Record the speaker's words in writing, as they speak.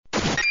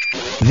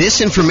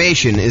This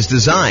information is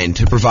designed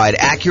to provide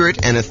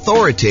accurate and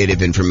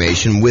authoritative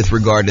information with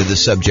regard to the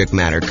subject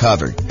matter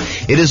covered.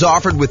 It is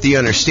offered with the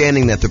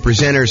understanding that the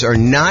presenters are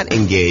not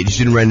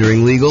engaged in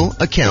rendering legal,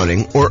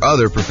 accounting, or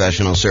other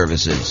professional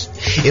services.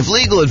 If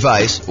legal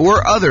advice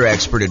or other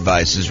expert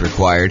advice is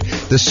required,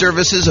 the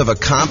services of a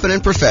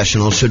competent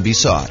professional should be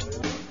sought.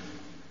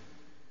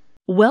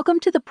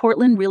 Welcome to the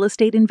Portland Real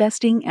Estate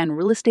Investing and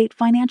Real Estate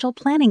Financial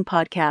Planning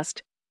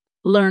Podcast.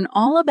 Learn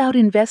all about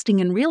investing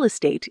in real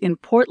estate in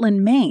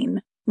Portland,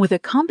 Maine, with a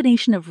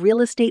combination of real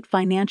estate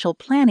financial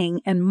planning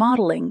and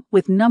modeling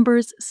with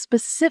numbers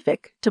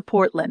specific to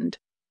Portland,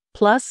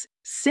 plus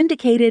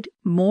syndicated,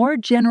 more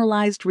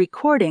generalized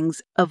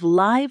recordings of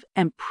live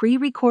and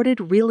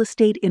pre-recorded real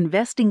estate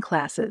investing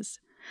classes,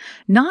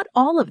 not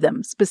all of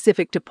them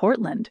specific to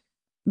Portland.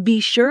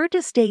 Be sure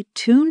to stay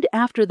tuned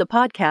after the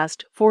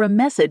podcast for a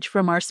message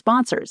from our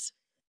sponsors.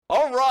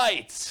 All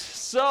right,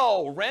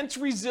 so rent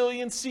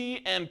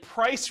resiliency and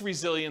price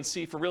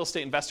resiliency for real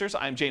estate investors.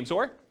 I'm James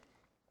Orr.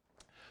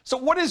 So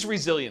what is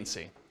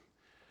resiliency?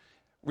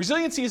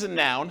 Resiliency is a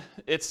noun.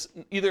 It's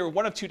either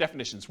one of two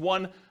definitions.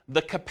 One,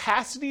 the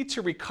capacity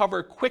to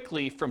recover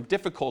quickly from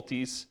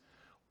difficulties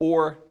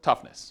or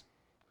toughness.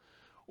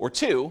 Or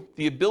two,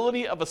 the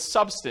ability of a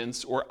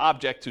substance or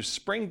object to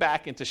spring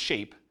back into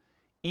shape,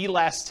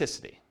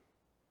 elasticity.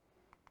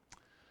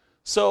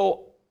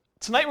 So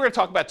tonight we're going to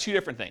talk about two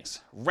different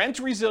things, rent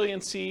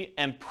resiliency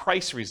and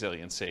price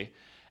resiliency,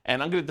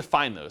 and I'm going to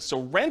define those.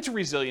 So rent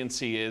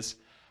resiliency is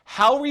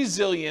how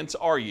resilient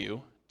are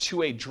you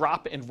to a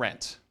drop in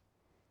rent?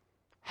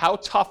 How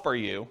tough are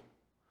you?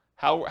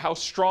 How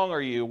strong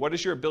are you? What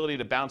is your ability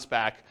to bounce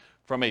back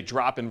from a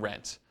drop in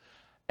rent?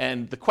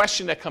 And the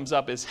question that comes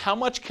up is how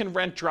much can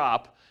rent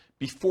drop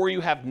before you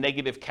have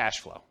negative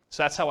cash flow?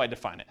 So that's how I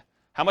define it.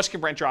 How much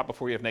can rent drop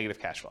before you have negative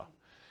cash flow?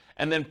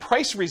 And then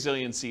price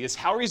resiliency is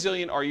how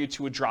resilient are you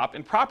to a drop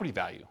in property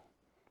value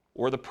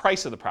or the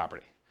price of the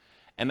property?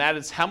 And that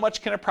is how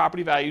much can a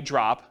property value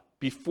drop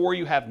before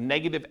you have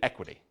negative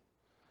equity,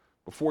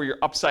 before you're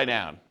upside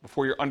down,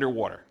 before you're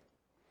underwater.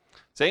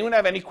 Does anyone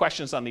have any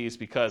questions on these?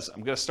 Because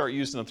I'm going to start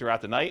using them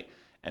throughout the night.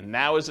 And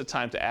now is the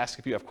time to ask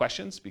if you have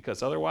questions,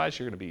 because otherwise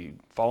you're going to be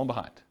falling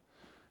behind.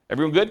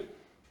 Everyone good?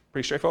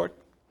 Pretty straightforward?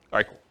 All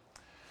right, cool.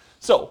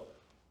 So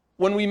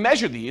when we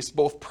measure these,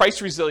 both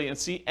price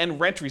resiliency and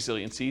rent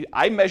resiliency,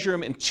 I measure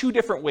them in two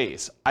different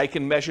ways. I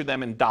can measure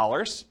them in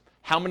dollars.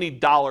 How many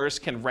dollars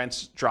can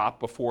rents drop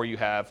before you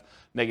have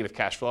negative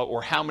cash flow?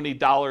 Or how many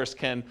dollars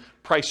can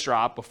price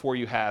drop before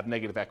you have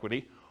negative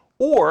equity?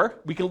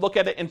 Or we can look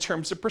at it in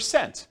terms of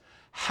percent.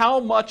 How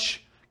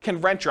much can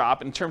rent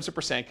drop in terms of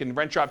percent? Can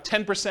rent drop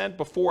 10%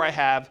 before I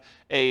have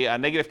a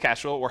negative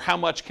cash flow? Or how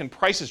much can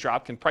prices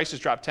drop? Can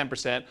prices drop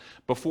 10%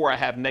 before I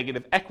have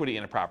negative equity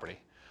in a property?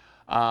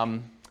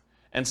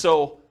 And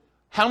so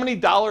how many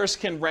dollars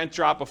can rent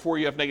drop before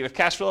you have negative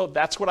cash flow?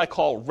 That's what I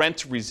call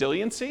rent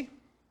resiliency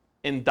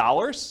in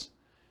dollars.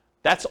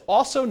 That's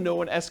also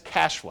known as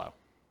cash flow.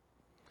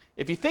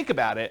 If you think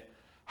about it,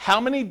 how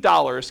many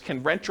dollars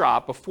can rent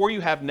drop before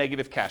you have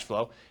negative cash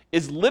flow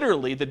is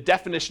literally the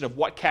definition of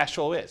what cash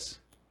flow is,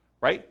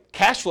 right?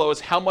 Cash flow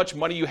is how much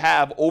money you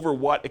have over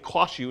what it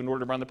costs you in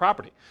order to run the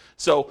property.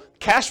 So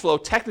cash flow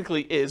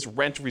technically is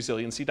rent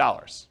resiliency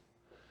dollars.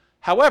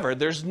 However,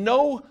 there's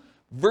no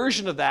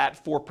version of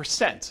that for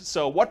percent.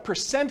 So what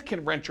percent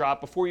can rent drop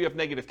before you have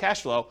negative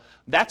cash flow?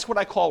 That's what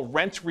I call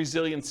rent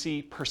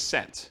resiliency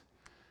percent.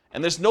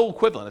 And there's no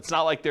equivalent. It's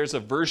not like there's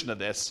a version of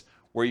this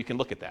where you can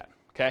look at that,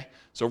 okay?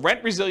 So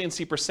rent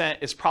resiliency percent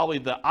is probably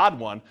the odd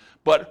one,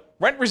 but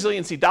rent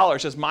resiliency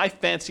dollars is my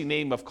fancy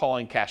name of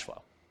calling cash flow.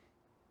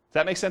 Does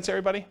that make sense,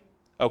 everybody?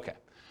 Okay.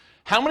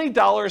 How many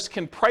dollars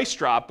can price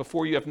drop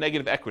before you have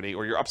negative equity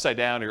or you're upside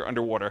down or you're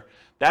underwater?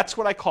 That's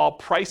what I call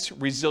price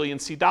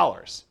resiliency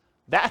dollars.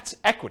 That's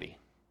equity,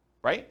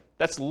 right?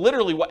 That's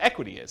literally what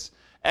equity is.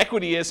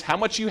 Equity is how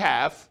much you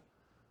have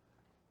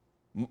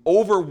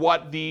over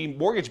what the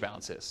mortgage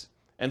balance is.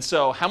 And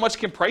so how much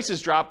can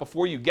prices drop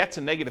before you get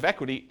to negative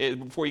equity,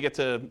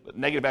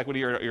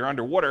 or you're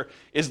underwater,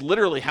 is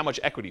literally how much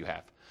equity you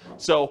have.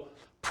 So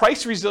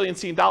price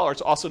resiliency in dollars,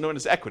 also known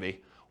as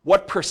equity.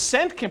 What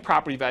percent can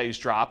property values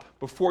drop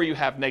before you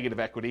have negative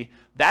equity?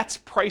 That's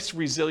price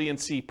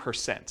resiliency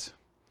percent.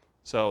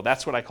 So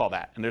that's what I call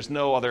that. And there's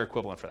no other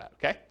equivalent for that,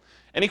 okay?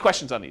 Any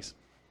questions on these?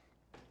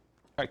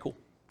 All right, cool.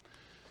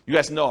 You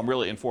guys know I'm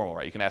really informal,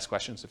 right? You can ask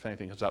questions if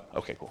anything comes up.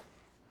 Okay, cool.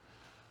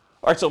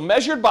 All right, so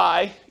measured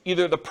by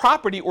either the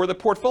property or the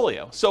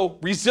portfolio. So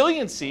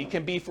resiliency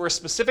can be for a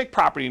specific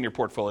property in your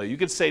portfolio. You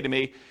could say to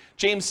me,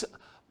 James,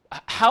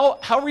 how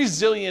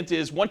resilient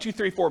is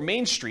 1234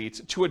 Main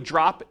Street to a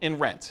drop in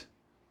rent?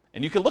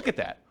 And you can look at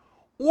that.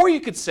 Or you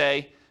could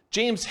say,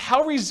 James,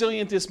 how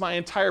resilient is my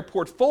entire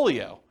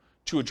portfolio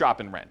to a drop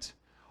in rent?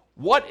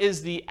 What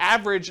is the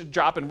average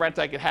drop in rent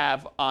I could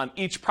have on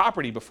each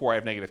property before I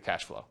have negative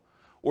cash flow?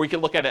 Or you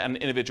can look at it on an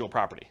individual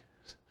property.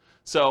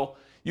 So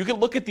you can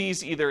look at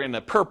these either in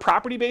a per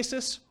property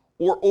basis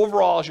or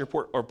overall as your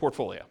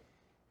portfolio.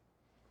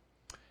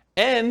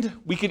 And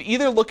we could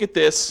either look at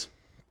this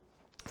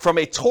from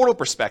a total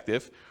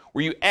perspective,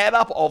 where you add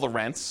up all the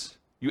rents,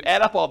 you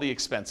add up all the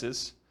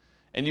expenses,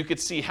 and you could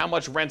see how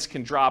much rents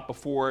can drop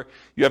before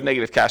you have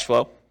negative cash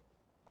flow.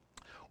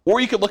 Or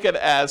you could look at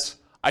it as,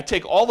 I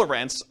take all the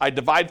rents, I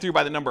divide through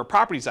by the number of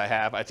properties I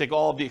have, I take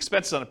all of the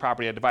expenses on the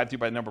property, I divide through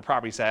by the number of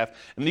properties I have, and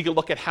then you can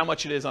look at how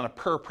much it is on a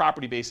per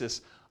property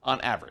basis on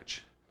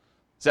average.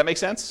 Does that make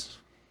sense?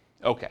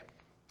 Okay.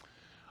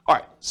 All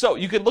right, so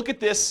you could look at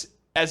this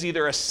as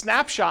either a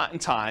snapshot in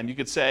time. You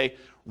could say,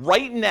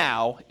 right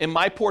now in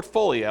my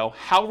portfolio,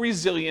 how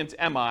resilient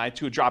am I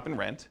to a drop in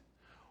rent?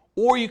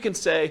 Or you can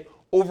say,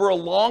 over a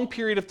long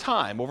period of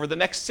time, over the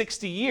next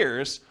 60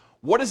 years,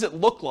 what does it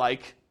look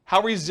like?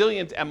 How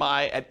resilient am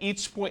I at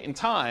each point in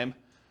time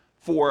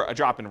for a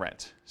drop in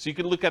rent? So you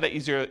can look at it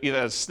either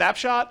as a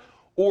snapshot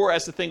or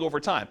as the thing over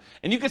time.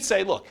 And you could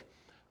say, look,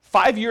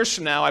 5 years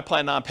from now, I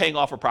plan on paying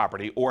off a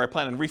property, or I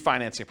plan on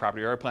refinancing a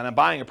property, or I plan on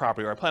buying a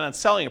property, or I plan on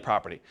selling a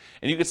property.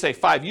 And you could say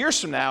 5 years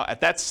from now,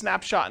 at that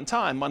snapshot in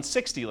time, month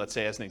 60, let's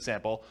say as an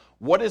example,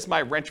 what is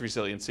my rent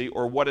resiliency,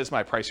 or what is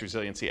my price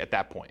resiliency at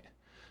that point?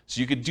 So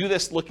you could do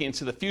this looking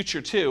into the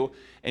future too,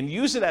 and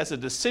use it as a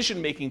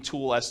decision-making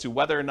tool as to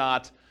whether or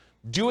not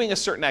doing a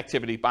certain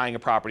activity, buying a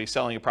property,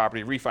 selling a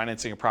property,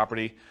 refinancing a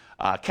property,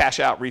 cash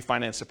out,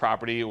 refinance a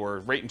property, or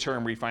rate and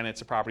term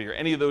refinance a property, or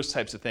any of those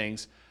types of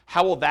things,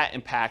 how will that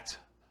impact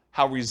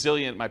how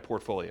resilient my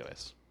portfolio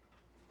is?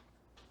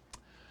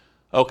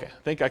 Okay,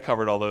 I think I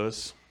covered all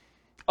those.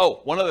 Oh,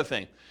 one other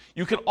thing.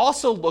 You can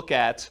also look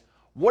at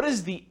what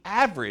is the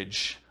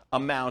average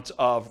amount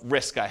of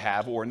risk I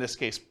have, or in this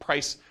case,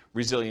 price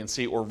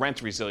resiliency or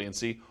rent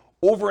resiliency,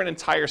 over an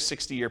entire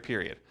 60-year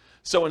period.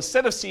 So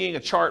instead of seeing a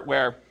chart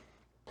where,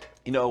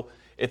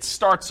 it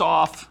starts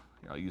off,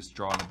 I'll use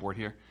draw on the board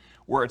here,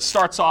 where it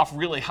starts off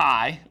really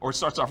high, or it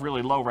starts off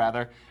really low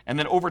rather, and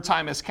then over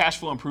time as cash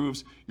flow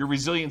improves, your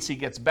resiliency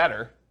gets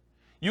better.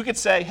 You could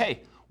say,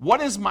 hey,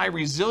 what is my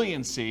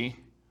resiliency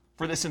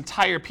for this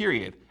entire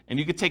period? And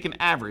you could take an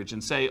average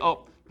and say,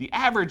 oh, the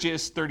average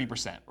is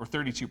 30% or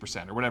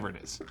 32% or whatever it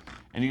is.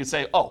 And you could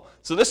say, oh,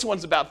 so this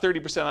one's about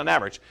 30% on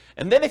average.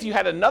 And then if you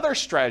had another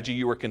strategy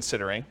you were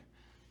considering,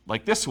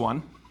 like this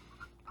one,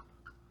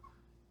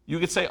 you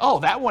could say, oh,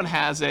 that one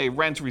has a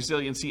rent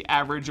resiliency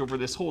average over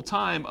this whole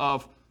time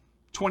of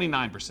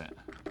 29%.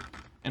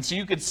 And so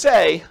you could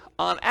say,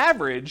 on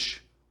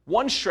average,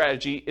 one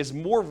strategy is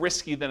more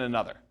risky than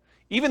another,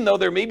 even though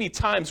there may be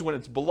times when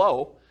it's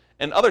below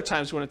and other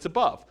times when it's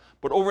above.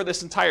 But over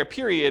this entire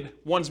period,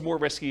 one's more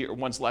risky or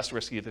one's less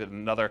risky than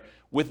another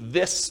with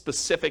this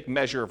specific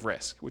measure of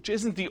risk, which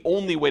isn't the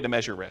only way to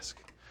measure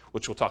risk,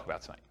 which we'll talk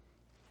about tonight.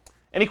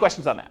 Any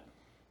questions on that?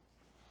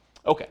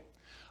 Okay.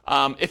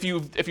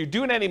 If you're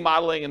doing any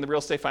modeling in the Real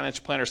Estate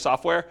Financial Planner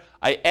software,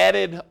 I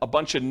added a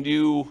bunch of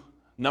new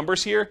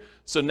numbers here.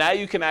 So now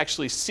you can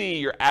actually see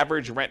your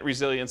average rent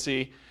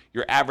resiliency,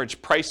 your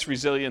average price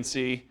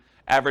resiliency,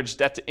 average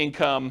debt to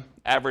income,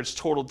 average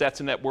total debt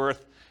to net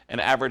worth, and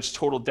average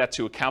total debt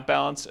to account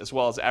balance, as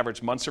well as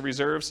average months of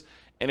reserves.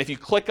 And if you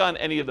click on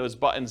any of those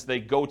buttons, they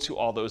go to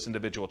all those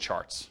individual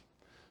charts.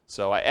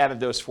 So I added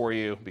those for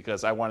you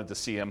because I wanted to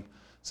see them.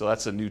 So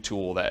that's a new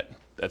tool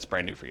that's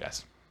brand new for you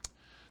guys.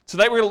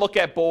 Tonight we're going to look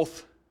at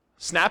both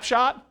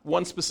snapshot,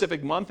 one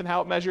specific month and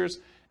how it measures,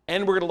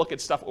 and we're going to look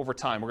at stuff over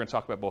time. We're going to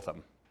talk about both of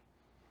them.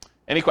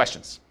 Any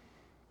questions?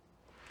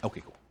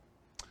 Okay, cool.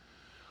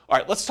 All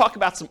right, let's talk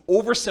about some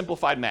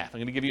oversimplified math. I'm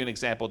going to give you an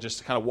example just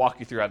to kind of walk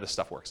you through how this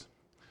stuff works.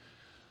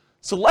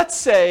 So let's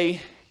say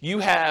you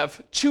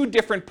have two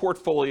different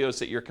portfolios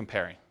that you're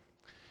comparing.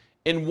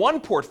 In one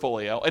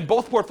portfolio, in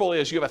both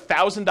portfolios, you have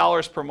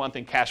 $1,000 per month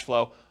in cash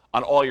flow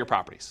on all your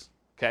properties,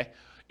 okay?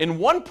 In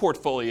one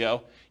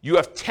portfolio, you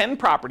have 10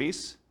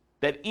 properties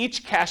that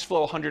each cash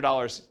flow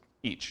 $100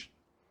 each,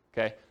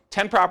 okay?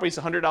 10 properties,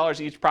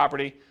 $100 each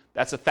property,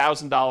 that's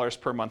 $1,000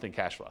 per month in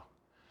cash flow.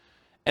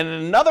 And in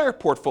another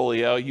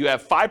portfolio, you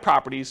have 5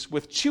 properties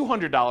with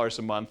 $200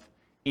 a month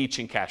each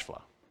in cash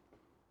flow.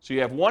 So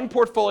you have one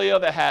portfolio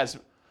that has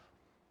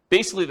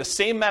basically the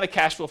same amount of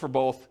cash flow for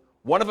both.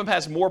 One of them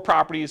has more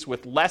properties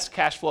with less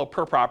cash flow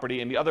per property,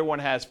 and the other one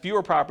has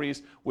fewer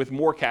properties with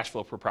more cash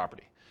flow per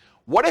property.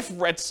 What if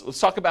rents, let's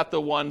talk about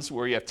the ones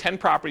where you have 10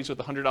 properties with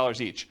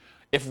 $100 each.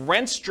 If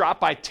rents drop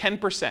by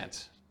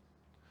 10%,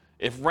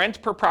 if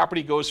rent per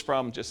property goes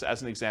from, just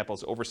as an example,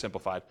 it's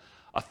oversimplified,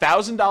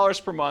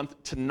 $1,000 per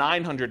month to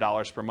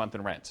 $900 per month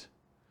in rent,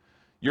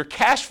 your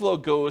cash flow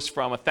goes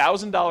from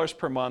 $1,000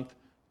 per month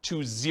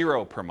to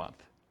 0 per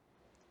month.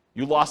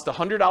 You lost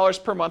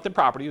 $100 per month in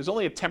property. It was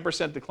only a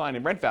 10% decline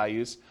in rent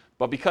values,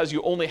 but because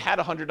you only had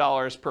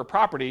 $100 per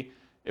property,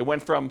 it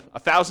went from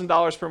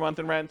 $1,000 per month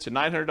in rent to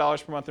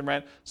 $900 per month in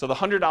rent. So the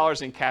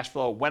 $100 in cash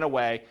flow went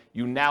away.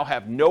 You now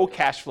have no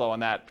cash flow on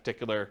that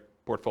particular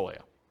portfolio.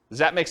 Does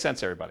that make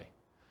sense, everybody?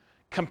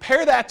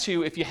 Compare that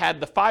to if you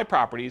had the 5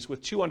 properties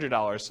with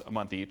 $200 a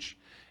month each.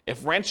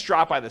 If rents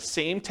drop by the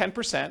same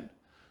 10%,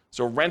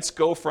 so rents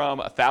go from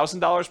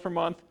 $1,000 per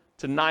month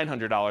to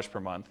 $900 per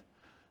month.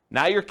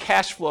 Now your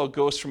cash flow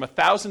goes from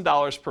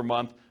 $1,000 per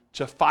month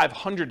to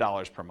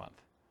 $500 per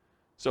month.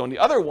 So in the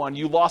other one,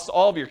 you lost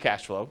all of your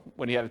cash flow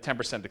when you had a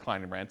 10%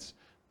 decline in rents.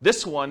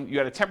 This one, you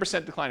had a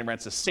 10% decline in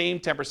rents, the same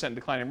 10%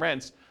 decline in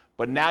rents,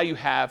 but now you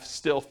have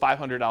still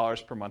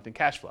 $500 per month in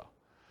cash flow.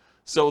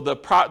 So the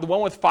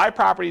one with 5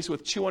 properties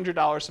with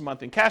 $200 a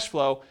month in cash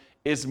flow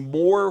is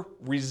more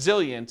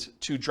resilient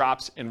to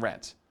drops in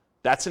rent.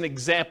 That's an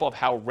example of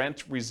how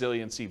rent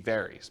resiliency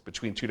varies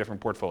between 2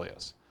 different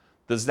portfolios.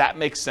 Does that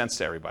make sense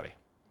to everybody?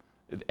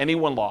 Did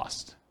anyone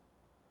lost?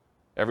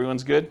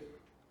 Everyone's good?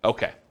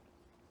 Okay.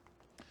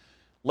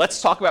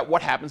 Let's talk about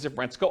what happens if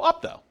rents go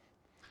up, though.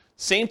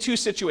 Same 2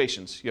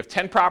 situations. You have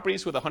 10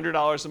 properties with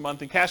 $100 a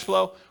month in cash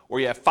flow, or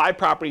you have 5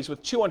 properties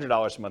with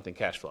 $200 a month in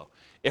cash flow.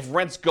 If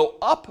rents go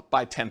up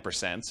by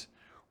 10%,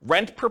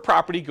 rent per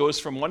property goes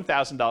from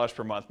 $1,000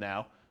 per month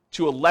now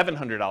to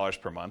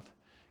 $1,100 per month.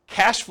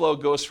 Cash flow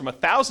goes from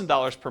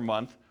 $1,000 per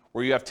month,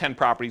 where you have 10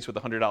 properties with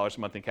 $100 a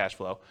month in cash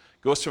flow,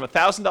 goes from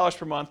 $1,000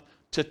 per month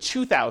to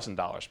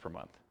 $2,000 per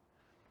month.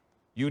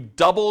 You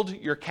doubled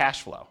your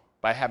cash flow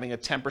by having a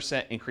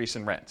 10% increase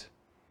in rent.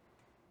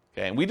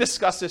 Okay, and we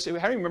discussed this,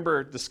 I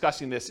remember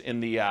discussing this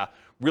in the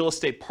real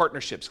estate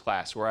partnerships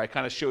class, where I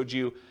kind of showed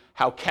you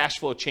how cash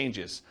flow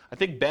changes. I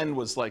think Ben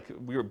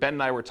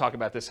and I were talking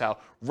about this, how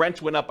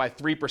rent went up by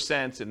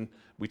 3%, and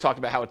we talked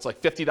about how it's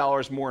like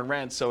 $50 more in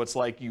rent, so it's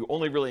like you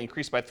only really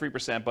increased by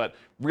 3%, but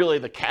really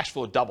the cash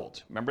flow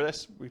doubled. Remember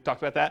this? We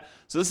talked about that?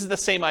 So this is the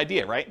same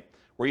idea, right?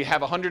 Where you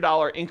have a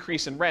 $100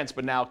 increase in rents,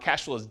 but now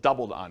cash flow is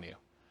doubled on you.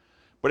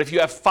 But if you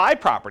have 5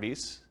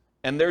 properties,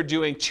 and they're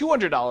doing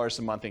 $200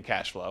 a month in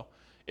cash flow,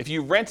 if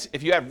you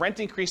have rent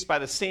increased by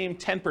the same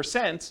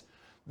 10%,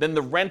 then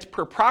the rent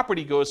per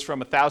property goes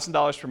from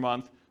 $1,000 per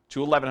month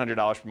to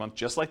 $1,100 per month,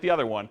 just like the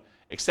other one,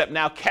 except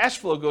now cash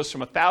flow goes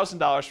from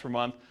 $1,000 per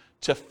month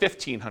to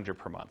 $1,500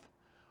 per month.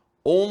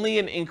 Only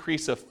an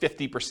increase of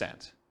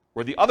 50%,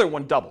 where the other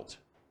one doubled.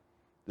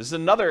 This is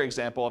another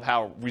example of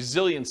how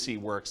resiliency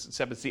works,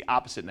 except it's the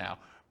opposite now.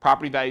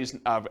 Property values,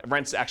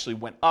 rents actually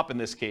went up in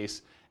this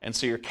case, and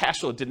so your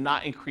cash flow did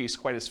not increase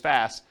quite as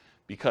fast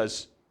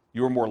because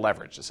you were more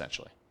leveraged,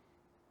 essentially.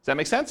 Does that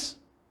make sense?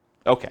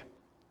 Okay.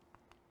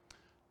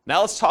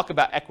 Now let's talk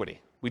about equity.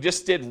 We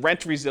just did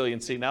rent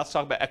resiliency. Now let's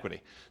talk about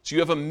equity. So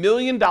you have $1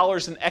 million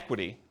in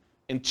equity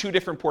in 2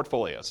 different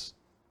portfolios.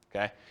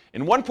 Okay?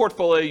 In one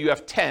portfolio, you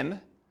have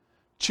 10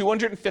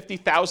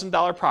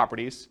 $250,000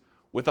 properties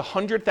with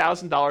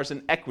 $100,000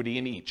 in equity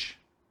in each.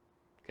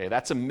 Okay,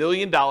 that's $1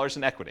 million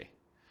in equity.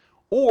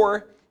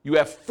 Or you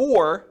have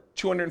 4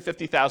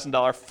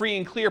 $250,000 free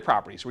and clear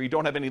properties where you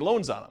don't have any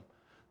loans on them.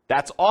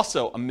 That's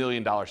also $1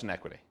 million in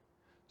equity.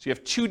 So you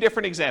have 2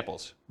 different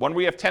examples. One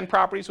where you have 10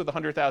 properties with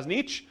 $100,000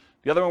 each.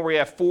 The other one where you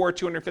have 4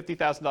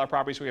 $250,000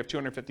 properties where you have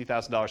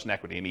 $250,000 in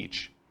equity in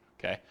each.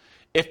 Okay?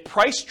 If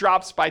price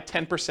drops by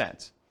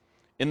 10%,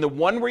 in the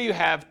one where you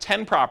have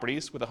 10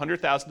 properties with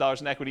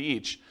 $100,000 in equity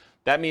each,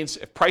 that means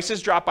if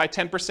prices drop by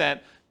 10%,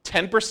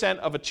 10%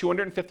 of a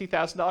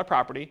 $250,000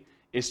 property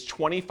is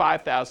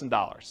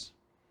 $25,000.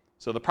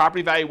 So the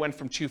property value went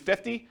from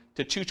 $250,000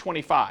 to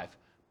 $225,000,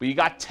 but you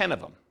got 10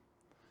 of them.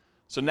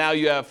 So now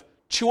you have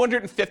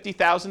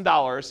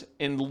 $250,000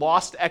 in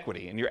lost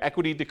equity, and your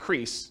equity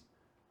decreased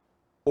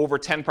over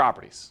 10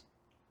 properties.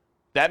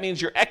 That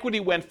means your equity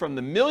went from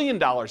the $1 million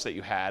that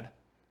you had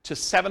to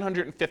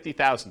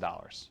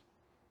 $750,000.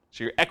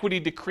 So your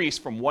equity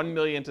decreased from $1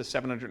 million to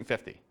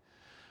 $750,000.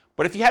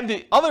 But if you had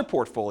the other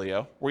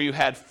portfolio where you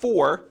had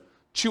 4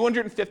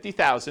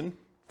 $250,000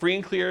 free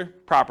and clear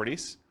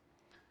properties,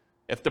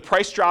 if the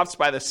price drops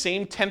by the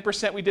same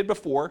 10% we did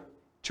before,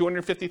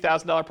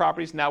 $250,000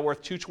 properties now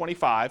worth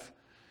 $225,000,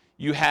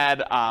 you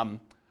had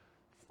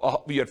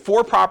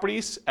 4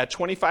 properties at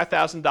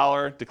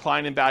 $25,000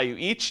 decline in value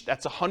each.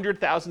 That's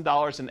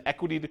 $100,000 in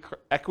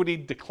equity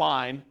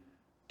decline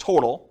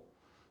total.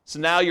 So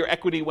now your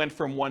equity went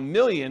from $1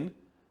 million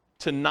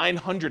to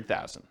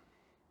 $900,000.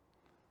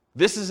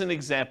 This is an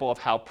example of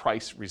how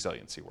price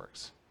resiliency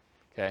works.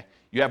 Okay?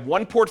 You have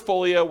one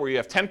portfolio where you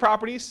have 10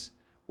 properties,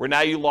 where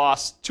now you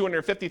lost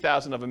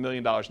 $250,000 of $1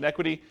 million in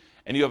equity,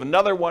 and you have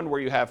another one where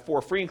you have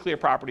 4 free and clear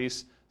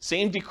properties,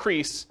 same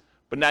decrease,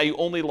 but now you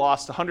only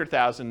lost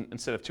 $100,000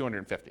 instead of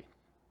 $250,000. Does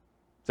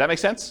that make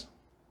sense?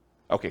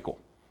 Okay, cool.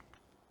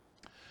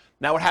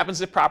 Now what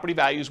happens if property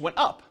values went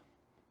up?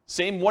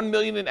 Same $1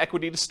 million in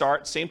equity to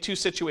start, same 2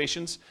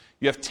 situations.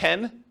 You have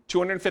 10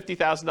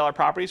 $250,000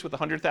 properties with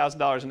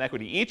 $100,000 in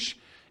equity each.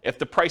 If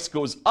the price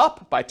goes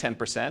up by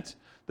 10%,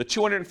 the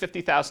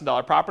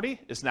 $250,000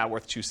 property is now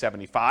worth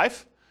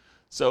 $275,000.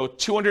 So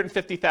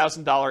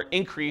 $250,000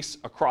 increase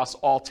across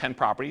all 10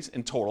 properties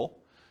in total.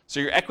 So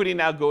your equity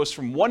now goes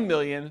from $1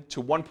 million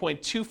to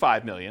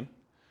 $1.25 million.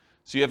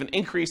 So you have an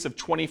increase of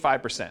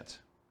 25%.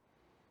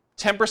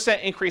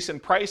 10% increase in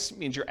price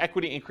means your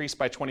equity increased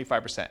by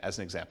 25%, as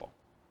an example.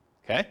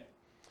 Okay?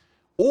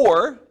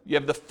 Or you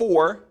have the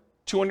 4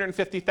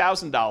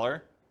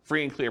 $250,000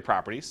 free and clear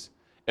properties.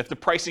 If the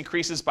price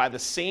increases by the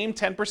same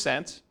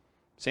 10%,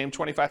 same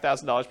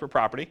 $25,000 per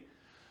property,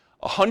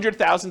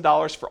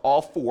 $100,000 for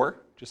all 4,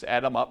 just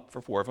add them up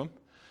for 4 of them.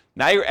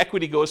 Now your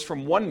equity goes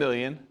from $1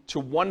 million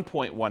to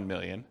 $1.1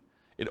 million.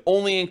 It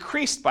only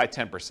increased by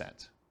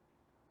 10%.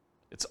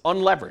 It's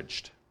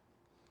unleveraged.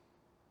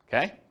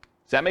 Okay?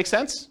 Does that make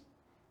sense?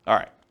 All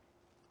right.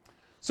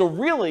 So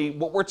really,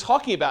 what we're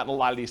talking about in a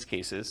lot of these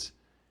cases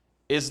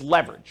is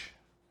leverage.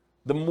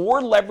 The more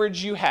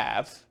leverage you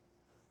have,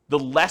 the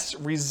less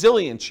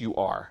resilient you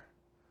are.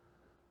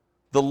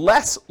 The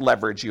less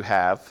leverage you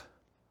have,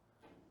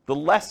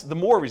 the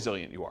more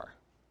resilient you are.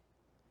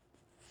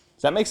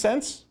 Does that make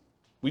sense?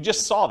 We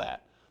just saw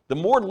that. The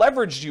more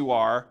leveraged you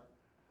are,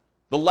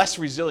 the less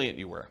resilient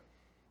you were.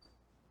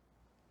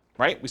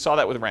 Right? We saw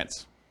that with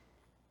rents.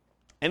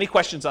 Any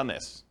questions on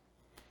this?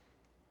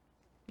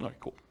 All right,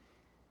 cool.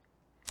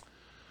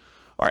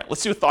 All right,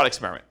 let's do a thought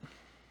experiment.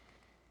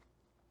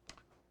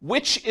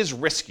 Which is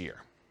riskier?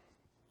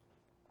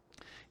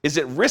 Is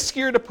it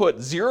riskier to put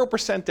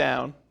 0%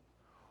 down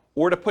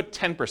or to put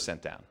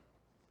 10% down?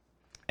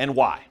 And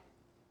why?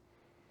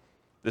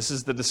 This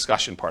is the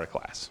discussion part of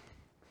class.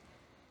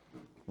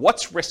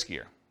 What's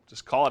riskier?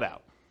 Just call it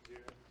out.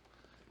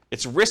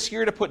 It's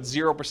riskier to put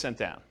 0%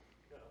 down.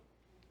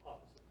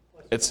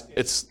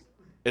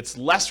 It's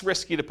less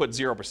risky to put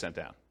 0%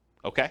 down.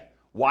 Okay?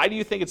 Why do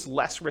you think it's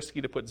less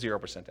risky to put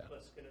 0% down?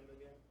 Less skin in the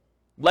game.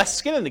 Less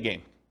skin in the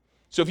game.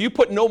 So if you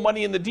put no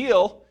money in the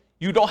deal,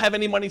 you don't have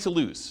any money to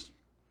lose.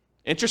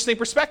 Interesting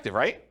perspective,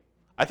 right?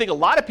 I think a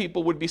lot of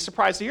people would be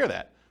surprised to hear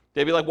that.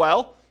 They'd be like,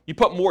 well, you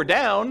put more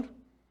down,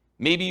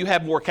 maybe you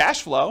have more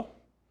cash flow,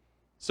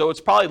 so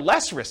it's probably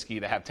less risky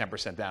to have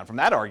 10% down from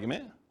that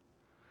argument,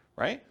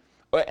 right?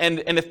 And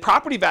if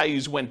property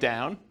values went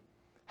down,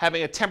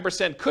 having a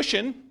 10%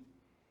 cushion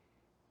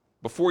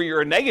before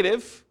you're a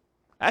negative,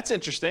 that's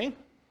interesting.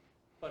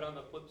 But on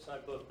the flip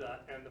side, both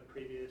that and the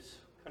previous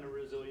kind of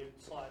resilient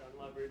slide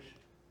on leverage,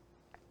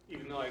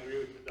 even though I agree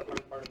with you, the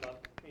hard part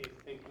about me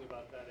thinking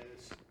about that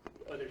is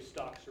whether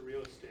stocks or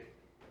real estate,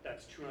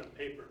 that's true on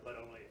paper, but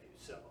only if you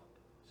sell.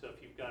 So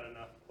if you've got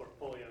enough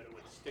portfolio to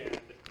withstand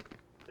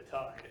the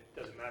tide, it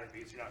doesn't matter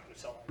because you're not going to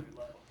sell every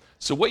low.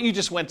 So what you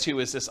just went to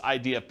is this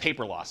idea of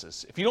paper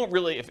losses.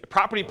 If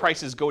property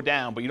prices go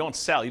down but you don't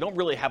sell, you don't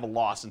really have a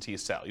loss until you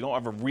sell. You don't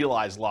have a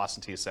realized loss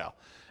until you sell.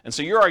 And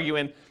so you're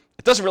arguing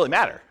it doesn't really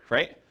matter,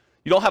 right?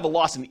 You don't have a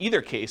loss in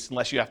either case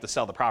unless you have to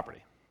sell the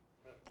property.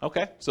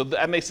 Okay, so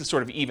that makes it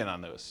sort of even on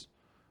those.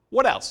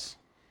 What else?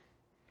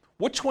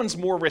 Which one's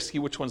more risky,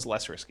 which one's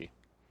less risky?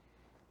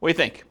 What do you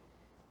think?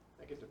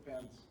 I think it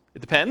depends. It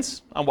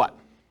depends on what?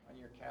 On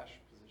your cash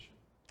position.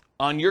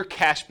 On your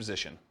cash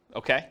position,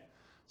 okay?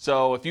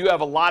 So if you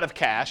have a lot of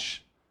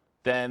cash,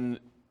 then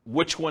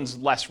which one's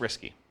less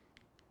risky?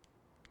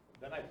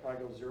 Then I'd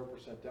probably go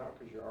 0% down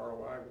because your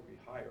ROI would be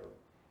higher.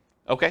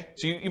 Okay,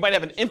 so you might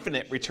have an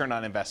infinite return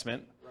on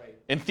investment. Right.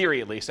 In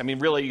theory, at least. I mean,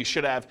 really, you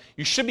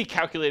should be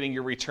calculating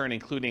your return,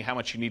 including how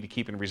much you need to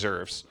keep in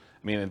reserves.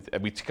 I mean,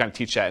 we kind of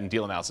teach that in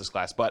deal analysis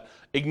class. But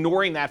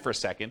ignoring that for a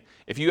second,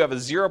 if you have a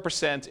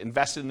 0%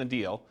 invested in the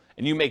deal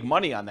and you make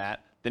money on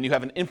that, then you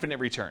have an infinite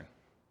return,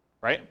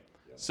 right?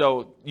 Yeah.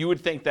 So you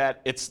would think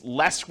that it's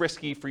less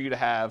risky for you to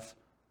have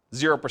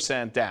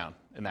 0% down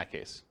in that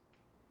case.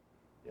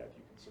 Yeah, if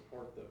you can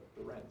support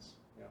the rents.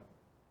 Yeah.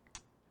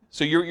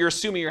 So you're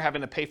assuming you're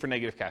having to pay for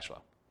negative cash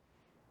flow.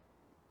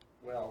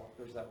 Well,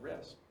 there's that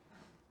risk.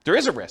 There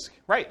is a risk,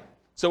 right?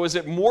 So is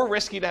it more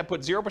risky to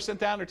put 0%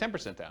 down or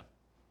 10% down?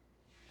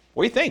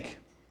 What do you think?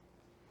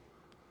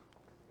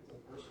 It's a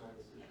personal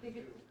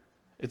decision.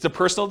 It's a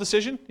personal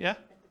decision, yeah? It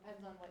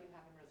depends on what you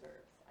have in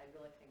reserves. I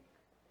really think.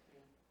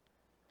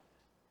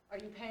 Are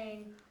you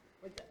paying?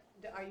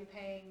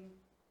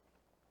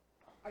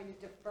 Are you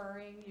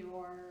deferring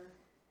your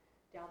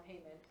down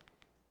payment?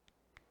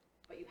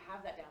 But you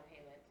have that down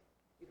payment.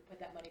 You can put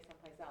that money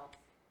someplace else,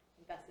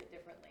 invest it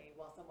differently,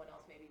 while someone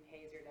else maybe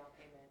pays your down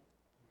payment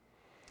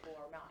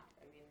or not.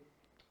 I mean,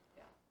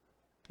 yeah.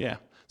 Yeah.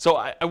 So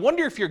I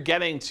wonder if you're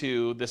getting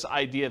to this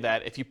idea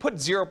that if you put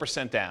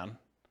 0% down,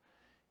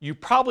 you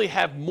probably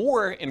have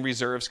more in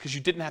reserves because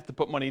you didn't have to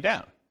put money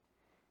down.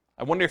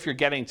 I wonder if you're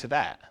getting to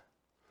that.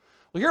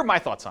 Well, here are my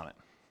thoughts on it.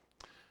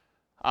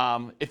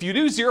 If you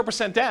do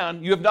 0%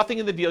 down, you have nothing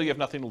in the deal, you have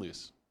nothing to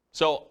lose.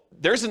 So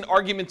there's an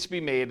argument to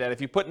be made that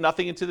if you put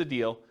nothing into the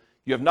deal,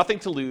 you have nothing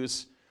to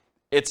lose.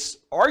 It's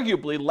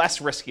arguably less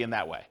risky in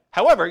that way.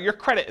 However, your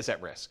credit is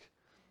at risk.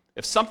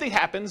 If something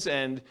happens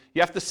and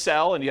you have to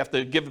sell and you have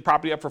to give the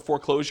property up for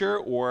foreclosure,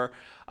 or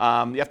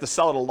you have to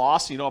sell at a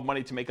loss and you don't have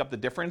money to make up the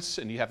difference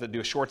and you have to do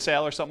a short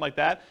sale or something like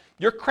that,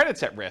 your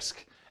credit's at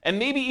risk. And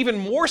maybe even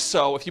more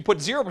so if you put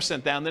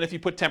 0% down than if you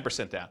put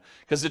 10% down.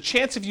 Because the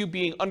chance of you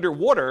being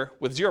underwater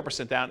with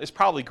 0% down is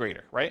probably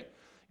greater, right?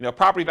 You know,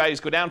 property values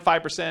go down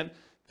 5%.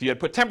 If you had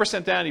put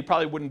 10% down, you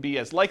probably wouldn't be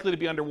as likely to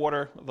be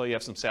underwater, although you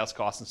have some sales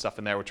costs and stuff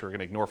in there, which we're going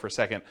to ignore for a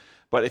second.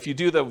 But if you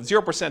do the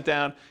 0%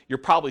 down, you're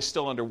probably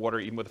still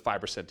underwater even with a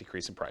 5%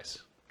 decrease in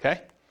price,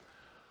 okay?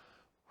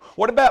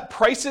 What about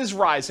prices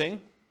rising?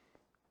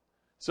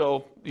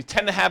 So you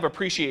tend to have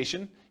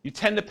appreciation. You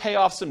tend to pay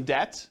off some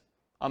debt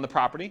on the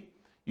property.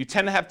 You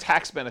tend to have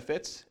tax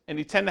benefits, and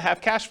you tend to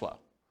have cash flow.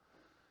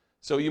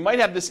 So you might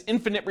have this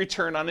infinite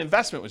return on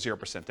investment with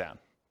 0% down.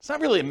 It's not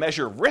really a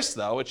measure of risk,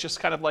 though. It's just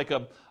kind of like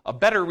a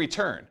better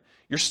return.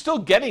 You're still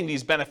getting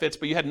these benefits,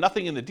 but you had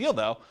nothing in the deal,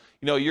 though.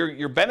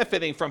 You're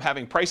benefiting from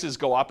having prices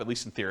go up, at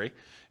least in theory,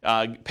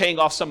 paying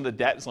off some of the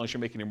debt as long as you're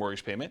making your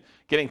mortgage payment,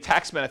 getting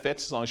tax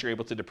benefits as long as you're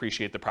able to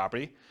depreciate the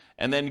property,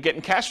 and then getting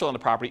cash flow on the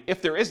property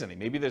if there is any.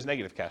 Maybe there's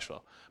negative cash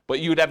flow. But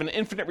you would have an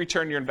infinite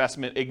return on your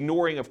investment,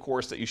 ignoring, of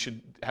course, that you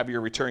should have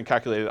your return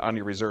calculated on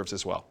your reserves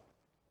as well.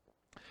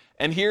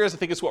 And here's, I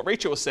think it's what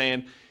Rachel was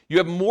saying, you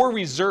have more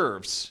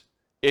reserves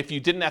if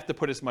you didn't have to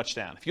put as much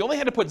down. If you only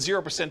had to put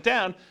 0%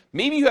 down,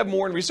 maybe you have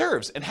more in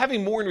reserves. And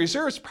having more in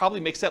reserves probably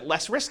makes that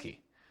less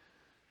risky.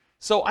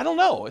 So I don't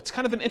know. It's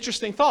kind of an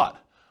interesting thought.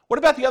 What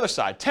about the other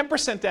side?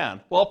 10%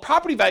 down. Well,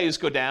 property values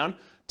go down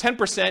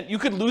 10%. You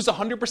could lose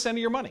 100% of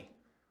your money.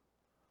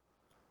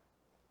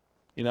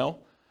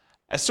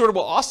 As sort of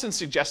what Austin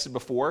suggested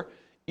before,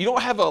 you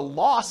don't have a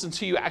loss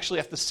until you actually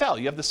have to sell.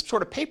 You have this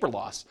sort of paper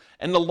loss.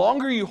 And the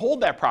longer you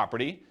hold that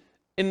property,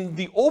 in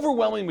the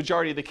overwhelming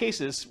majority of the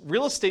cases,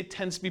 real estate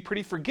tends to be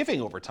pretty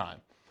forgiving over time.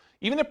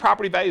 Even if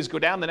property values go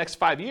down the next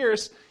 5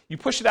 years, you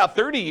push it out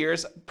 30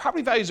 years,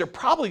 property values are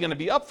probably going to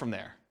be up from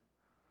there,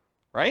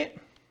 right?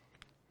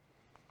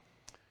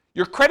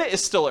 Your credit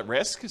is still at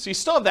risk, so you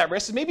still have that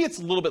risk. Maybe it's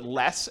a little bit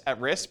less at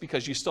risk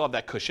because you still have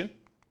that cushion.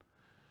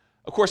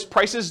 Of course,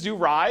 prices do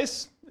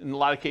rise. In a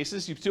lot of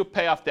cases, you still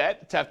pay off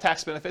debt to have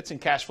tax benefits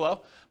and cash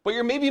flow, but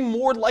you're maybe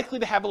more likely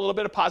to have a little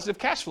bit of positive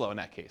cash flow in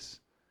that case.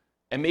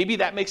 And maybe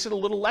that makes it a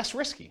little less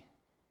risky.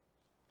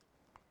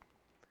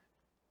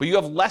 But you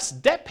have less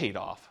debt paid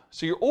off.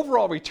 So your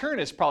overall return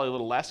is probably a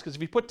little less because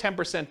if you put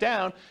 10%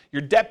 down,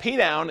 your debt pay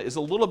down is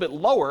a little bit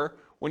lower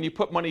when you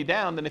put money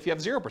down than if you have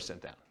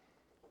 0% down.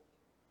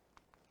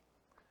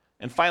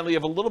 And finally, you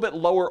have a little bit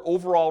lower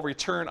overall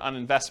return on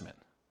investment.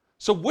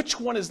 So which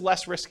one is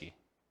less risky?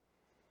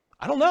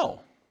 I don't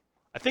know.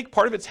 I think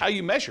part of it's how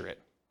you measure it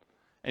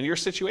and your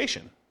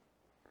situation.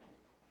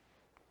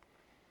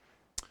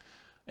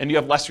 And you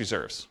have less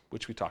reserves,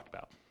 which we talked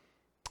about.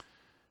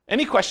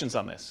 Any questions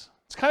on this?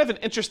 It's kind of an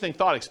interesting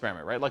thought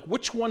experiment, right? Like,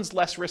 which one's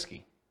less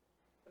risky?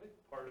 I think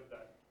part of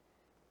that,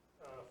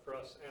 for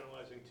us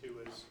analyzing too,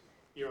 is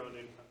your own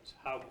incomes.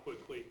 How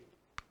quickly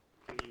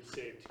can you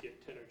save to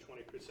get 10 or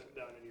 20%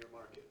 down in your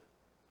market?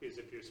 Because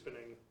if you're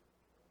spending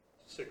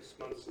 6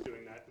 months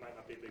doing that, it might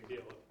not be a big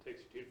deal. If it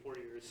takes you 2 to 4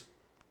 years,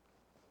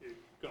 you're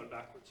going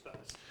backwards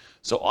fast.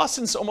 So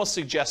Austin's almost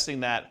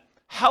suggesting that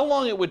how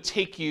long it would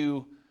take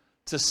you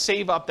to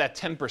save up that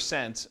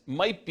 10%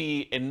 might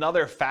be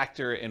another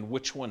factor in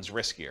which one's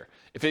riskier.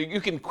 If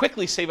you can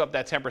quickly save up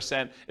that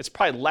 10%, it's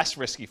probably less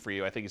risky for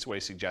you, I think is what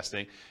he's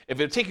suggesting. If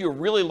it would take you a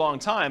really long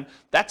time,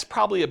 that's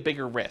probably a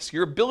bigger risk.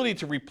 Your ability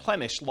to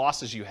replenish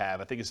losses you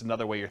have, I think is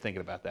another way you're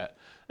thinking about that.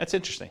 That's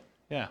interesting,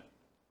 yeah.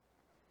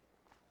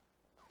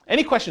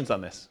 Any questions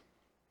on this?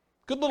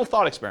 Good little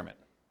thought experiment.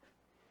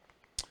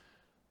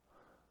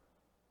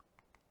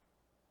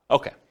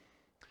 Okay.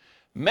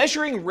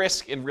 Measuring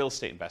risk in real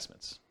estate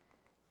investments,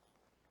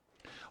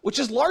 which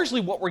is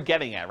largely what we're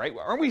getting at, right?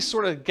 Aren't we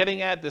sort of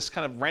getting at this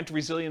kind of rent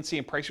resiliency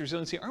and price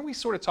resiliency? Aren't we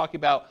sort of talking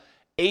about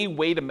a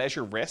way to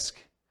measure risk?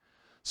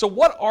 So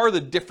what are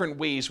the different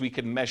ways we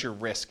can measure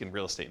risk in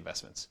real estate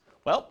investments?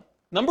 Well,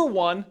 number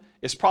one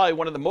is probably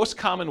one of the most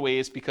common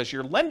ways because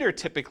your lender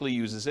typically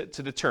uses it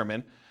to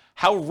determine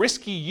how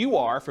risky you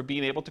are for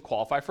being able to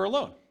qualify for a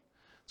loan.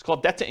 It's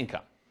called debt to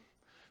income.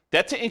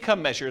 Debt to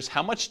income measures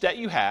how much debt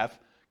you have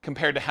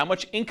compared to how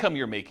much income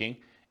you're making,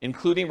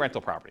 including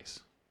rental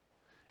properties.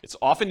 It's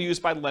often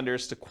used by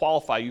lenders to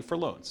qualify you for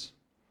loans.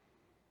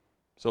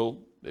 So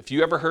if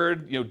you ever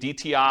heard,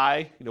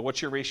 DTI,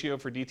 what's your ratio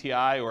for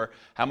DTI or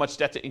how much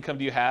debt to income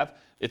do you have?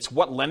 It's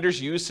what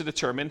lenders use to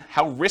determine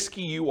how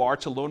risky you are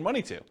to loan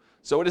money to.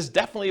 So it is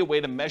definitely a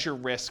way to measure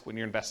risk when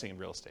you're investing in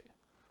real estate.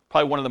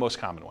 Probably one of the most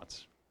common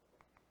ones.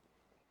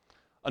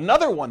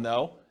 Another one,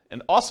 though,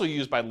 and also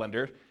used by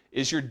lender,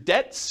 is your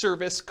debt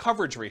service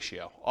coverage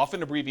ratio,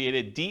 often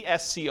abbreviated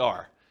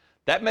DSCR.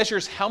 That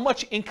measures how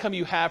much income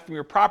you have from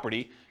your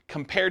property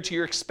compared to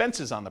your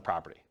expenses on the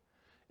property.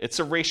 It's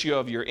a ratio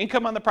of your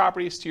income on the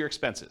properties to your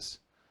expenses.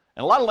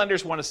 And a lot of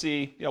lenders want to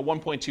see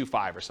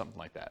 1.25 or something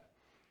like that.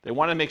 They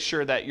want to make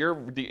sure that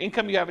the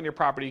income you have in your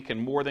property can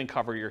more than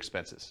cover your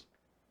expenses.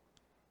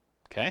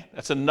 Okay?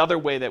 That's another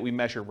way that we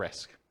measure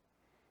risk.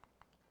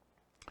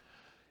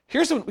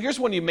 Here's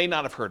one you may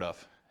not have heard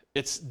of.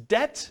 It's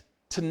debt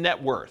to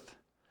net worth.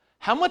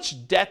 How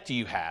much debt do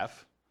you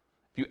have?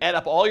 If you add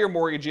up all your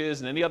mortgages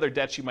and any other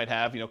debts you might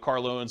have, car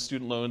loans,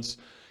 student loans,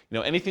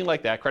 anything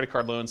like that, credit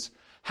card loans,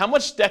 how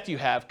much debt do you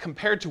have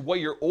compared to what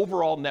your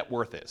overall net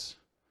worth is?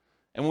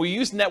 And when we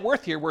use net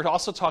worth here, we're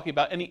also talking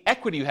about any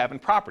equity you have in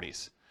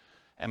properties.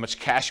 How much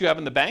cash you have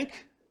in the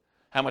bank,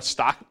 how much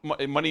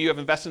money you have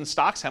invested in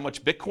stocks, how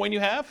much Bitcoin you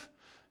have,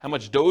 how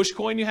much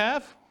Dogecoin you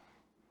have,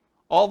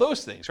 all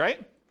those things,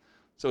 right?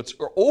 So it's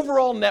your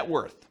overall net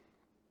worth,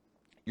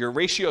 your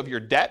ratio of your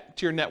debt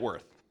to your net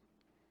worth,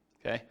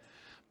 okay?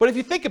 But if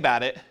you think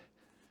about it,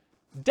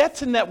 debt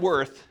to net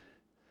worth,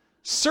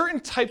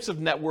 certain types of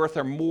net worth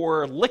are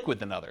more liquid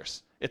than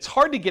others. It's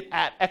hard to get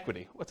at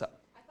equity. What's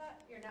up? I thought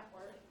your net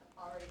worth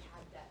already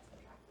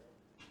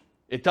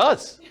It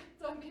does.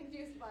 So I'm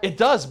confused by It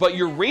does, but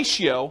your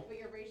ratio, But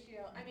your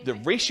ratio, I mean. the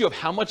ratio of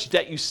how much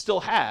debt you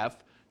still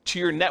have to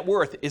your net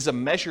worth is a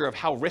measure of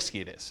how risky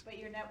it is. But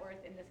your net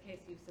worth, in this case,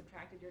 you've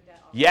subtracted your debt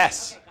off.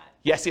 Yes. Okay,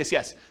 got it.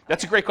 Yes.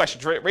 That's a great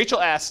question.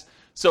 Rachel asked,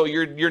 so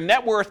your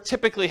net worth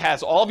typically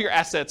has all of your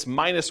assets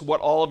minus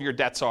what all of your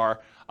debts are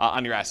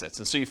on your assets.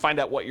 And so you find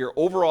out what your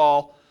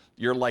overall,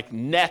 your like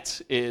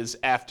net is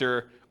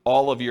after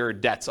all of your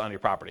debts on your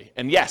property.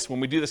 And yes, when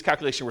we do this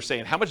calculation, we're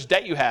saying how much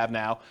debt you have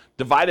now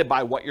divided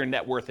by what your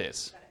net worth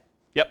is. Got it.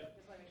 Yep.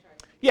 Just want to make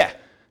sure. Yeah.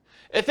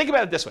 And think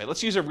about it this way.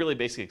 Let's use a really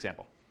basic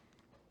example.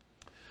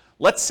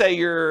 Let's say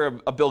you're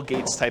a Bill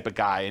Gates type of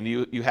guy and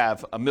you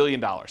have $1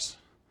 million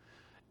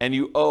and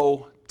you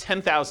owe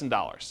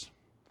 $10,000.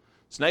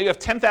 So now you have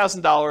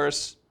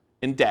 $10,000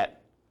 in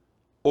debt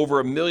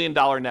over $1 million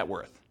net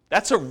worth.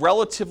 That's a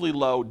relatively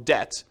low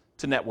debt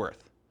to net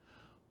worth.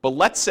 But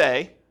let's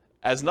say,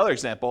 as another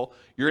example,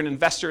 you're an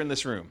investor in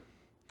this room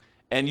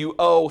and you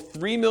owe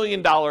 $3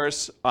 million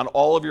on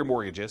all of your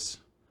mortgages,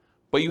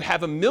 but you have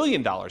 $1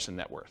 million in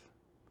net worth.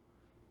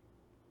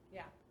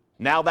 Yeah.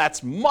 Now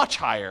that's much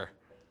higher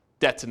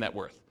debt to net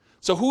worth.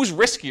 So who's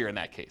riskier in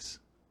that case?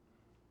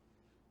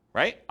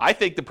 Right? I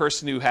think the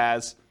person who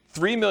has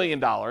 $3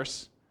 million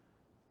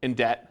in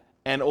debt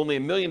and only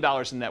 $1 million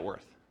in net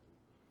worth,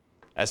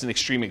 as an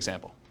extreme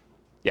example.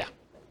 Yeah.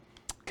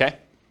 Okay?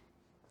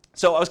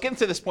 So I was getting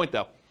to this point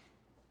though.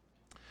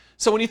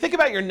 So when you think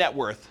about your net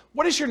worth,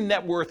 what does your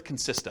net worth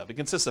consist of? It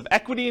consists of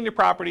equity in your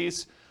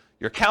properties,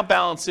 your account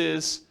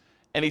balances,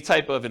 any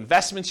type of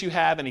investments you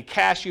have, any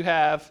cash you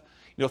have,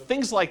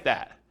 things like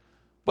that.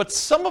 But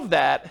some of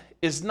that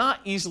is not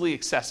easily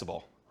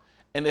accessible.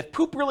 And if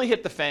poop really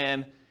hit the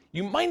fan,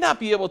 you might not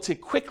be able to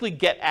quickly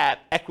get at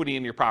equity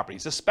in your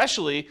properties,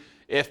 especially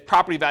if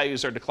property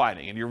values are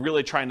declining and you're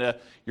really trying to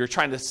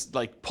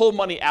like pull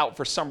money out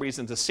for some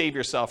reason to save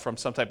yourself from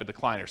some type of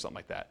decline or something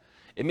like that.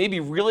 It may be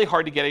really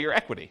hard to get at your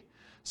equity.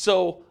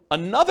 So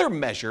another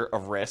measure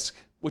of risk,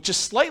 which is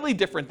slightly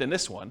different than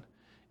this one,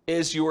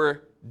 is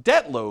your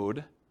debt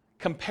load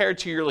compared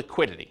to your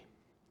liquidity.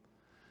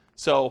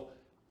 So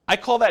I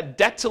call that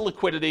debt to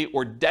liquidity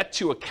or debt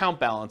to account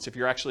balance if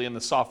you're actually in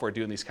the software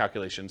doing these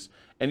calculations.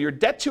 And your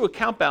debt to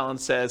account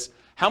balance says,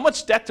 how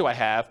much debt do I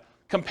have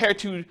compared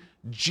to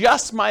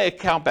just my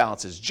account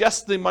balances,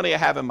 just the money I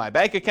have in my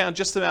bank account,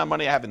 just the amount of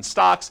money I have in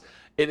stocks.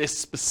 It is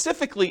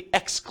specifically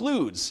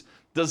excludes,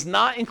 does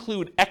not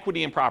include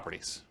equity in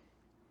properties.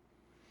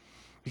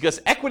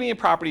 Because equity in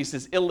properties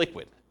is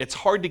illiquid. It's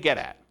hard to get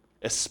at,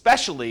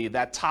 especially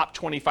that top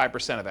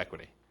 25% of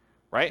equity,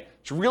 right?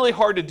 It's really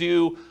hard to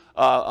do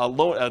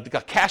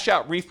a cash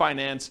out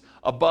refinance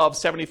above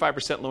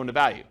 75% loan to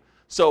value.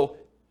 So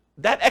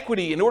that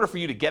equity, in order for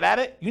you to get at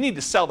it, you need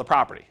to sell the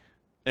property.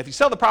 And if you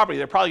sell the property,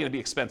 they're probably going to be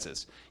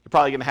expenses. You're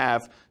probably going to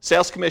have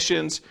sales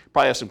commissions,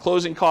 probably have some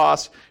closing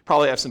costs,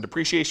 probably have some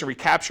depreciation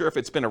recapture if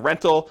it's been a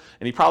rental,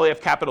 and you probably have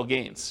capital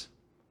gains.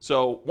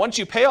 So once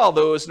you pay all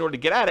those in order to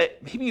get at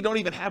it, maybe you don't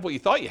even have what you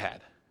thought you had.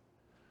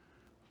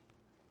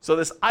 So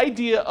this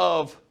idea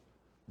of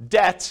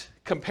debt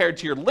compared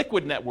to your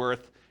liquid net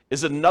worth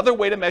is another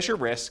way to measure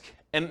risk.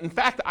 And in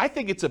fact, I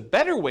think it's a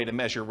better way to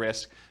measure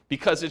risk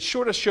because it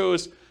sort of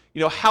shows,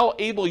 how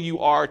able you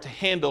are to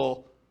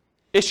handle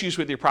issues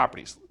with your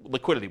properties,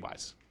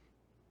 liquidity-wise.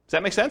 Does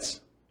that make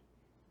sense?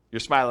 You're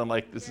smiling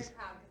like this is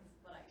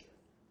What I use.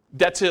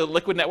 debt to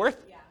liquid net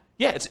worth? Yeah.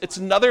 Yeah, it's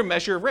another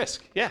measure of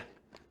risk. Yeah.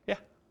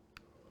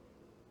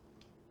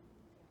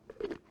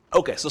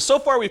 Okay, so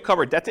far we've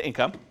covered debt to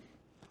income,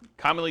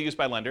 commonly used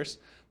by lenders,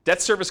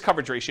 debt service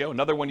coverage ratio,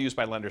 another one used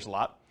by lenders a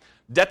lot,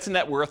 debt to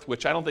net worth,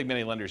 which I don't think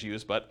many lenders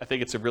use, but I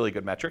think it's a really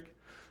good metric,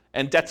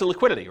 and debt to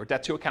liquidity or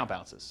debt to account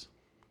balances.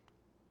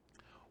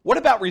 What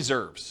about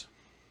reserves?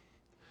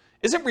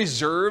 Isn't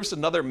reserves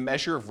another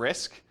measure of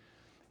risk?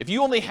 If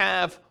you only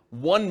have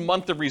 1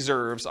 month of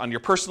reserves on your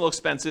personal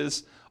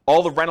expenses,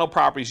 all the rental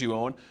properties you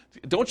own,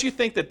 don't you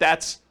think that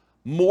that's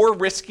more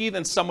risky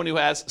than someone who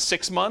has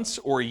 6 months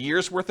or a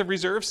year's worth of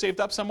reserves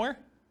saved up somewhere?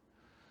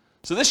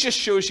 So this just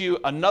shows you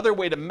another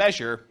way to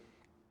measure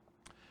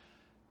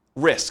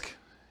risk.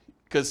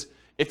 Because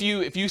if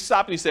you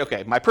stop and you say,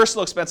 okay, my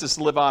personal expenses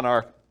to live on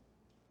are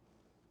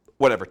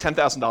whatever,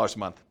 $10,000 a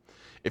month.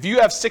 If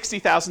you have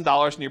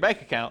 $60,000 in your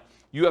bank account,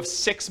 you have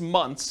 6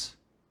 months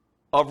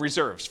of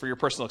reserves for your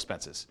personal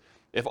expenses.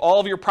 If all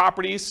of your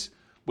properties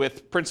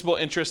with principal,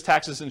 interest,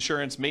 taxes,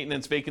 insurance,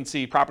 maintenance,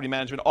 vacancy, property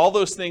management, all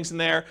those things in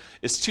there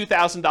is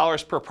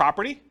 $2,000 per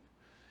property.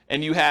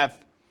 And you have,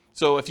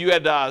 so if you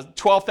had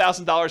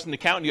 $12,000 in the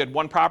account and you had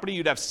 1 property,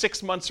 you'd have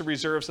 6 months of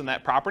reserves on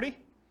that property.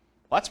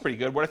 Well, that's pretty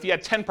good. What if you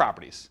had 10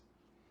 properties?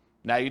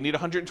 Now you need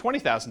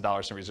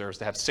 $120,000 in reserves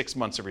to have 6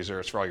 months of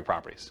reserves for all your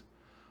properties.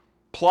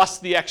 Plus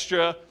the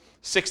extra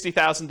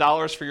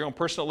 $60,000 for your own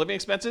personal living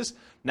expenses.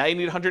 Now you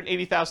need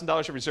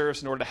 $180,000 of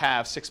reserves in order to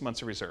have 6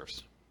 months of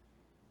reserves.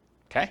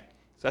 Okay?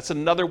 So that's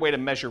another way to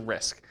measure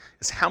risk,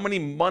 is how many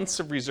months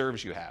of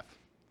reserves you have.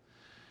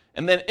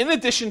 And then in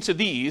addition to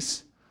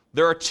these,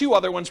 there are 2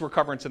 other ones we're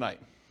covering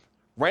tonight.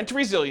 Rent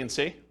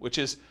resiliency, which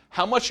is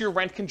how much your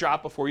rent can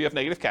drop before you have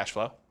negative cash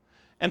flow,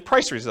 and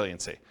price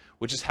resiliency,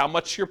 which is how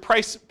much your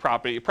price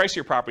of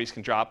your properties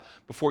can drop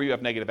before you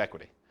have negative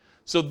equity.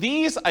 So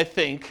these, I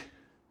think,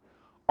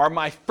 are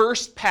my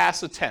first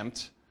pass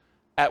attempt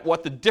at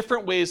what the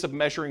different ways of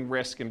measuring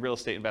risk in real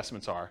estate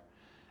investments are.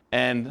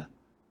 And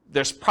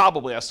there's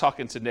probably, I was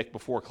talking to Nick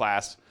before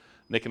class,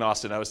 Nick and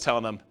Austin, I was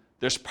telling them,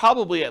 there's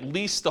probably at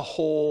least a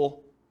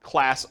whole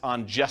class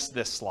on just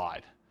this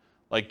slide,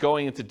 like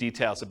going into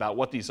details about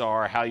what these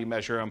are, how you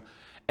measure them.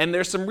 And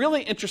there's some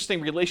really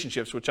interesting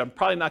relationships, which I'm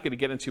probably not going to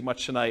get into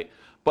much tonight,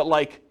 but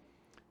like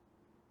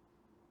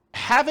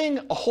having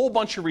a whole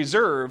bunch of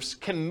reserves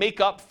can make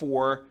up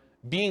for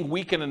being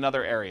weak in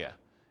another area.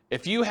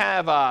 If you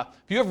have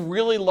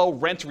really low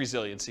rent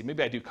resiliency,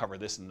 maybe I do cover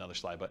this in another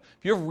slide, but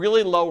if you have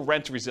really low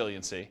rent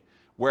resiliency,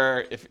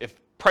 where if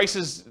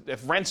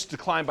rents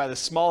decline by the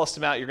smallest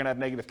amount, you're going to have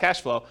negative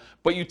cash flow,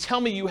 but you tell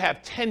me you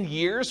have 10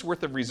 years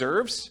worth of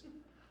reserves,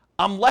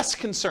 I'm less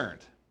concerned,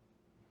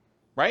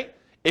 right?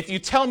 If you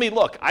tell me,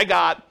 look, I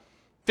got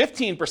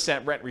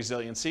 15% rent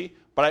resiliency,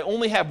 but I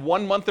only have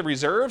 1 month of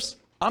reserves,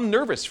 I'm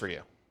nervous for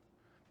you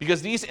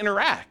because these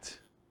interact.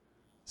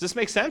 Does this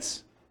make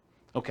sense?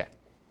 Okay.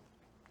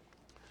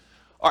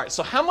 All right,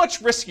 so how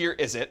much riskier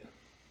is it?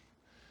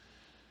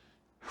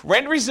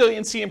 Rent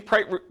resiliency and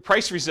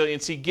price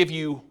resiliency give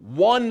you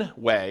one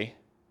way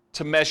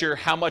to measure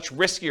how much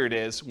riskier it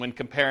is when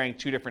comparing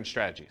two different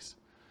strategies.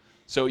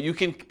 So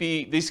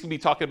these can be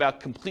talking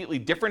about completely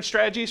different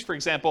strategies. For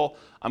example,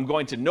 I'm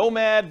going to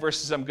Nomad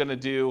versus I'm going to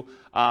do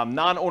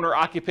non-owner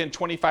occupant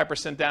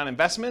 25% down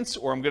investments,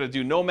 or I'm going to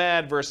do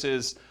Nomad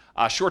versus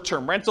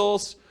short-term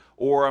rentals,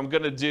 or I'm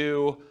going to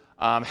do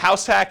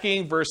house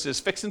hacking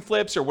versus fix and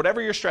flips, or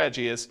whatever your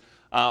strategy is,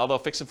 although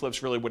fix and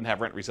flips really wouldn't have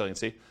rent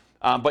resiliency.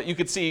 But you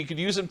could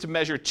use them to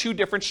measure two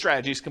different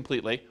strategies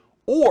completely,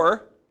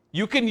 or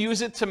you can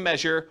use it to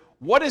measure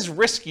what is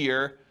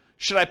riskier.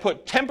 Should I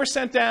put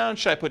 10% down?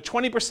 Should I put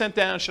 20%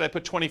 down? Should I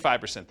put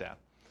 25% down?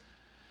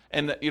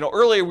 And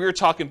earlier we were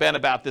talking, Ben,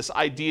 about this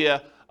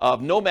idea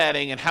of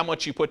nomading and how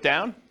much you put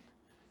down.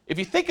 If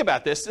you think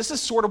about this, this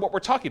is sort of what we're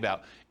talking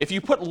about. If you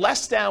put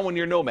less down when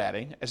you're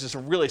nomading, as is a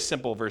really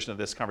simple version of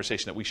this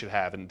conversation that we should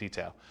have in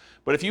detail.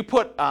 But if you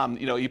put,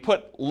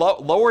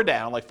 lower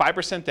down, like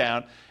 5%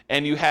 down,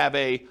 and you have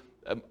a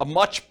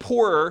much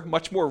poorer,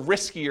 much more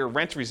riskier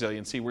rent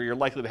resiliency, where you're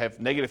likely to have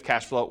negative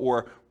cash flow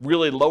or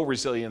really low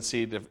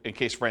resiliency in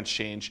case rents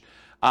change,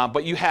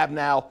 but you have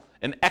now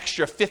an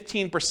extra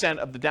 15%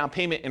 of the down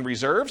payment in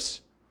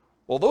reserves,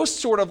 well, those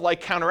sort of like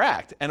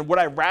counteract. And would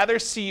I rather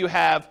see you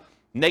have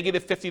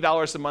negative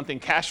 $50 a month in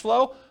cash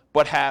flow,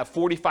 but have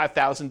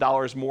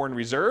 $45,000 more in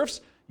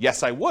reserves?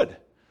 Yes, I would.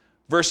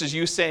 Versus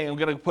you saying, I'm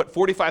going to put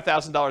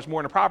 $45,000 more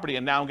in a property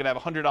and now I'm going to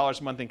have $100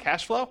 a month in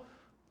cash flow?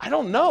 I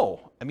don't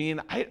know. I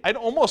mean, I'd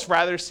almost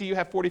rather see you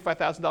have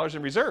 $45,000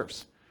 in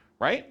reserves,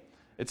 right?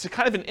 It's a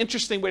kind of an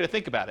interesting way to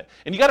think about it.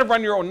 And you got to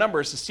run your own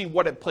numbers to see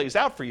what it plays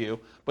out for you.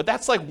 But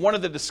that's like one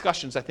of the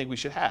discussions I think we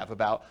should have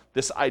about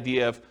this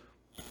idea of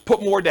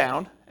put more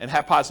down and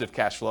have positive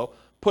cash flow,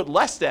 put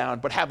less down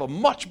but have a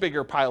much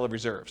bigger pile of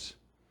reserves.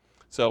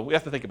 So we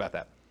have to think about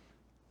that.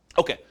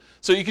 Okay,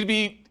 so you could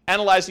be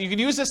analyzing, you can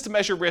use this to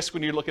measure risk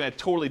when you're looking at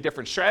totally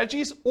different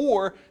strategies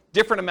or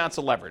different amounts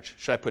of leverage.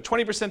 Should I put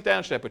 20%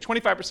 down? Should I put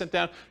 25%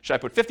 down? Should I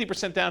put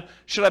 50% down?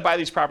 Should I buy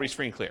these properties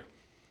free and clear?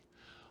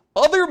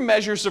 Other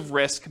measures of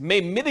risk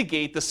may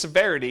mitigate the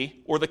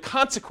severity or the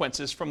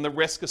consequences from the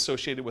risk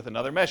associated with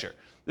another measure.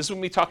 This is what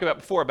we talked about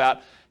before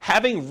about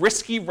having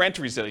risky rent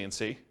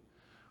resiliency,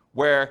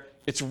 where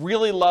it's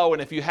really low,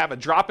 and if you have a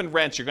drop in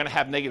rent, you're going to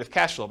have negative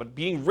cash flow. But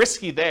being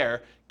risky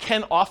there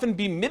can often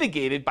be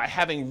mitigated by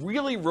having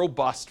really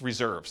robust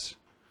reserves.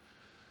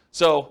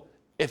 So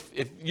if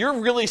you're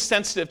really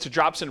sensitive to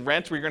drops in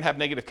rent where you're going to have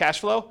negative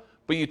cash flow,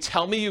 but you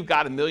tell me you've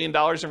got $1 million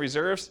in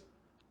reserves,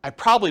 I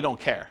probably don't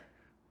care,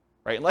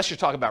 right? Unless you're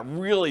talking about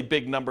really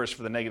big numbers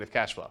for the negative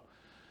cash flow.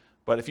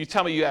 But if you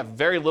tell me you have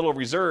very little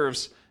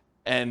reserves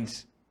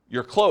and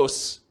you're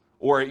close,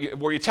 or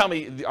you tell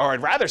me, or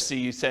I'd rather see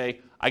you say,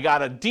 I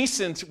got a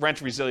decent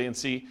rent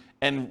resiliency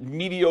and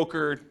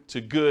mediocre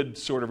to good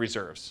sort of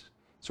reserves.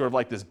 Sort of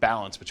like this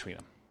balance between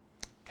them,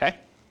 okay?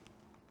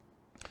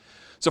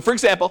 So for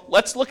example,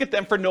 let's look at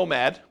them for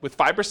Nomad with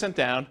 5%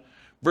 down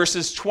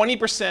versus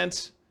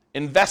 20%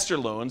 investor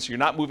loans. You're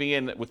not moving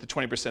in with the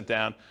 20%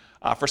 down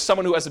for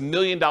someone who has $1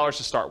 million to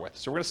start with.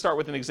 So we're going to start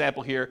with an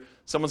example here.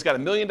 Someone's got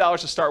 $1 million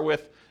to start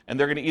with, and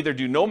they're going to either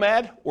do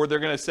Nomad or they're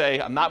going to say,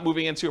 I'm not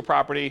moving into a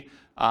property.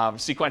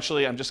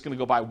 Sequentially, I'm just going to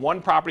go buy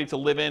one property to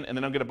live in, and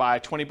then I'm going to buy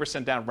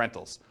 20% down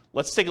rentals.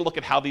 Let's take a look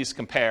at how these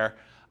compare.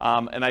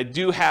 And I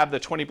do have the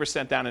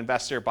 20% down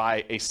investor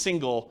buy a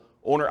single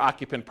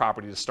owner-occupant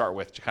property to start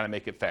with to kind of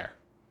make it fair,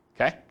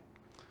 okay?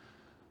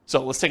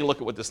 So let's take a look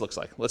at what this looks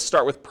like. Let's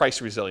start with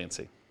price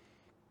resiliency.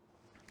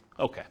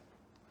 Okay.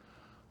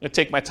 I'm going to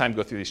take my time to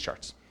go through these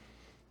charts.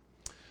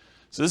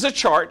 So this is a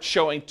chart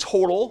showing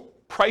total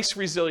price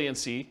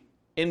resiliency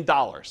in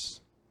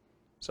dollars.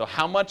 So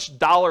how much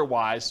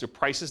dollar-wise do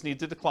prices need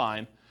to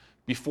decline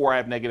before I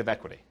have negative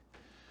equity?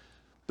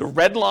 The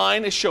red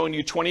line is showing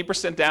you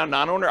 20% down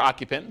non-owner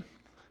occupant.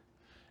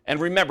 And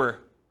remember,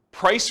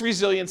 price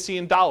resiliency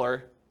in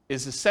dollar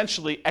is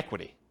essentially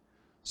equity.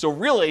 So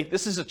really,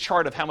 this is a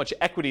chart of how much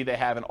equity they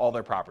have in all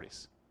their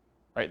properties.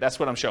 Right? That's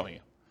what I'm showing you.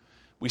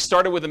 We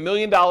started with $1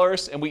 million,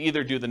 and we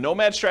either do the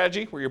nomad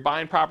strategy, where you're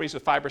buying properties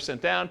with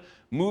 5% down,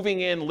 moving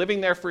in, living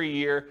there for a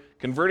year,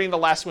 converting the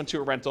last one to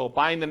a rental,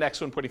 buying the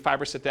next one, putting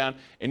 5% down,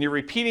 and you're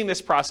repeating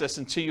this process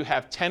until you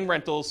have 10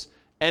 rentals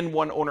and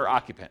 1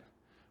 owner-occupant,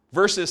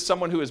 versus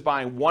someone who is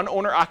buying 1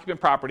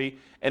 owner-occupant property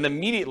and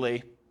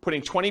immediately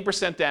putting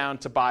 20% down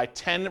to buy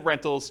 10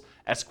 rentals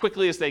as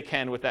quickly as they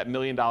can with that $1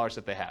 million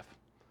that they have.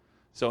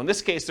 So in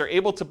this case, they're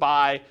able to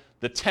buy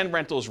the 10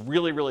 rentals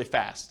really, really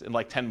fast in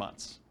like 10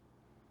 months.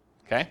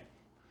 Okay?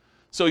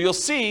 So you'll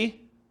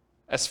see,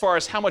 as far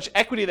as how much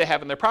equity they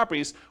have in their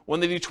properties, when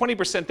they do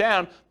 20%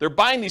 down, they're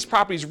buying these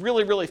properties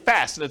really, really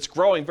fast, and it's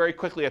growing very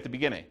quickly at the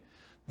beginning.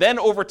 Then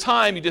over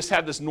time, you just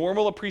have this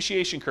normal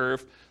appreciation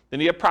curve.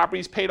 Then you have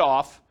properties paid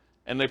off,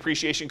 and the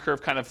appreciation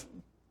curve kind of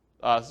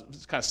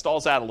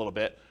stalls out a little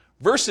bit,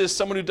 versus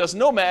someone who does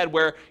nomad,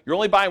 where you're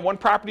only buying 1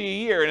 property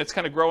a year, and it's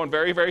kind of growing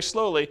very, very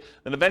slowly.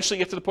 Then eventually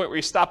you get to the point where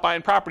you stop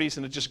buying properties,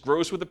 and it just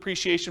grows with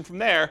appreciation from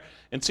there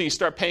until you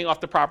start paying off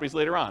the properties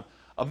later on.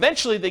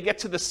 Eventually, they get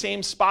to the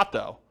same spot,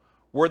 though,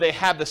 where they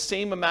have the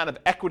same amount of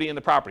equity in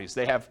the properties.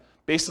 They have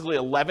basically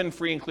 11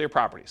 free and clear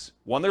properties,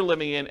 1 they're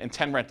living in, and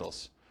 10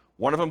 rentals.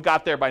 One of them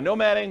got there by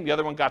nomading, the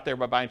other one got there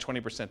by buying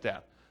 20%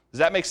 down. Does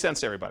that make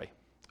sense, everybody?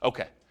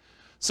 Okay.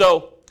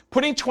 So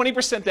putting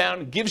 20%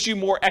 down gives you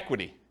more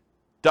equity.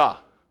 Duh,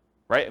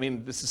 right? I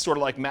mean, this is sort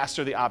of like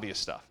master the obvious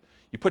stuff.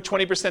 You put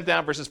 20%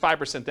 down versus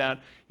 5% down,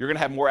 you're going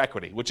to have more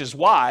equity, which is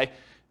why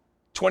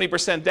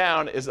 20%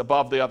 down is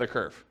above the other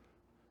curve.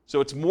 So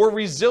it's more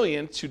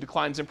resilient to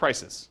declines in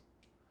prices.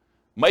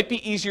 Might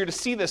be easier to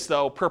see this,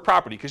 though, per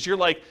property, because you're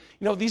like,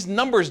 these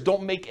numbers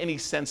don't make any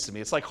sense to me.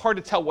 It's like hard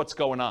to tell what's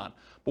going on.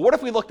 But what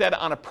if we looked at it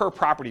on a per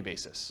property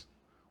basis?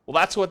 Well,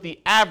 that's what the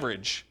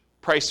average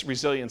price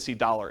resiliency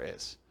dollar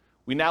is.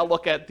 We now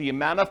look at the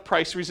amount of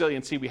price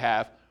resiliency we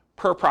have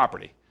per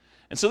property.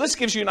 And so this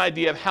gives you an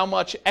idea of how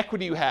much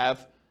equity you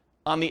have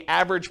on the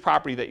average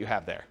property that you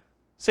have there.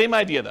 Same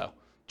idea, though.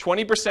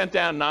 20%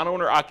 down,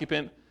 non-owner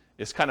occupant,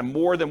 is kind of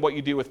more than what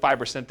you do with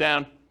 5%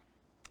 down.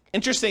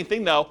 Interesting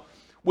thing, though,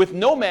 with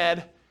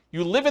nomad,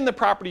 you live in the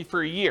property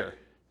for a year.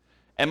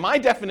 And my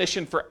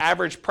definition for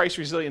average price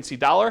resiliency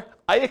dollar,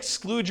 I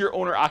exclude your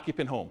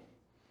owner-occupant home.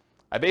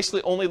 I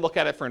basically only look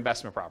at it for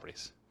investment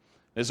properties.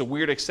 There's a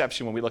weird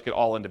exception when we look at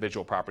all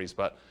individual properties,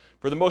 but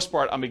for the most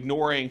part, I'm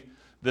ignoring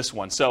this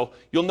one. So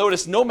you'll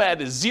notice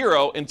nomad is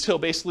 0 until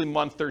basically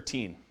month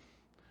 13,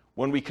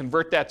 when we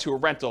convert that to a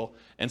rental.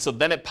 And so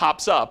then it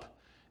pops up,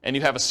 and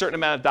you have a certain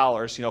amount of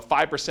dollars,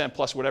 5%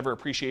 plus whatever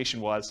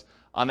appreciation was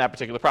on that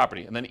particular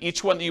property. And then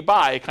each one that you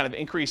buy kind of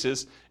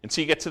increases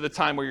until you get to the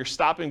time where you're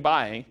stopping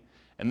buying,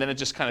 and then it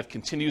just kind of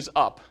continues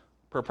up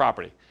per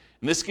property.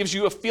 And this gives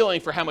you a feeling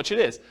for how much it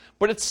is.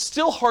 But it's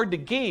still hard to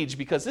gauge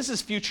because this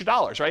is future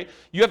dollars, right?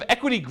 You have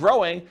equity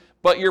growing,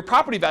 but your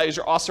property values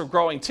are also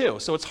growing too.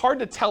 So it's hard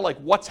to tell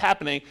what's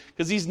happening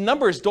because these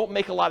numbers don't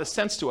make a lot of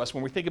sense to us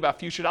when we think about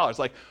future dollars.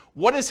 Like,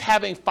 what does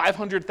having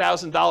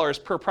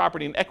 $500,000 per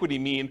property in equity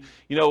mean,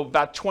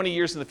 about 20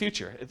 years in the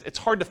future? It's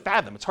hard to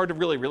fathom. It's hard to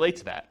really relate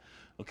to that,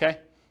 okay?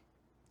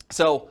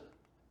 So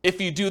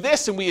if you do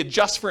this and we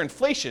adjust for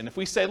inflation, if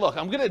we say, look,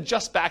 I'm going to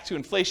adjust back to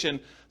inflation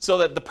so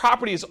that the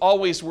property is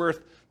always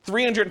worth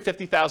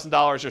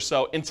 $350,000 or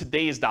so in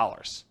today's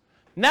dollars.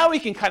 Now we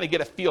can kind of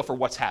get a feel for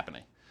what's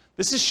happening.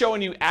 This is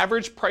showing you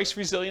average price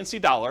resiliency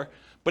dollar,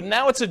 but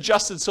now it's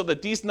adjusted so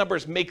that these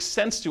numbers make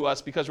sense to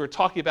us because we're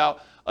talking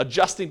about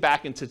adjusting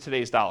back into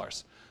today's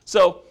dollars.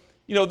 So,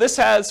 this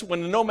has,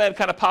 when the nomad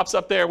kind of pops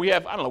up there, we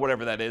have, I don't know,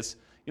 whatever that is,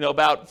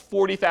 about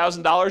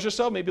 $40,000 or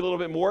so, maybe a little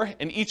bit more,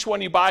 and each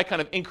one you buy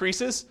kind of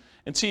increases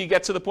until you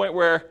get to the point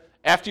where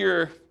after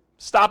you're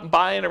stopping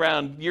buying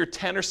around year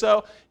 10 or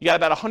so, you got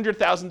about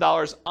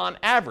 $100,000 on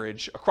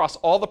average across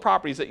all the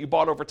properties that you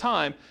bought over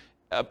time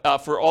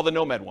for all the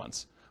nomad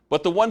ones.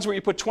 But the ones where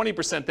you put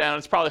 20% down,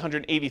 it's probably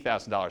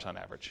 $180,000 on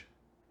average.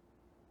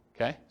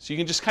 Okay? So you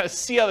can just kind of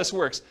see how this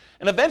works.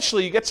 And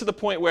eventually you get to the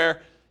point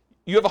where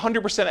you have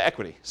 100% of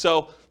equity.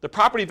 So the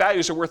property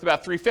values are worth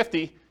about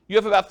 $350,000. You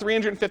have about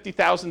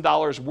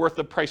 $350,000 worth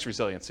of price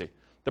resiliency.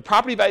 The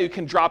property value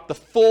can drop the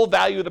full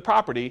value of the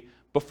property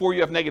before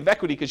you have negative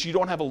equity because you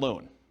don't have a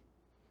loan.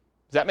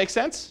 Does that make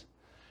sense?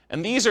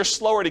 And these are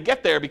slower to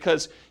get there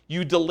because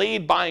you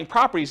delayed buying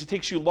properties. It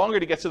takes you longer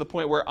to get to the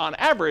point where, on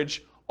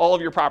average, all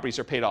of your properties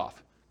are paid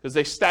off because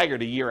they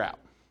staggered a year out.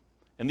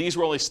 And these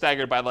were only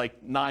staggered by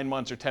like 9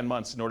 months or 10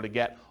 months in order to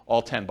get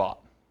all 10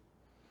 bought.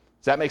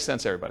 Does that make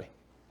sense, everybody?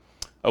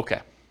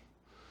 Okay.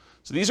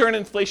 So these are in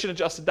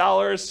inflation-adjusted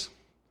dollars.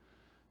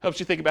 Helps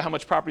you think about how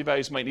much property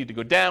values might need to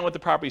go down with the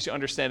properties. You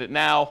understand it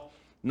now,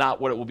 not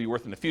what it will be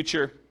worth in the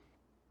future.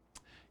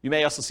 You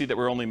may also see that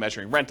we're only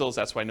measuring rentals.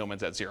 That's why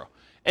nomad's at 0.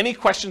 Any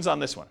questions on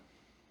this one?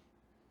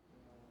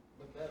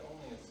 But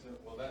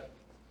that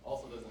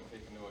also doesn't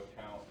take into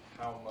account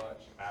how much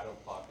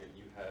out-of-pocket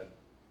you had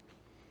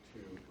to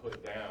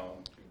put down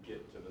to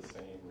get to the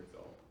same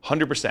result.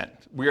 100%.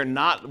 We are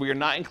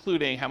not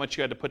including how much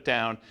you had to put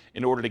down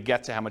in order to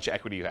get to how much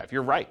equity you have.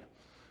 You're right.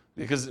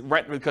 Because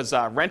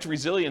rent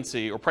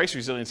resiliency, or price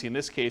resiliency in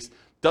this case,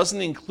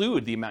 doesn't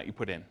include the amount you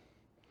put in.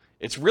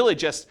 It's really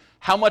just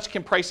how much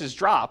can prices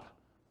drop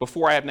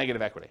before I have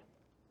negative equity.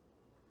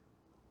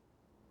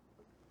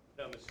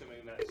 I'm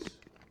assuming that's,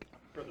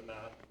 for the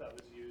math that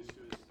was used,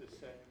 it was the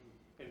same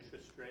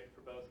interest rate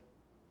for both?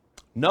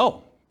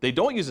 No, they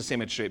don't use the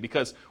same interest rate,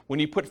 because when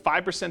you put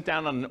 5%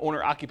 down on an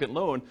owner-occupant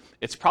loan,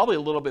 it's probably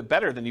a little bit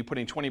better than you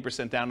putting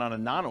 20% down on a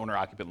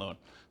non-owner-occupant loan.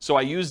 So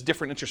I use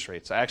different interest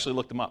rates. I actually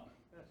looked them up.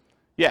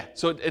 Yeah,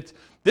 so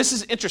this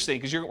is interesting,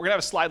 because we're going to have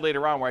a slide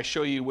later on where I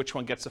show you which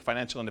one gets to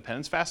financial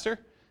independence faster,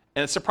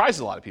 and it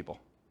surprises a lot of people.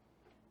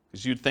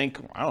 Because you'd think,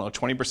 I don't know,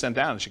 20%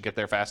 down, it should get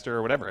there faster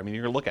or whatever. I mean,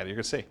 you're going to look at it, you're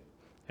going to see.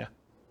 Yeah.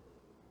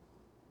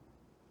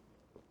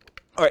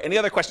 All right, any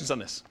other questions on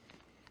this?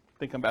 I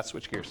think I'm about to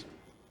switch gears.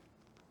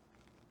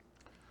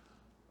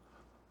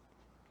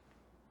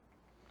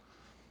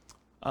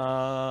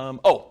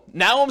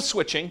 Now I'm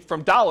switching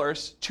from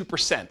dollars to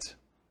percent.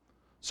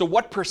 So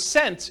what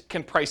percent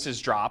can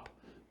prices drop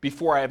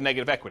before I have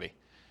negative equity?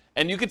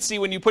 And you can see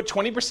when you put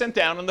 20%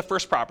 down on the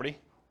first property,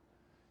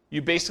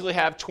 you basically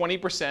have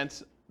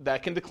 20%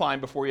 that can decline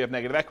before you have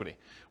negative equity.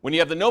 When you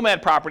have the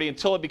nomad property,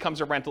 until it becomes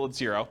a rental, it's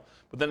 0.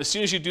 But then as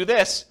soon as you do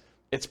this,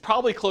 it's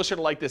probably closer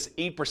to like this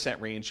 8%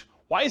 range.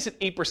 Why is it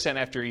 8%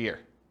 after a year?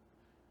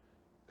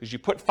 Because you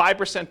put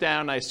 5%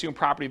 down, I assume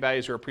property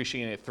values are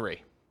appreciating at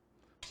 3.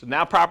 So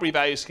now property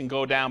values can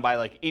go down by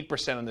like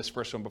 8% on this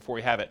first one before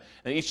you have it.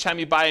 And each time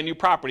you buy a new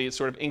property, it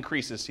sort of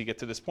increases to get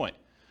to this point.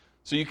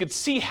 So you can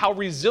see how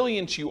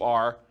resilient you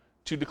are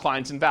to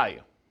declines in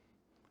value,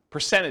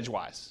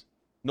 percentage-wise.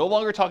 No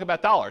longer talk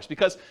about dollars,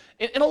 because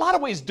in a lot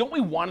of ways, don't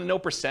we want to know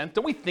percent?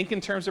 Don't we think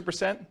in terms of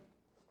percent?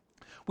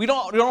 We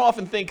don't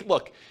often think,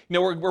 look,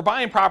 we're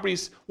buying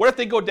properties. What if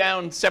they go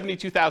down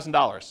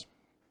 $72,000?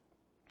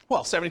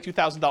 Well,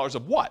 $72,000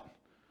 of what?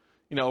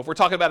 If we're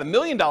talking about $1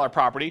 million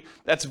property,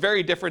 that's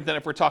very different than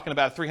if we're talking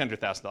about a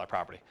 $300,000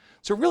 property.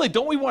 So really,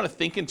 don't we want to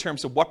think in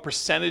terms of what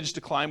percentage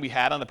decline we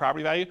had on the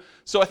property value?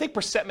 So I think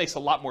percent makes a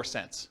lot more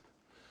sense.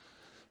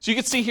 So you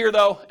can see here,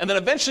 though, and then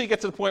eventually you get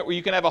to the point where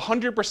you can have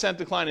 100%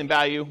 decline in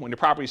value when your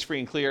property is free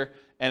and clear,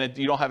 and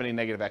you don't have any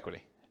negative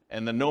equity.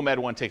 And the nomad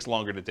one takes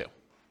longer to do.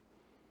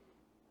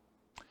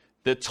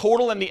 The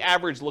total and the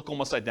average look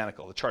almost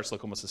identical. The charts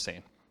look almost the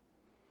same.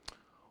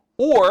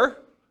 Or,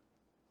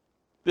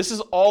 this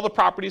is all the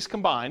properties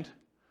combined.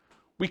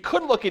 We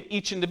could look at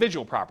each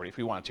individual property if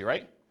we wanted to,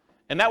 right?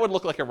 And that would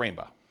look like a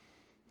rainbow.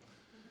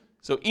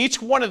 So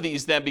each one of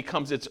these then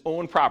becomes its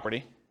own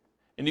property.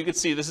 And you can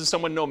see this is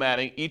someone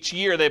nomading. Each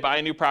year they buy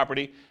a new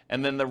property,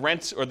 and then the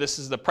rent, or this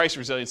is the price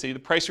resiliency. The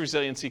price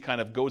resiliency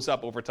kind of goes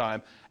up over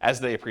time as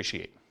they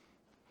appreciate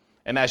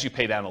and as you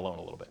pay down a loan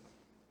a little bit.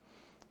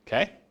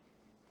 Okay?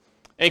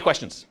 Any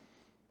questions? Is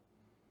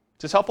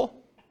this helpful?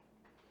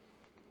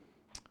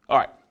 All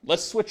right,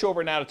 let's switch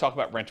over now to talk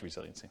about rent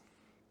resiliency.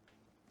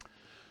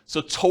 So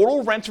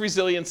total rent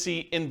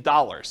resiliency in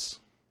dollars.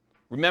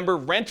 Remember,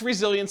 rent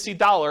resiliency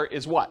dollar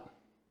is what?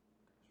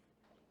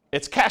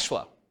 It's cash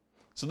flow.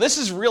 So this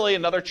is really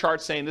another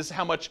chart saying this is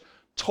how much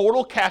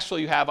total cash flow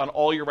you have on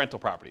all your rental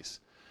properties.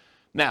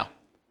 Now,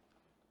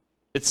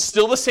 it's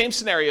still the same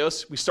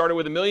scenarios. We started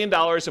with $1 million,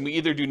 and we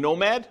either do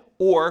nomad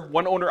or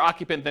one owner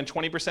occupant, then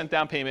 20%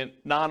 down payment,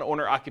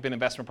 non-owner occupant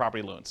investment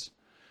property loans.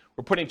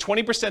 We're putting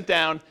 20%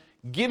 down,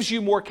 gives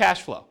you more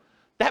cash flow.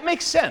 That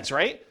makes sense,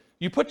 right?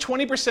 You put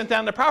 20%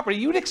 down the property,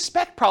 you'd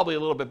expect probably a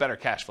little bit better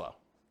cash flow.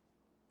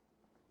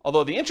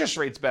 Although the interest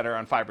rate's better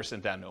on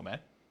 5% down nomad.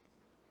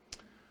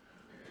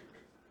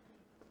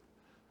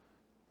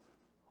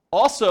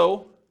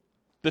 Also,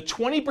 the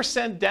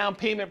 20% down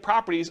payment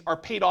properties are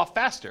paid off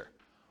faster.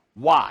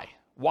 Why?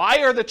 Why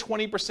are the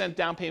 20%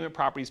 down payment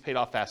properties paid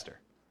off faster?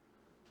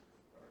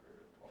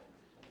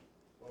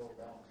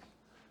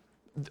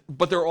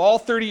 But they're all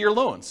 30-year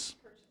loans.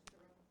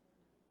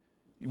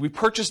 We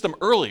purchased them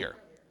earlier.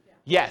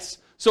 Yes.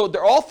 So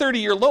they're all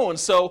 30-year loans,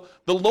 so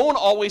the loan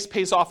always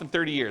pays off in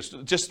 30 years.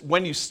 Just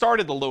when you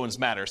started the loans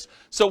matters.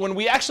 So when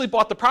we actually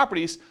bought the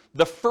properties,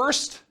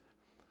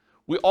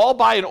 we all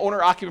buy an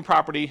owner-occupant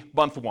property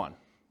month 1,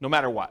 no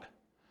matter what.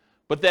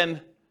 But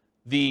then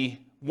the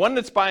one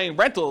that's buying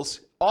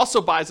rentals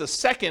also buys a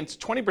second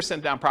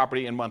 20% down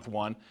property in month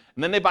 1,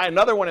 and then they buy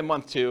another one in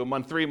month 2,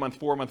 month 3, month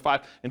 4, month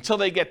 5, until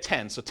they get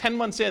 10. So 10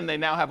 months in, they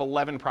now have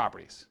 11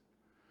 properties.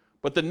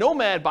 But the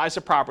nomad buys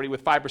a property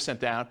with 5%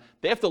 down.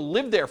 They have to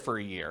live there for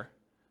a year.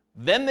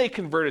 Then they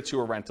convert it to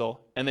a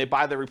rental, and they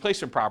buy the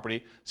replacement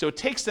property. So it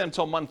takes them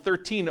until month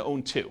 13 to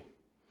own 2.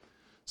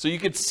 So you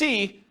could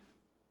see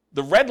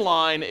the red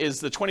line is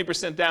the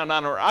 20% down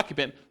non-owner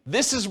occupant.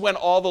 This is when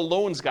all the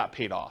loans got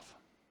paid off.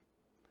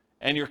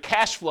 And your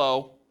cash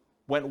flow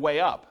went way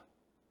up.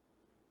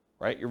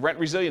 Right? Your rent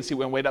resiliency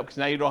went way up because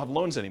now you don't have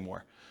loans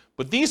anymore.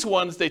 But these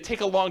ones, they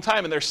take a long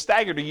time, and they're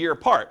staggered a year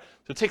apart.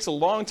 So it takes a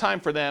long time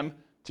for them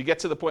to get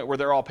to the point where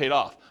they're all paid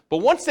off. But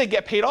once they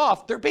get paid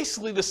off, they're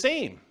basically the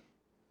same.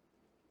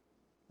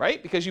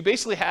 right? Because you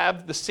basically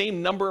have the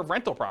same number of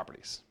rental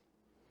properties.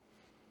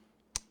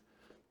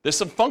 There's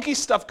some funky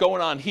stuff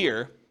going on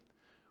here.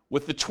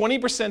 With the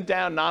 20%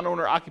 down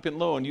non-owner occupant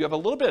loan, you have a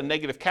little bit of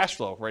negative cash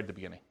flow right at the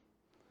beginning.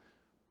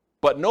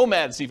 But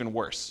Nomad's even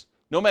worse.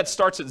 Nomad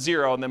starts at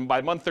 0, and then by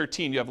month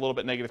 13, you have a little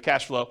bit negative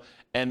cash flow,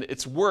 and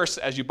it's worse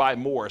as you buy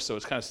more, so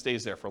it kind of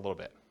stays there for a little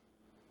bit.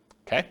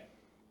 Okay?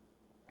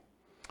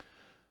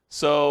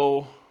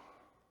 So,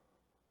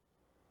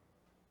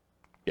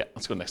 yeah,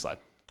 let's go to the next slide.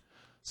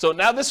 So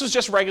now this was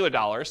just regular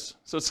dollars,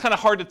 so it's kind of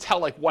hard to tell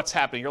like what's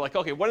happening. You're like,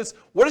 okay, what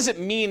does it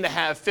mean to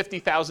have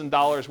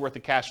 $50,000 worth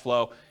of cash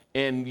flow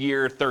in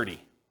year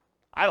 30?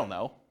 I don't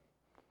know.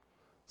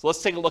 So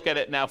let's take a look at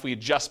it now if we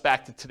adjust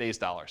back to today's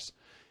dollars.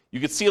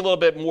 You can see a little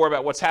bit more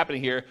about what's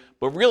happening here,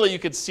 but really you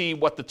could see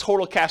what the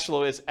total cash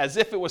flow is as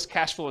if it was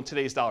cash flow in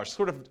today's dollars,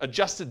 sort of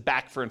adjusted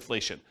back for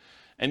inflation.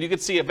 And you can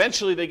see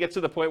eventually they get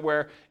to the point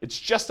where it's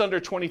just under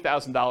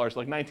 $20,000,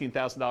 like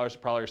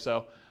 $19,000 probably or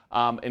so,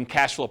 in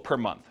cash flow per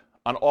month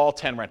on all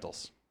 10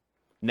 rentals,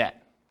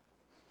 net.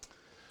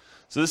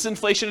 So this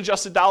inflation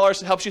adjusted dollars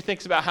helps you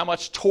think about how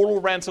much total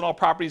rents on all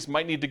properties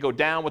might need to go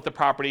down with the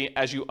property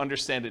as you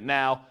understand it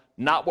now,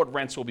 not what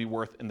rents will be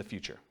worth in the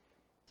future.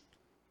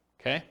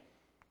 Okay?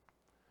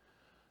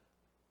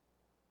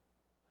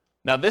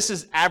 Now this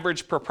is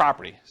average per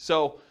property.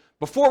 So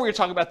before we were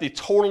talking about the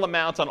total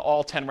amount on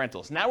all 10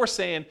 rentals. Now we're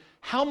saying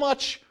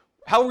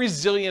how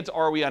resilient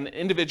are we on an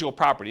individual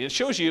property? It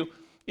shows you,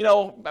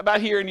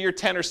 about here in year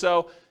 10 or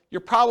so, you're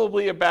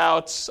probably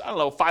about,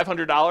 $500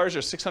 or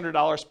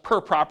 $600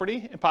 per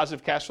property in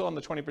positive cash flow on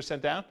the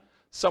 20% down,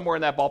 somewhere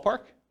in that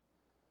ballpark.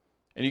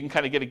 And you can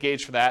kind of get a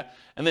gauge for that.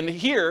 And then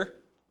here,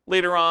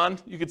 later on,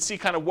 you can see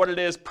kind of what it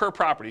is per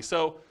property.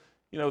 So,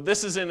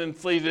 this is in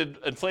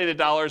inflated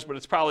dollars, but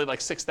it's probably like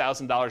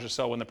 $6,000 or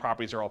so when the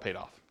properties are all paid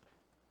off.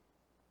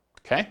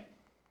 Okay?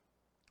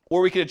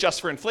 Or we could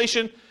adjust for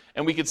inflation,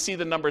 and we could see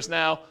the numbers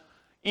now.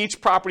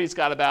 Each property's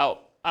got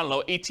about,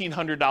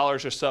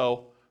 $1,800 or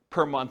so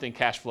per month in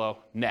cash flow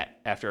net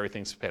after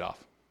everything's paid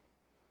off.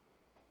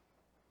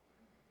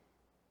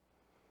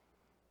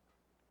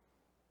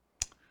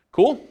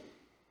 Cool?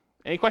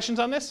 Any questions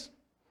on this?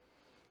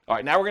 All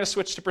right, now we're going to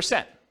switch to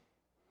percent.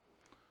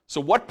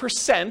 So what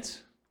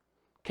percent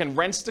can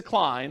rents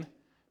decline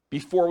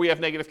before we have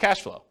negative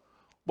cash flow?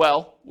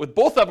 Well, with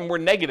both of them, we're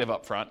negative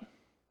up front,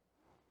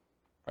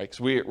 right? Because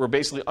we're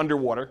basically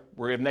underwater.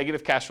 We have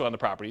negative cash flow on the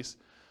properties.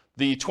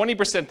 The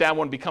 20% down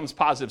one becomes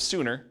positive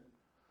sooner.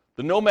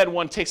 The Nomad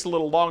one takes a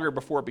little longer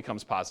before it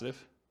becomes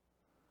positive.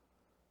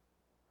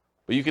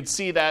 But you can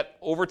see that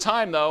over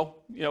time, though,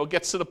 it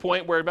gets to the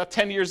point where about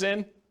 10 years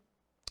in,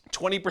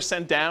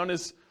 20% down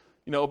is,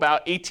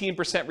 about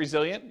 18%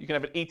 resilient. You can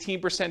have an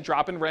 18%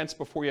 drop in rents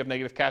before you have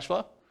negative cash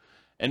flow.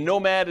 And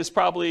Nomad is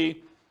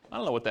probably, I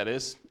don't know what that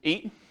is,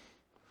 8,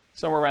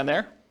 somewhere around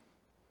there.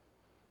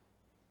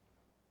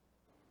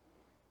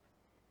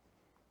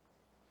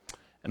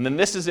 And then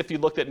this is if you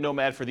looked at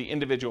Nomad for the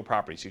individual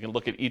properties. You can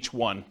look at each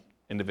one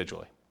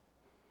individually.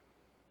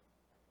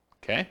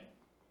 Okay?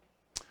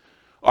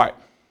 All right.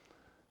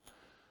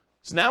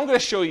 So now I'm going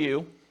to show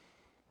you,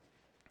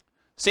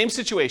 same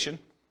situation,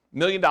 $1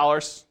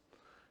 million.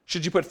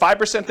 Should you put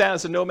 5% down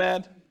as a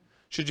Nomad?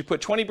 Should you put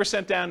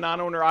 20% down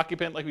non-owner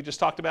occupant like we just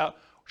talked about?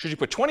 Should you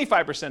put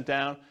 25%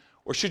 down?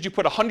 Or should you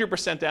put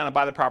 100% down and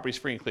buy the properties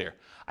free and clear?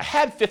 I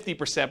had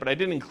 50%, but I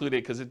didn't include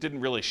it because it didn't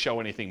really show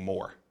anything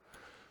more.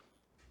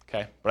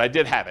 Okay? But I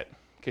did have it,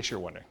 in case you're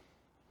wondering.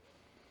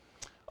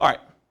 All right.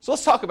 So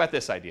let's talk about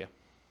this idea.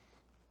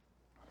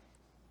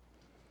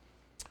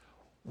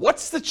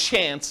 What's the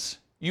chance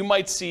you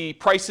might see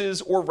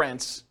prices or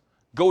rents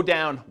go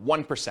down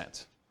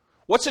 1%?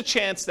 What's the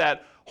chance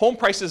that home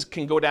prices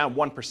can go down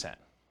 1%?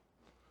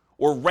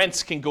 Or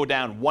rents can go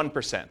down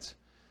 1%?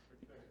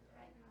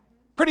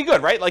 Pretty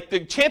good, right? Like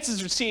the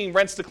chances of seeing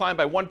rents decline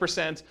by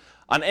 1%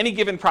 on any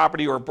given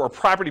property or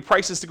property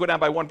prices to go down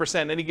by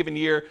 1% in any given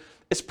year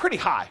is pretty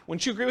high.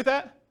 Wouldn't you agree with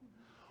that?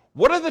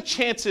 What are the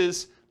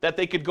chances that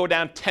they could go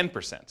down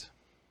 10%?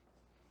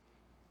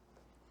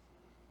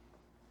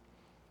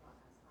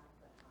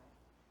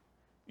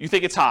 You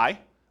think it's high?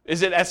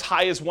 Is it as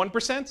high as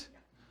 1%?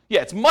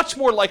 Yeah, it's much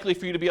more likely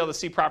for you to be able to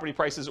see property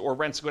prices or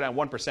rents go down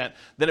 1%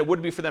 than it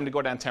would be for them to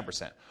go down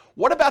 10%.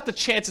 What about the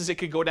chances it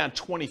could go down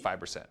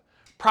 25%?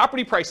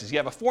 Property prices, you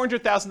have a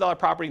 $400,000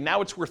 property,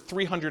 now it's worth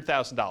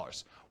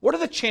 $300,000. What are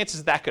the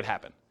chances that could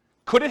happen?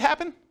 Could it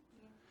happen?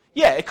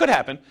 Yeah, it could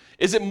happen.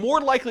 Is it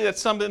more likely that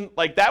something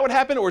like that would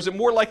happen, or is it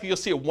more likely you'll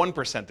see a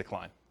 1%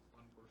 decline?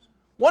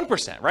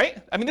 1%,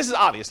 right? I mean, this is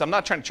obvious. I'm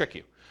not trying to trick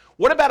you.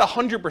 What about a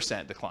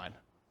 100% decline?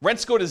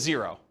 Rents go to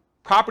 0.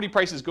 Property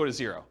prices go to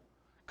 0.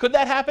 Could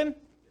that happen?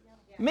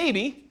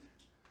 Maybe.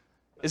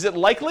 Is it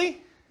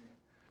likely?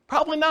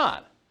 Probably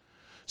not.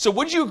 So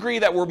would you agree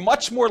that we're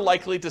much more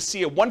likely to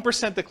see a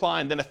 1%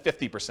 decline than a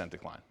 50%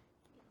 decline?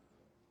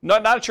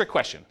 Not a trick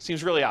question.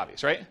 Seems really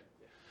obvious, right?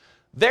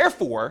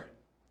 Therefore,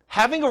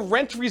 having a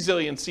rent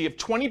resiliency of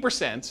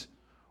 20%,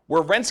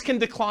 where rents can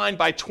decline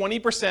by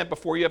 20%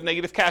 before you have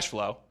negative cash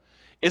flow,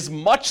 is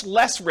much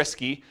less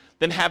risky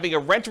than having a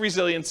rent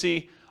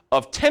resiliency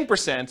of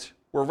 10%,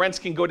 where rents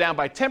can go down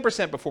by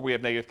 10% before we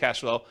have negative cash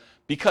flow,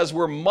 because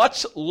we're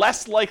much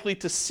less likely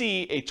to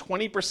see a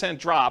 20%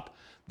 drop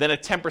than a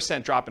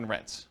 10% drop in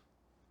rents.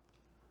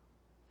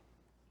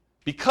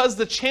 Because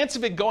the chance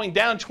of it going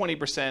down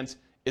 20%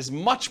 is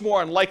much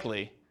more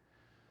unlikely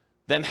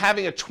than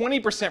having a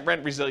 20%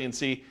 rent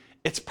resiliency,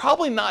 it's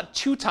probably not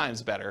 2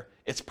 times better.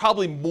 It's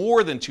probably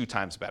more than 2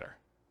 times better.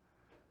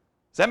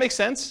 Does that make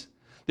sense?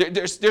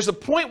 There's a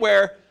point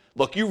where,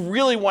 look, you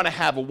really want to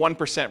have a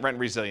 1% rent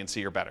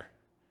resiliency or better.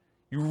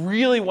 You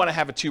really want to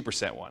have a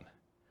 2% one.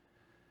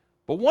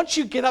 But once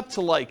you get up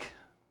to like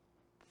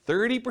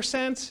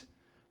 30%,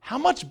 how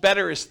much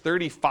better is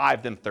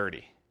 35 than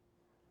 30?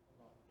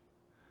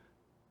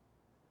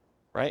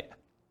 Right?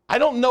 I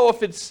don't know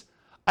if it's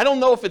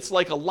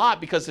like a lot,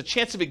 because the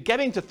chance of it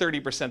getting to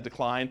 30%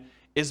 decline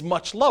is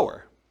much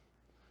lower.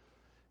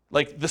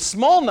 Like the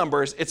small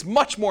numbers, it's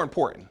much more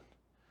important.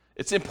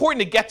 It's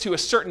important to get to a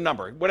certain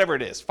number, whatever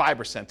it is,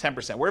 5%,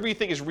 10%, whatever you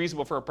think is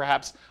reasonable for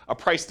perhaps a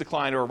price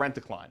decline or a rent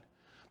decline.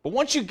 But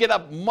once you get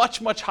up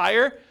much, much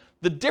higher,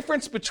 the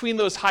difference between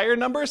those higher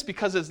numbers,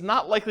 because it's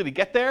not likely to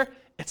get there,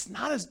 it's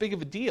not as big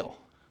of a deal.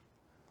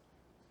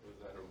 So is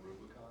that a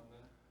Rubicon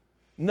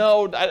then?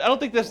 No, I don't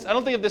think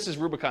of this as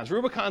Rubicons.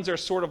 Rubicons are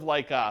sort of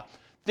like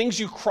things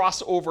you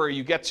cross over,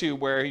 you get to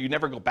where you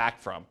never go back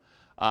from.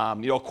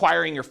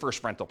 Acquiring your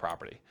first rental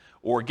property,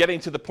 or getting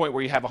to the point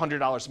where you have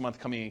 $100 a month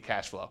coming in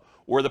cash flow,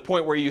 or the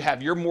point where you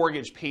have your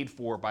mortgage paid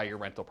for by your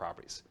rental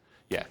properties.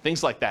 Yeah,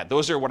 things like that.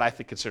 Those are what I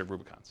think considered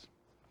Rubicons.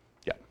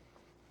 Yeah.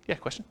 Yeah,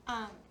 question?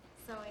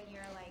 So in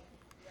your rent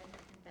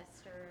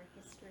investor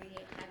history,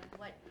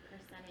 what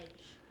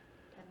percentage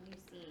have you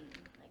seen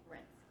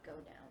rents go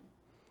down?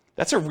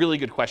 That's a really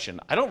good question.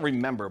 I don't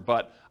remember,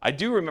 but I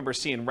do remember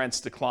seeing rents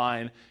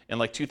decline in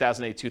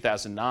 2008,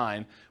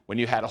 2009, when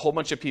you had a whole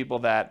bunch of people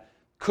that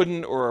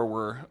couldn't or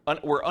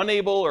were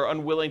unable or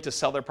unwilling to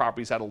sell their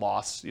properties at a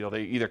loss.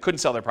 They either couldn't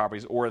sell their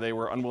properties or they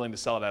were unwilling to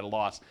sell it at a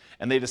loss,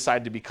 and they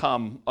decided to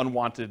become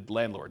unwanted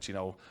landlords,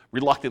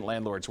 reluctant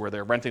landlords where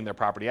they're renting their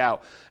property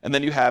out. And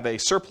then you have a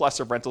surplus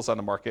of rentals on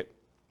the market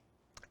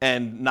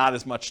and not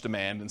as much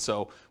demand. And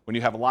so when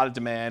you have a lot of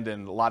demand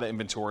and a lot of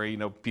inventory,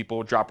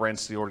 people drop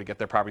rents in order to get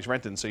their properties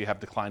rented, and so you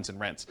have declines in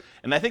rents.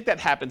 And I think that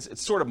happens,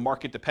 it's sort of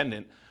market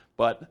dependent,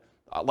 but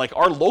like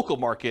our local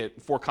market,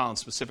 Fort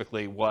Collins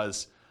specifically,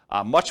 was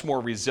much more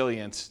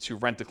resilient to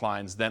rent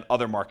declines than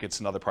other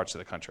markets in other parts of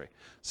the country.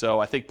 So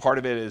I think part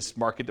of it is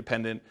market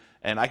dependent,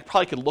 and I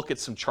probably could look at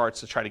some charts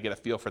to try to get a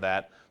feel for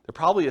that. There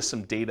probably is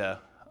some data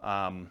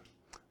that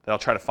I'll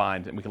try to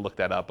find, and we can look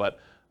that up. But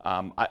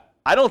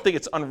I don't think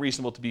it's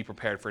unreasonable to be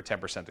prepared for a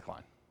 10%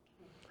 decline.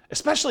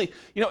 Especially,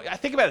 I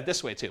think about it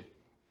this way too.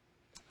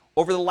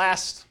 Over the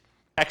last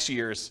X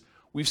years,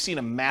 we've seen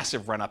a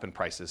massive run up in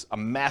prices, a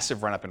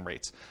massive run up in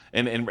rates,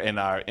 in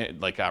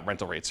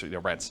rental rates,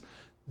 rents.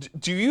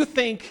 Do you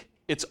think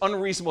it's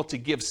unreasonable to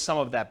give some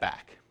of that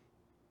back?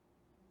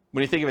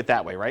 When you think of it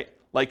that way, right?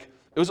 Like,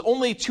 it was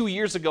only 2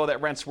 years ago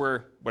that rents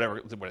were,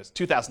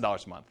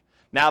 $2,000 a month.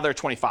 Now they're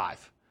 $25,000.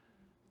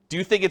 Do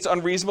you think it's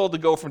unreasonable to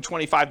go from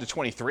 $25,000 to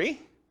 $23,000?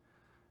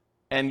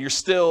 And you're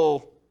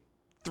still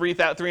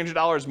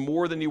 $300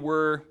 more than you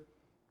were,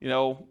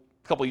 a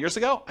couple years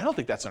ago? I don't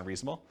think that's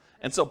unreasonable.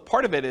 And so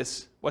part of it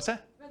is, what's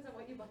that? Depends on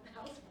what you bought the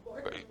house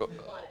for.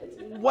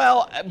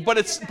 Well, but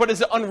is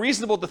it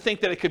unreasonable to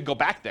think that it could go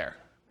back there?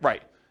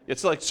 Right.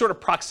 It's like sort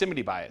of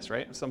proximity bias,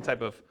 right? Some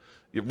type of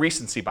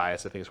recency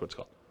bias, I think is what it's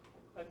called.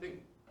 I think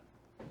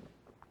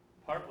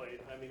partly,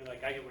 I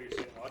get what you're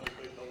saying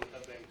logically, but with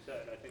that being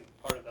said, I think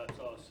part of that's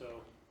also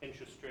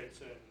interest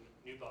rates and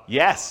new bond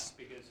Yes. costs,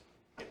 because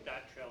if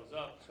that trails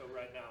up, so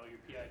right now your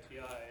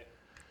PITI,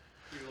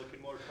 you're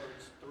looking more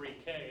towards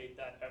 $3K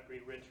that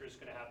every renter is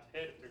going to have to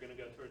hit if they're going to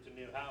go towards a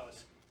new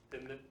house,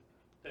 then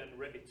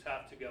rates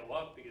have to go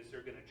up because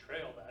they're going to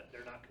trail that.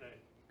 They're not going to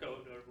go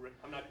to,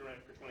 I'm not going to rent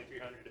it for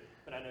 $2,300,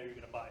 but I know you're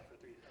going to buy it for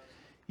 $3,000.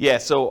 Yeah,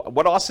 so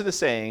what Austin is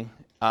saying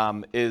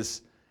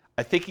is,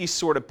 I think he's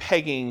sort of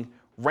pegging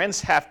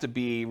rents have to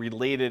be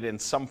related in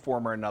some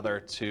form or another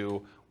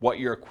to what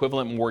your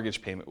equivalent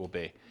mortgage payment will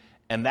be.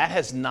 And that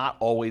has not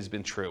always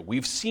been true.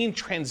 We've seen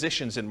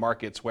transitions in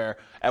markets where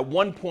at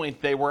one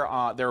point they were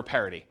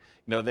parity.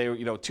 It was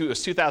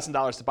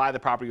 $2,000 to buy the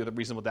property with a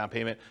reasonable down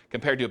payment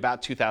compared to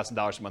about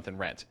 $2,000 a month in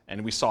rent.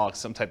 And we saw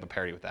some type of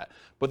parity with that.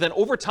 But then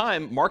over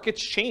time,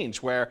 markets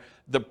changed where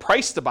the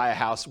price to buy a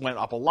house went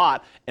up a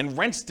lot and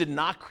rents did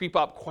not creep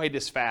up quite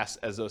as fast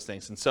as those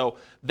things. And so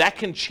that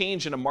can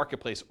change in a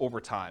marketplace over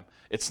time.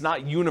 It's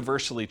not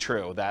universally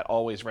true that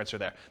always rents are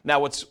there. Now,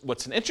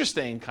 what's an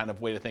interesting kind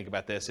of way to think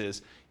about this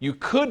is you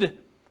could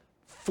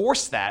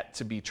force that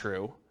to be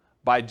true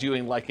by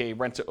doing like a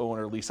rent-to-own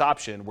or lease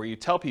option where you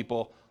tell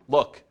people,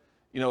 look,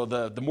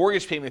 the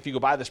mortgage payment if you go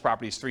buy this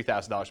property is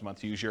 $3,000 a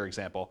month, to use your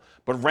example,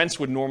 but rents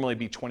would normally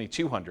be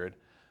 $2,200.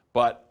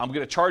 But I'm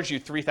going to charge you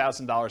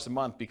 $3,000 a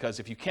month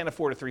because if you can't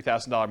afford a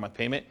 $3,000 a month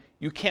payment,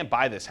 you can't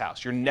buy this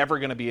house. You're never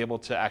going to be able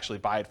to actually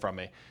buy it from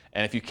me.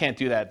 And if you can't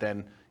do that,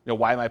 then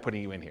why am I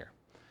putting you in here?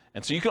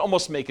 And so you can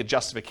almost make a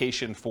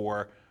justification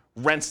for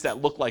rents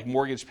that look like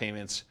mortgage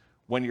payments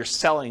when you're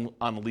selling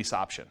on the lease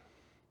option.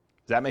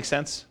 Does that make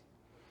sense?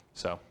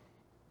 So,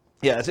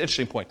 yeah, that's an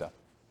interesting point, though.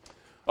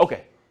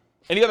 Okay.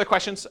 Any other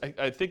questions?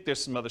 I think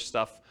there's some other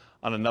stuff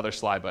on another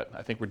slide, but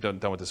I think we're done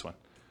with this one.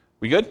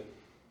 We good?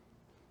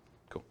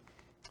 Cool.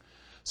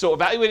 So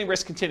evaluating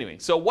risk continuing.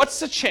 So what's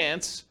the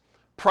chance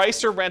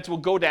price or rent will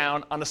go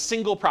down on a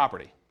single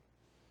property?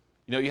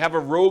 You know, you have a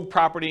rogue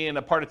property in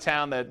a part of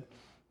town that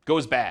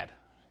goes bad,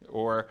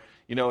 or,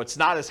 you know, it's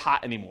not as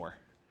hot anymore.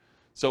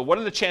 So what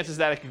are the chances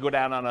that it could go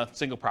down on a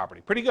single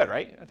property? Pretty good,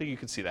 right? I think you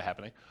can see that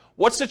happening.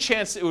 What's the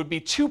chance it would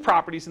be two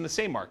properties in the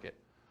same market?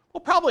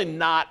 Well, probably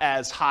not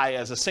as high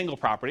as a single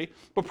property,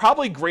 but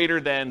probably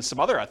greater than some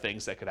other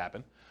things that could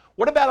happen.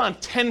 What about on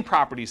 10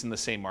 properties in the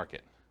same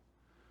market?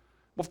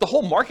 Well, if the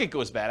whole market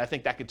goes bad, I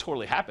think that could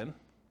totally happen,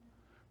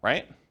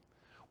 right?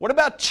 What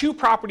about two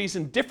properties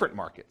in different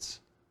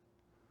markets?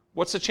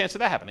 What's the chance of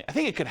that happening? I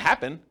think it could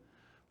happen,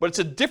 but it's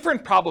a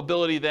different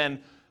probability than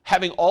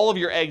having all of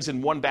your eggs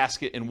in one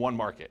basket in one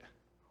market,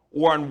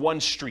 or on one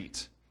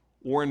street,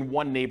 or in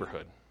one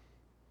neighborhood.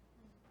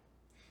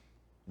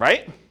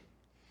 Right?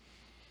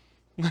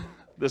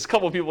 There's a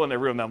couple of people in the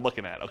room that I'm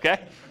looking at,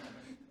 okay?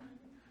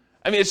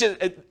 I mean,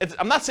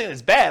 I'm not saying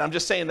it's bad, I'm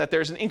just saying that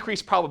there's an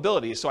increased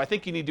probability, so I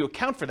think you need to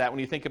account for that when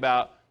you think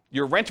about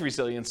your rent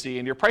resiliency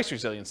and your price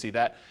resiliency,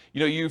 that,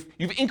 you know,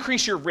 you've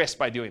increased your risk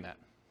by doing that.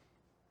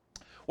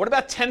 What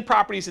about 10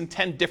 properties in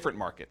 10 different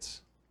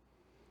markets?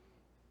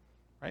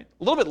 Right?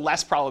 A little bit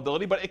less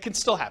probability, but it can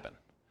still happen.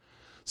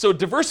 So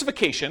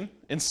diversification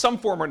in some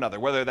form or another,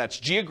 whether that's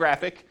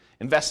geographic,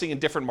 investing in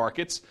different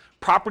markets,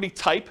 property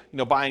type, you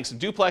know, buying some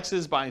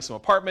duplexes, buying some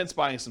apartments,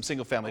 buying some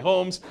single-family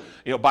homes,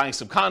 you know, buying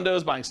some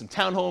condos, buying some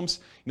townhomes,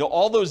 you know,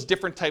 all those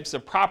different types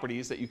of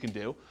properties that you can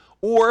do,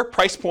 or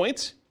price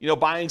points, you know,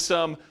 buying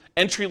some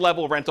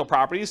entry-level rental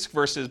properties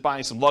versus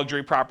buying some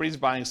luxury properties,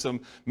 buying some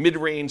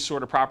mid-range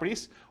sort of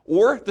properties,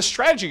 or the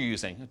strategy you're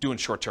using. I'm doing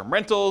short-term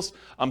rentals,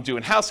 I'm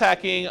doing house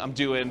hacking, I'm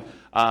doing you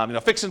know,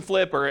 fix and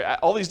flip, or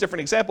all these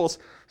different examples.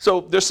 So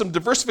there's some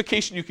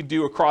diversification you can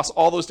do across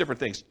all those different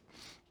things.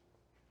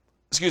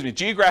 Excuse me,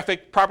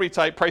 geographic, property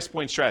type, price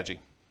point, strategy.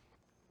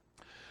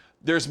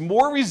 There's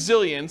more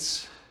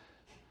resilience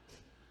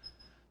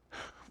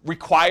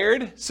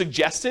required,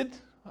 suggested,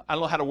 I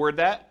don't know how to word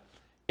that,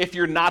 if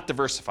you're not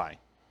diversifying,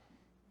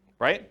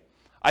 right?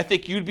 I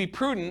think you'd be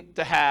prudent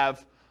to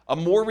have a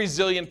more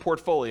resilient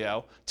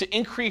portfolio to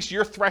increase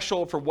your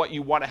threshold for what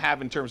you want to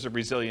have in terms of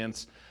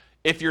resilience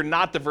if you're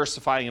not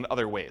diversifying in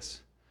other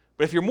ways.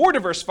 But if you're more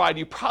diversified,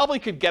 you probably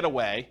could get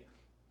away,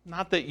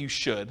 not that you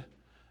should,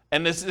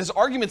 and there's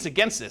arguments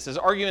against this. There's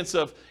arguments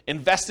of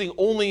investing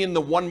only in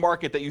the one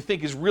market that you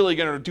think is really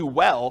going to do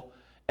well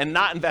and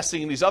not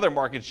investing in these other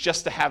markets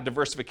just to have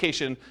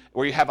diversification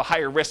where you have a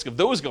higher risk of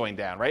those going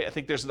down, right? I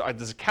think there's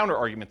a counter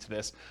argument to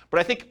this. But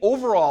I think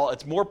overall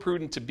it's more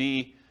prudent to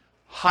be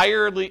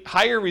higher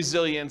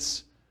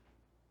resilience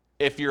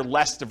if you're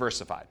less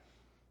diversified.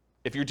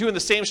 If you're doing the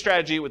same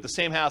strategy with the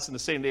same house in the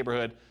same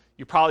neighborhood,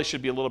 you probably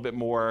should be a little bit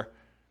more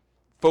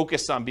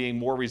focused on being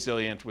more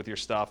resilient with your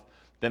stuff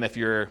than if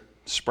you're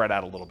spread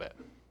out a little bit,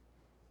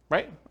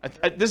 right?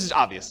 This is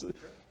obvious.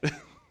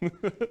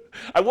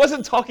 I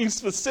wasn't talking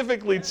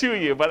specifically to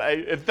you, but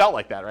it felt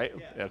like that, right?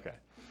 Yeah. Okay.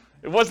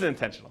 It wasn't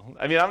intentional.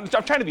 I mean, I'm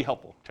trying to be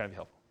helpful.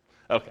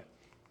 Okay.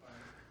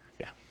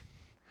 Yeah.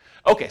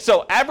 Okay,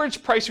 so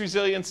average price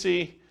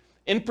resiliency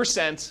in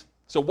percent.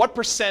 So what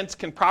percent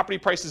can property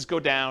prices go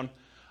down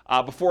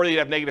before you'd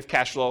have negative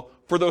cash flow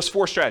for those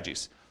four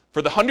strategies?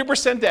 For the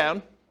 100%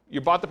 down,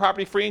 you bought the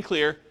property free and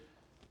clear,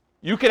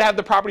 you could have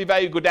the property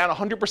value go down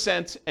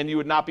 100% and you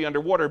would not be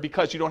underwater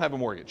because you don't have a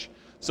mortgage.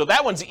 So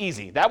that one's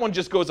easy. That one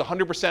just goes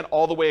 100%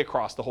 all the way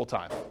across the whole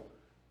time.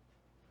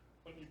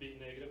 Wouldn't you be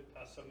negative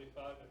past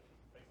 75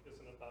 if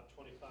isn't about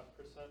 25%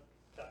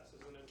 taxes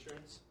and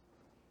insurance?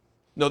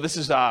 No, this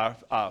is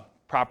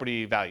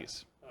property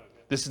values. Okay.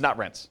 This is not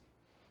rents.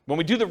 When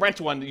we do the rent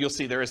one, you'll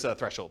see there is a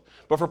threshold.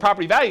 But for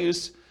property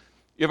values,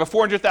 you have a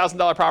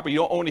 $400,000 property, you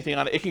don't own anything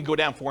on it, it can go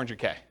down 400K. It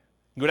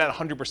can go down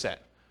 100%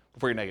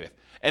 before you're negative.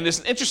 And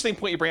there's an interesting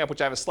point you bring up, which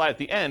I have a slide at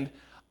the end.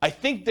 I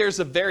think there's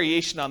a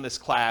variation on this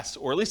class,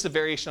 or at least a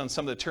variation on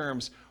some of the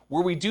terms,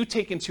 where we do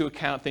take into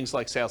account things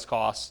like sales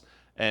costs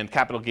and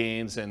capital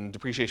gains and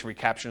depreciation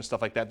recapture and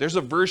stuff like that. There's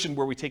a version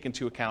where we take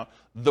into account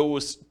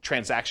those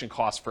transaction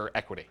costs for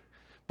equity.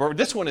 But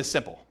this one is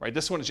simple, right?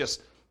 This one is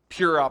just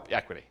pure up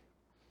equity,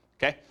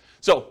 okay?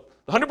 So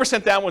the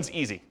 100% down one's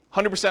easy.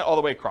 100% all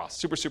the way across.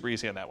 Super, super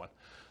easy on that one.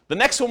 The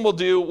next one we'll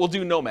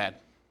do Nomad.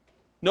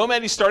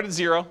 Nomad, you start at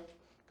 0.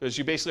 Because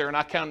you basically are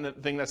not counting the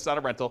thing that's not a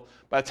rental.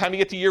 By the time you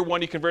get to year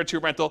 1, you convert it to a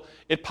rental.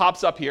 It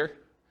pops up here.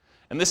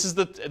 And this is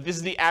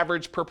the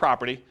average per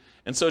property.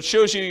 And so it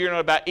shows you at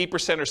about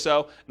 8% or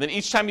so. And then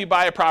each time you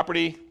buy a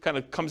property, kind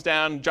of comes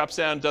down, drops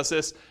down, does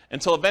this,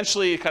 until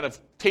eventually it kind of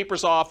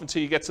tapers off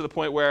until you get to the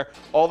point where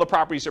all the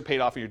properties are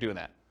paid off and you're doing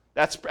that.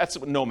 That's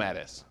what Nomad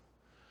is.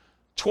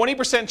 20%,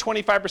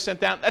 25%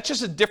 down, that's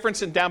just a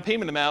difference in down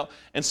payment amount.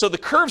 And so the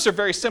curves are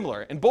very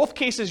similar. In both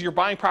cases, you're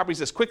buying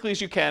properties as quickly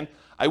as you can.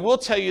 I will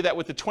tell you that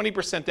with the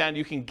 20% down,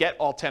 you can get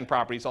all 10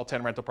 properties, all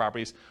 10 rental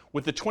properties.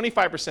 With the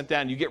 25%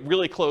 down, you get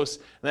really close,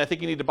 and I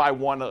think you need to buy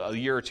one a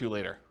year or two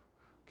later.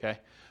 Okay?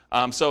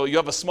 So you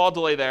have a small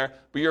delay there,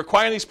 but you're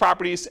acquiring these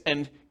properties,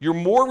 and you're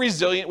more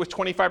resilient with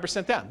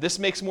 25% down. This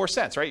makes more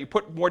sense, right? You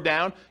put more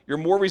down, you're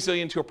more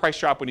resilient to a price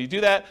drop when you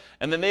do that,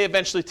 and then they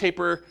eventually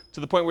taper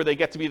to the point where they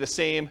get to be the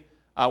same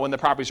when the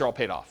properties are all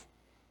paid off.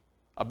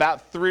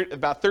 About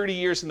 30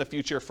 years in the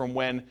future from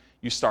when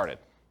you started.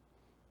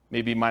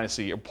 Maybe minus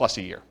a year, plus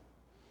a year.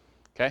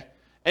 Okay?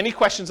 Any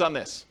questions on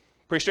this?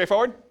 Pretty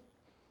straightforward?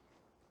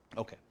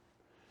 Okay.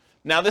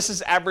 Now this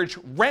is average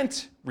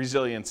rent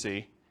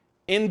resiliency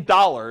in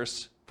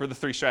dollars for the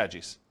three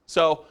strategies.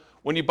 So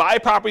when you buy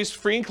properties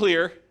free and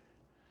clear,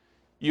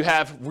 you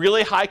have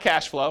really high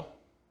cash flow,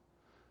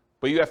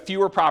 but you have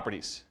fewer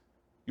properties.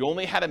 You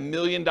only had $1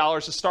 million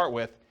to start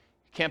with.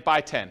 You can't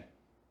buy 10. You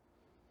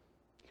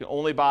can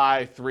only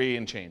buy 3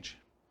 and change.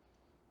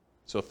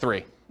 So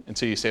 3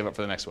 until you save up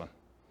for the next one.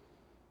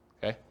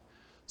 Okay?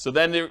 So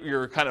then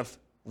your kind of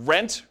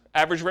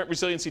average rent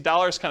resiliency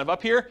dollars kind of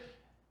up here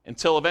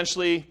until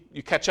eventually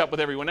you catch up with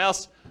everyone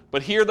else.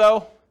 But here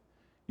though,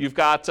 you've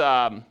got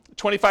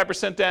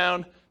 25%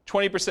 down,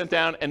 20%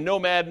 down, and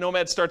Nomad.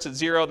 Nomad starts at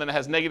 0, then it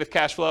has negative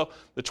cash flow.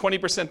 The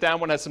 20% down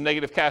one has some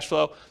negative cash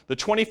flow. The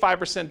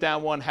 25%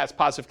 down one has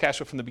positive cash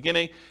flow from the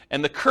beginning.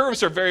 And the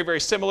curves are very, very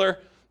similar.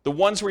 The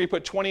ones where you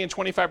put 20 and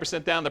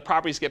 25% down, the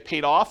properties get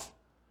paid off.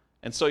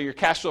 And so your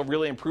cash flow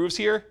really improves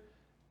here.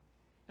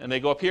 And they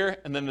go up here.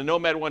 And then the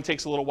Nomad one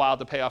takes a little while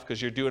to pay off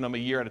because you're doing them a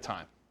year at a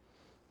time.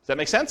 Does that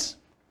make sense?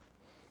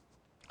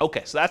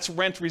 Okay, so that's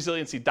rent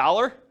resiliency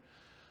dollar.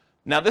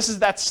 Now this is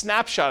that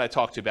snapshot I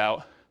talked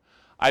about.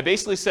 I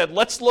basically said,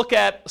 let's look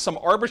at some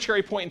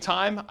arbitrary point in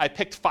time. I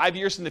picked 5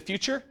 years in the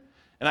future.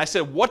 And I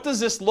said, what does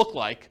this look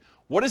like?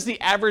 What is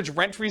the average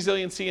rent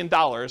resiliency in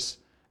dollars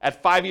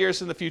at 5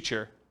 years in the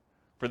future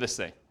for this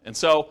thing? And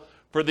so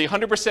for the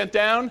 100%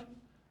 down,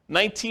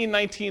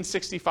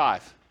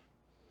 1965.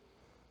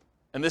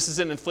 And this is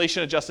in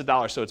inflation adjusted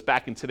dollars, so it's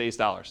back in today's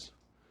dollars.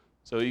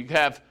 So you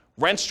have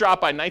rents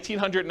drop by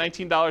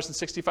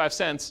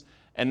 $1,919.65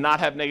 and not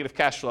have negative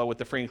cash flow with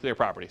the free and clear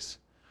properties.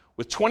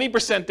 With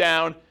 20%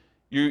 down,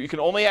 you can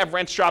only have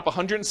rents drop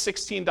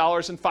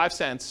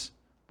 $116.05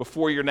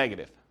 before you're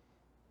negative.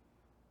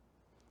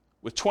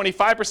 With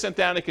 25%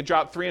 down, it could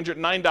drop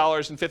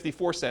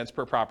 $309.54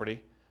 per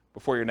property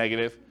before you're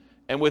negative.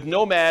 And with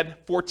Nomad,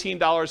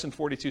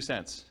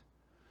 $14.42.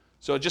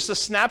 So just a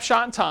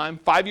snapshot in time,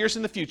 5 years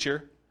in the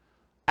future,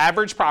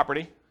 average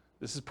property,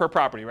 this is per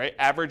property, right?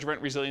 Average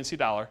rent resiliency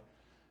dollar.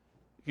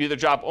 You either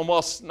drop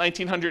almost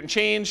 $1,900 and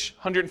change,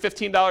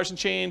 $115 and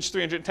change,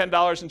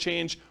 $310 and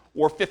change,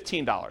 or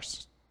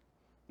 $15.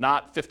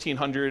 Not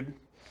 $1,500,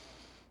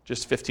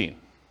 just 15.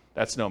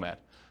 That's Nomad.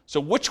 So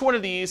which one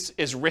of these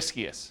is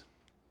riskiest?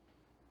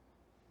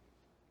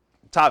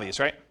 It's obvious,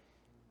 right?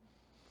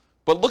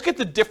 But look at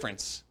the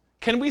difference.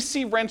 Can we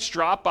see rents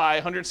drop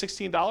by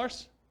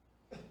 $116?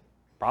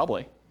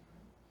 Probably.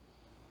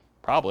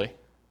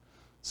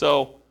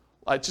 So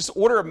just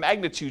order of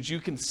magnitude, you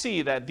can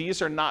see that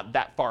these are not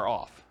that far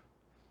off.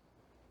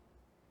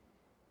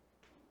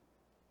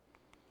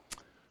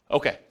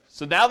 Okay,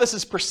 so now this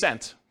is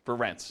percent for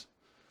rents.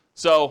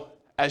 So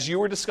as you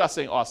were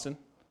discussing, Austin,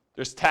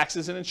 there's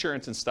taxes and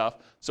insurance and stuff,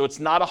 so it's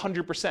not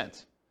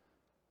 100%.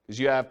 Because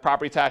you have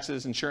property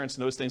taxes, insurance,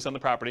 and those things on the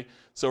property.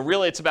 So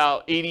really it's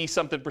about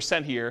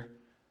 80-something% here.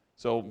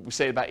 So we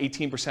say about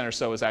 18% or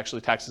so is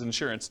actually taxes and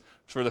insurance.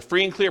 For the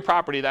free and clear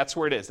property, that's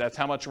where it is. That's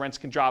how much rents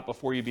can drop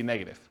before you be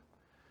negative.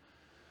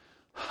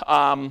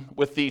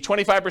 With the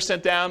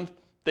 25% down,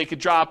 they could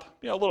drop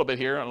a little bit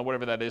here, I don't know,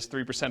 whatever that is,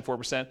 3%,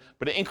 4%,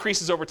 but it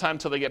increases over time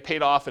until they get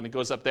paid off and it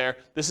goes up there.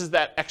 This is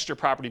that extra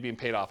property being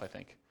paid off, I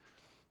think.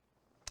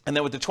 And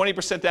then with the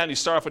 20% down, you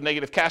start off with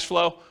negative cash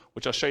flow,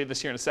 which I'll show you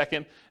this here in a second.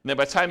 And then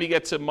by the time you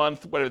get to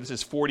month, whatever this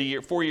is, 4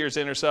 years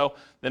in or so,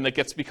 then it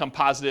gets to become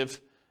positive.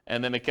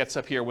 And then it gets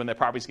up here when the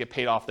properties get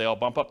paid off, they all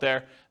bump up there.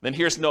 And then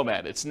here's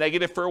Nomad. It's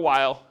negative for a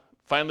while,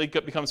 finally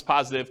becomes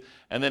positive,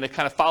 and then it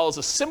kind of follows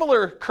a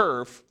similar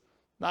curve,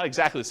 not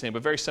exactly the same,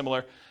 but very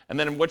similar. And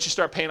then once you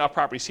start paying off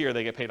properties here,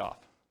 they get paid off.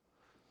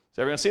 Does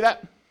everyone see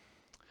that?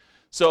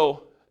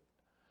 So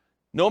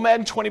Nomad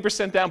and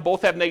 20% down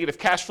both have negative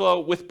cash flow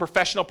with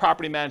professional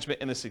property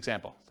management in this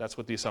example. That's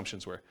what the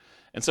assumptions were.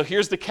 And so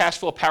here's the cash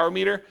flow power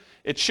meter.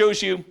 It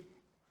shows you,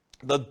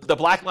 the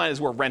black line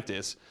is where rent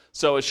is.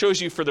 So it shows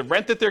you for the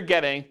rent that they're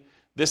getting,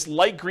 this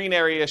light green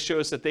area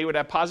shows that they would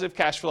have positive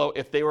cash flow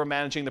if they were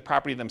managing the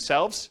property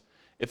themselves.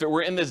 If it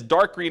were in this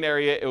dark green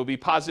area, it would be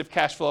positive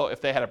cash flow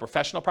if they had a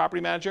professional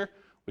property manager,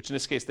 which in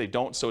this case they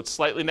don't, so it's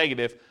slightly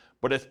negative,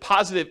 but it's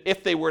positive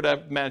if they were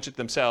to manage it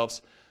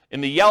themselves.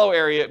 In the yellow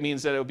area, it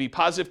means that it would be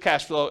positive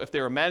cash flow if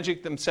they were managing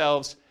it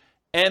themselves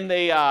and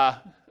they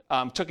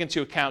took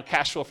into account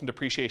cash flow from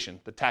depreciation,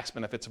 the tax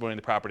benefits of owning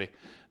the property.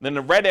 And then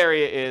the red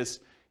area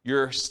is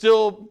you're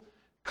still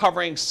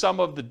covering some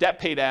of the debt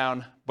pay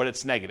down, but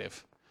it's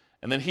negative.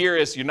 And then here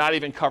is you're not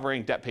even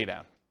covering debt pay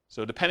down.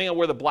 So depending on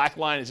where the black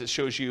line is, it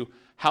shows you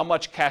how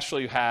much cash flow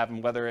you have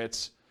and whether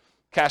it's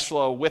cash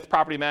flow with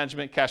property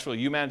management, cash flow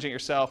you managing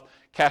yourself,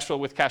 cash flow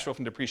with cash flow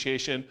from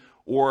depreciation,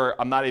 or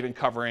I'm not even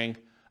covering,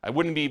 I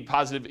wouldn't be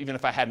positive even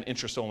if I had an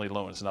interest-only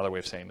loan is another way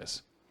of saying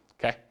this,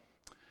 okay?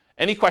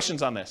 Any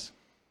questions on this?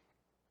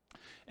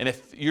 And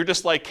if you're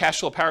just like cash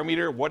flow power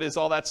meter, what is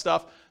all that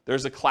stuff?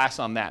 There's a class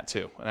on that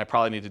too, and I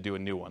probably need to do a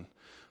new one.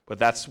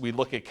 But we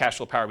look at cash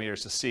flow power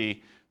meters to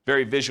see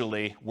very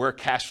visually where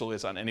cash flow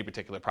is on any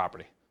particular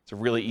property. It's a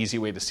really easy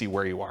way to see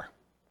where you are.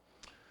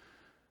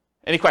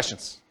 Any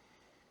questions?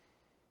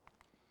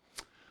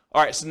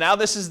 All right, so now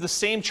this is the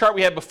same chart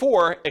we had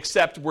before,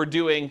 except we're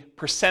doing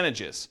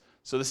percentages.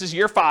 So this is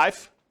year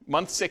 5,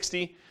 month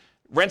 60.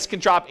 Rents can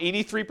drop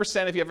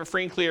 83% if you have it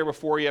free and clear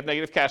before you have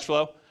negative cash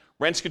flow.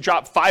 Rents could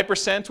drop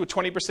 5% with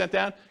 20%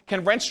 down.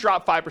 Can rents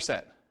drop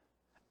 5%?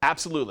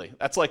 Absolutely.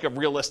 That's like a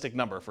realistic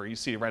number for you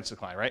see rents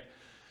decline, right?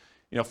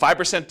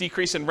 5%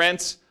 decrease in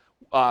rents.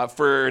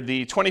 For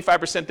the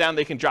 25% down,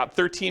 they can drop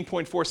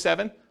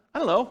 13.47. I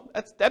don't know.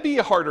 That'd be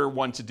a harder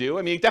one to do.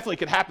 I mean, it definitely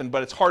could happen,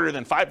 but it's harder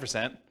than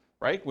 5%,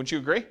 right? Wouldn't you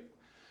agree?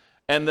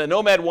 And the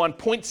Nomad one,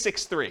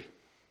 0.63.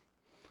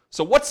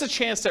 So what's the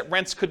chance that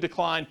rents could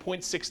decline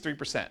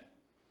 0.63%?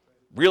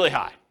 Really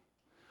high.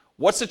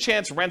 What's the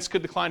chance rents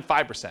could decline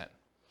 5%?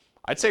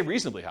 I'd say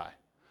reasonably high.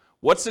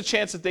 What's the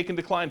chance that they can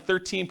decline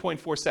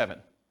 13.47?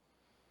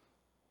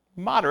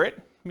 Moderate.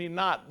 I mean,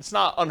 it's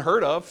not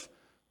unheard of,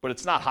 but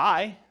it's not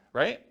high,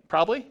 right?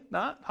 Probably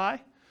not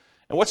high.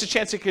 And what's the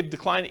chance it could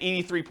decline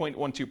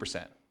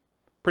 83.12%?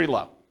 Pretty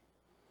low.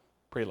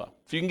 Pretty low.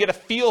 So you can get a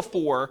feel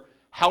for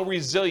how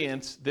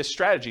resilient this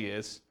strategy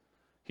is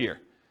here.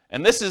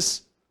 And this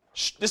is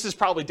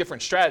probably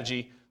different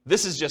strategy.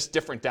 This is just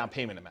different down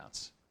payment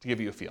amounts to give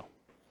you a feel.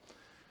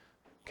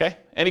 Okay?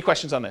 Any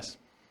questions on this?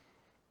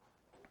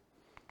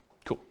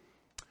 Cool.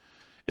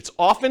 It's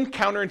often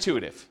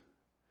counterintuitive.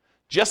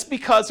 Just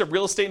because a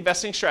real estate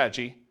investing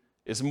strategy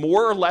is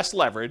more or less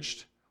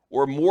leveraged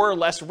or more or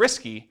less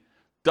risky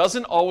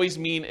doesn't always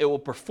mean it will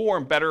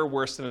perform better or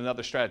worse than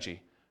another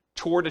strategy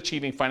toward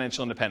achieving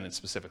financial independence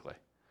specifically.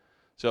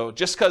 So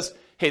just because,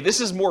 hey,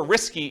 this is more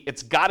risky,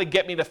 it's got to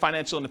get me to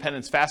financial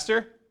independence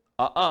faster?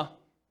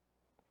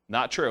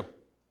 Not true.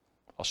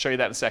 I'll show you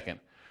that in a second.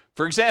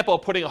 For example,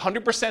 putting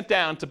 100%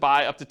 down to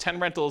buy up to 10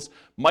 rentals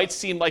might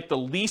seem like the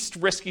least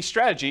risky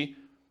strategy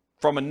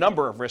from a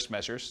number of risk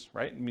measures,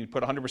 right? I mean,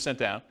 put 100%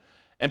 down.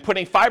 And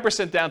putting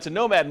 5% down to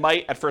Nomad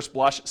might, at first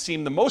blush,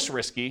 seem the most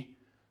risky.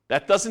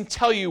 That doesn't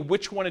tell you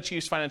which one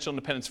achieves financial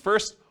independence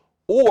first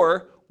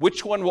or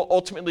which one will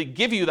ultimately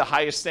give you the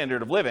highest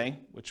standard of living,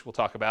 which we'll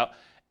talk about.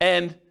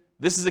 And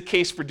this is a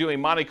case for doing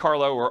Monte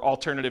Carlo or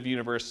alternative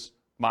universe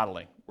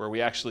modeling, where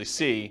we actually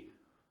see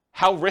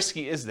how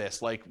risky is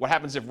this? Like, what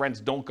happens if rents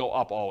don't go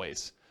up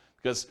always?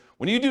 Because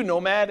when you do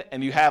Nomad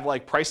and you have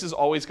like prices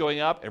always going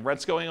up and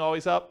rents going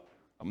always up,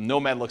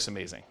 Nomad looks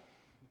amazing,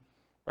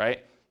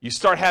 right? You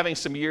start having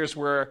some years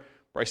where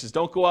prices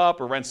don't go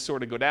up or rents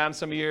sort of go down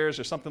some years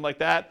or something like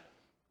that.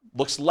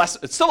 It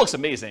still looks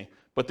amazing,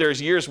 but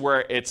there's years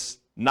where it's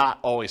not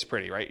always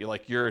pretty, right?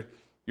 You're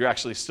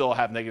actually still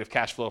have negative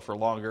cash flow for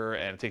longer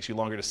and it takes you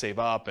longer to save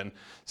up and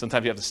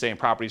sometimes you have to stay in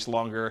properties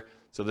longer.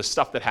 So there's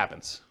stuff that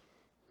happens,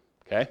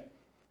 okay?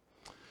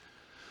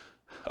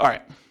 All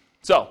right,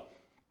 so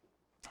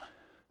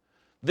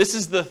this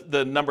is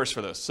the numbers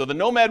for those. So the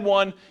Nomad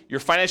one, you're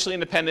financially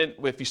independent.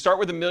 If you start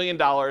with $1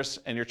 million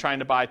and you're trying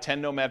to buy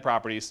 10 Nomad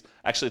properties,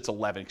 actually it's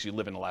 11 because you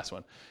live in the last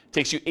one. It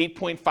takes you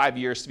 8.5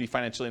 years to be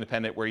financially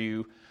independent where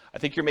I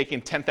think you're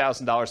making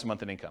 $10,000 a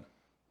month in income.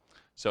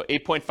 So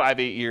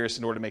 8.58 years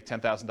in order to make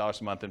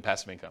 $10,000 a month in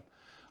passive income.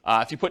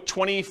 If you put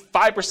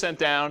 25%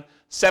 down,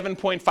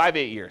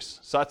 7.58 years.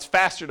 So that's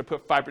faster to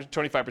put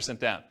 25%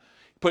 down.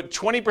 Put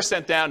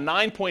 20% down,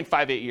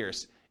 9.58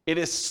 years. It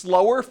is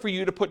slower for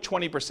you to put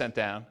 20%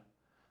 down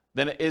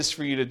than it is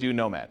for you to do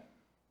Nomad.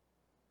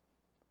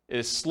 It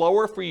is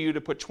slower for you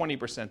to put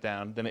 20%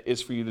 down than it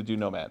is for you to do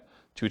Nomad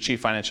to achieve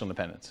financial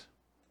independence.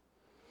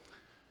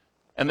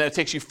 And then it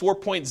takes you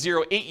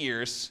 4.08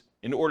 years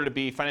in order to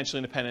be financially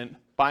independent,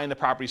 buying the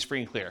properties free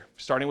and clear.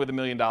 Starting with $1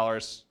 million,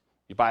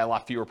 you buy a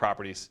lot fewer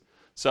properties.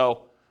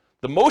 So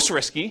the most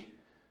risky,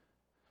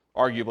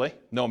 arguably,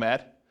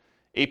 Nomad,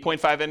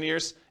 8.58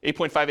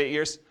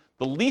 years.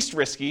 The least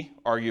risky,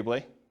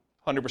 arguably,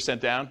 100%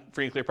 down,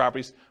 free and clear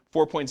properties,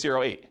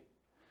 4.08.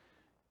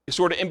 It's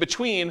sort of in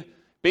between.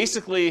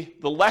 Basically,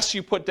 the less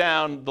you put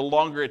down, the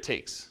longer it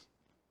takes.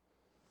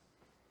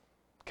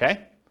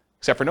 Okay?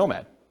 Except for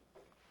Nomad.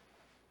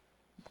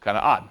 Kind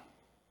of odd.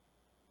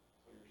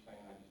 So you're saying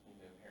I just need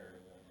to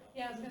inherit it?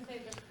 Yeah, I was going to say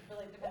this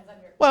really depends on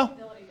your Well,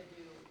 ability to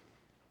do.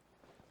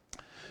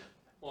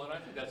 Well, and I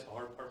think that's the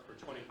hard part for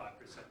 25%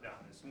 down.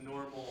 It's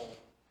normal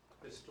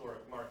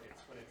historic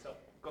markets when it's up,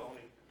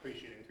 only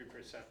appreciating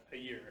 3% a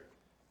year,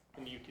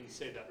 and you can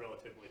say that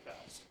relatively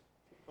fast.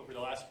 Over the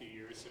last few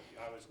years, if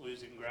I was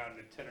losing ground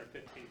at 10 or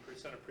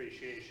 15%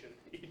 appreciation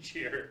each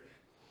year,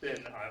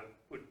 then I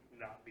would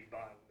not be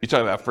buying. You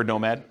talking about for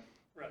Nomad?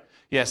 Right.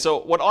 Yeah, so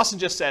what Austin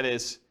just said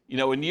is,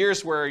 in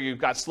years where you've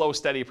got slow,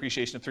 steady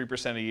appreciation of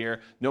 3% a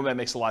year, Nomad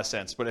makes a lot of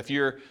sense. But if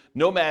you're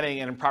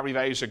nomading and property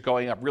values are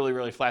going up really,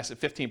 really fast at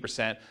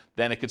 15%,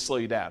 then it could slow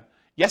you down.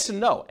 Yes and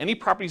no. Any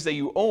properties that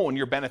you own,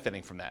 you're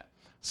benefiting from that.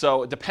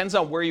 So it depends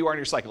on where you are in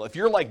your cycle. If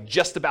you're like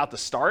just about to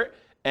start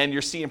and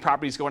you're seeing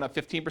properties going up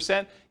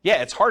 15%,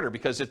 yeah, it's harder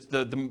because it's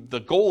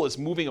the goal is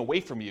moving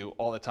away from you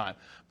all the time.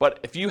 But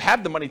if you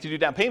have the money to do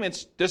down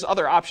payments, there's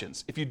other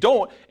options. If you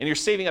don't and you're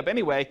saving up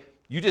anyway,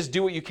 you just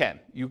do what you can.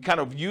 You kind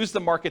of use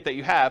the market that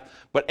you have,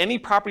 but any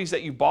properties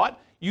that you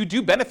bought, you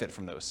do benefit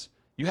from those.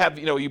 You have,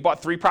 you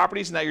bought 3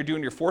 properties and now you're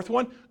doing your 4th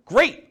one.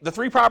 Great, the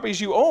 3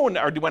 properties you own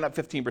went up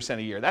 15%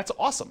 a year. That's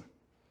awesome.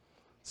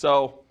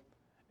 So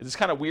it's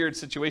kind of weird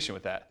situation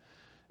with that.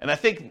 And I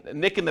think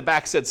Nick in the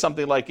back said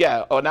something like,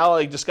 now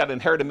I just got to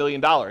inherit $1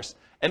 million.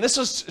 And this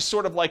is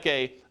sort of like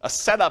a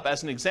setup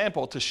as an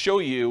example to show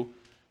you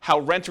how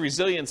rent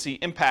resiliency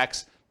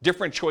impacts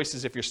different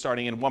choices if you're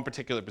starting in one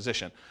particular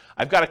position.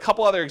 I've got a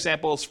couple other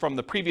examples from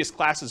the previous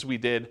classes we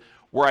did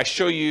where I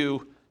show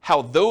you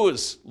how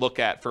those look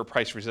at for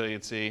price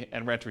resiliency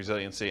and rent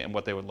resiliency and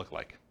what they would look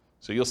like.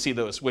 So you'll see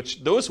those,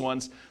 which those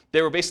ones,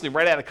 they were basically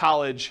right out of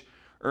college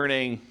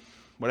earning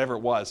whatever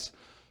it was,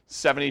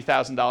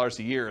 $70,000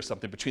 a year or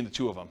something between the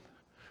two of them,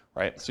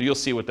 right? So you'll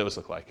see what those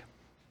look like.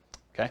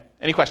 Okay,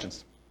 any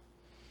questions?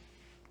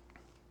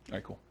 All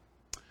right, cool.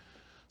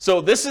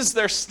 So this is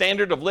their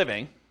standard of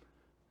living.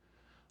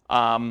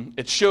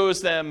 It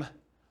shows them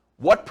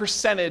what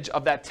percentage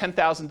of that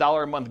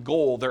 $10,000 a month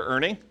goal they're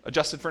earning,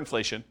 adjusted for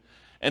inflation.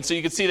 And so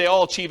you can see they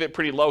all achieve it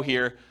pretty low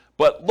here.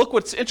 But look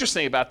what's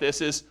interesting about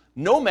this is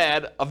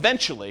Nomad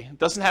eventually, it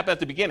doesn't happen at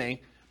the beginning,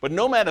 but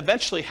Nomad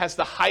eventually has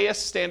the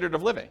highest standard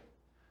of living.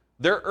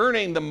 They're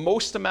earning the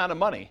most amount of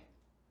money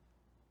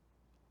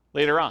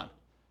later on.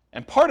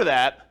 And part of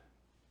that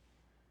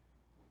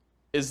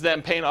is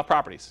them paying off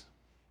properties.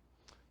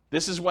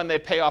 This is when they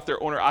pay off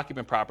their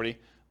owner-occupant property.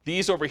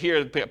 These over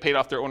here paid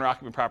off their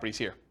owner-occupant properties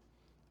here.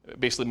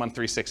 Basically month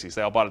 360s.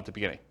 They all bought it at the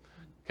beginning.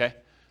 Okay?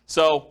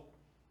 So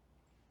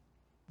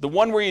the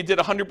one where you did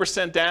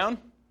 100% down,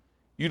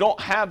 you don't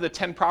have the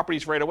 10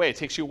 properties right away. It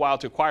takes you a while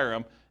to acquire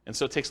them, and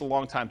so it takes a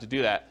long time to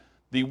do that.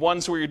 The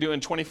ones where you're doing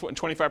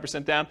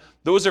 25% down,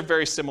 those are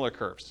very similar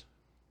curves.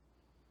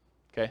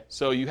 Okay?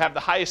 So you have the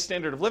highest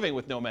standard of living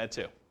with Nomad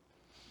too,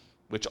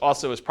 which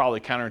also is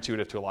probably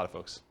counterintuitive to a lot of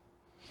folks.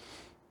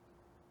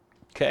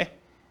 Okay?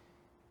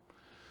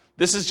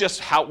 This is just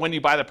how when you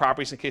buy the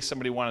properties in case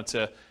somebody wanted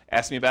to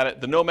ask me about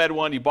it. The Nomad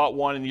one, you bought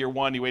one in year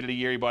 1, you waited a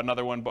year, you bought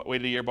another one,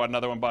 waited a year, bought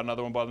another one, bought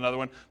another one, bought another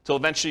one, until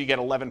eventually you get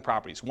 11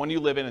 properties. 1 you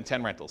live in and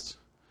 10 rentals.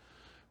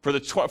 For the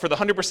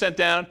 100%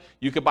 down,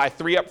 you could buy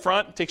 3 up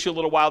front. It takes you a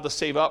little while to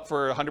save up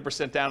for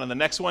 100% down on the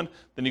next one.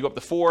 Then you go up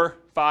to 4,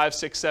 5,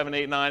 6, 7,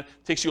 8, 9. It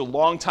takes you a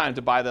long time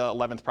to buy the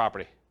 11th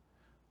property,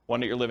 one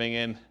that you're living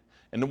in.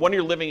 And the one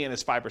you're living in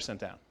is 5%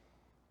 down.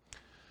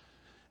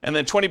 And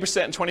then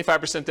 20% and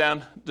 25%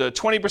 down. The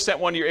 20%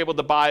 one, you're able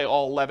to buy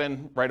all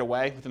 11 right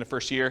away within the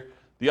first year.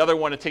 The other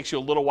one, it takes you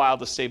a little while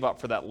to save up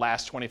for that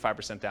last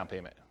 25% down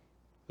payment.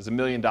 Because $1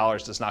 million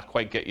does not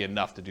quite get you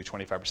enough to do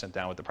 25%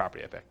 down with the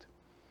property I picked.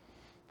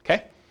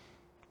 Okay?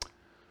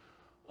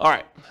 All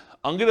right.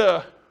 I'm going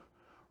to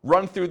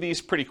run through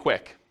these pretty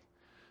quick.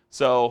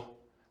 So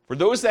for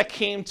those that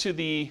came to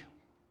the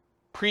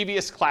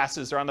previous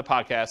classes or on the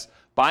podcast,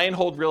 buy and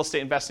hold real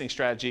estate investing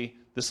strategy,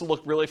 this will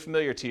look really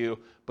familiar to you,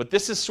 but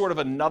this is sort of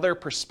another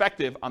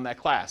perspective on that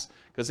class.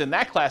 Because in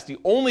that class, the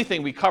only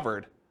thing we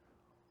covered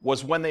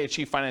was when they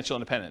achieve financial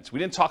independence. We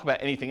didn't talk about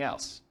anything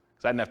else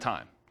because I didn't have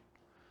time.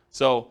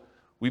 So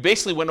we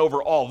basically went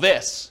over all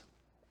this,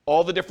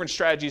 all the different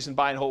strategies in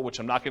buy and hold, which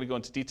I'm not going to go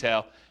into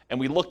detail, and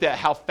we looked at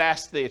how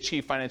fast they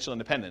achieve financial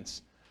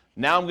independence.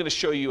 Now I'm going to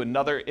show you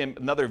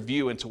another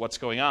view into what's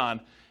going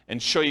on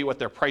and show you what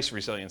their price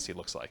resiliency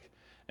looks like.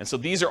 And so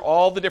these are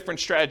all the different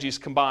strategies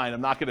combined.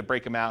 I'm not going to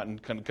break them out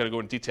and kind of go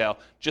into detail,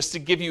 just to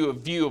give you a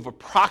view of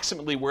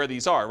approximately where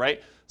these are,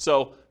 right?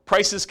 So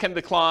prices can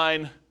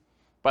decline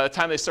by the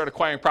time they start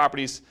acquiring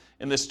properties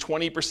in this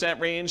 20%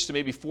 range to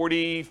maybe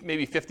 40,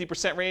 maybe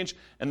 50% range.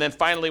 And then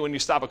finally, when you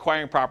stop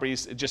acquiring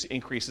properties, it just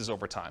increases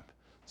over time.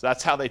 So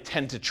that's how they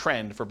tend to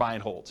trend for buy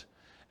and hold.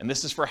 And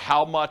this is for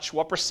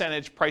what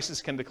percentage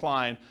prices can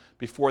decline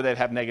before they'd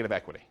have negative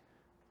equity.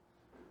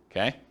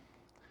 Okay?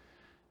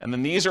 And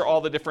then these are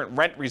all the different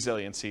rent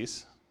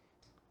resiliencies,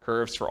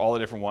 curves for all the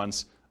different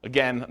ones.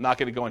 Again, I'm not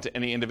going to go into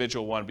any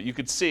individual one, but you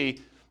could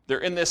see they're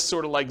in this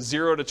sort of like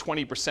 0 to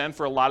 20%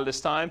 for a lot of this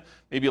time,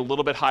 maybe a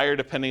little bit higher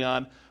depending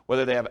on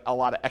whether they have a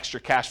lot of extra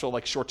cash flow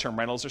like short-term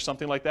rentals or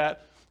something like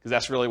that, because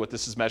that's really what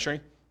this is measuring.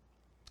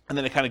 And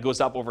then it kind of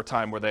goes up over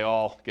time where they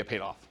all get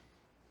paid off.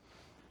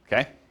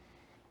 Okay?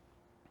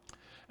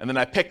 And then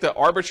I picked an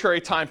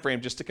arbitrary time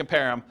frame just to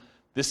compare them.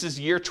 This is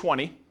year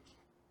 20,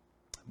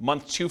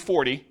 month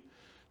 240,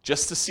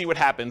 just to see what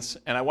happens.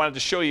 And I wanted to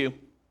show you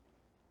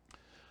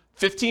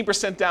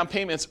 15% down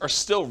payments are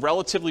still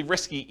relatively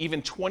risky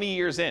even 20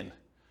 years in.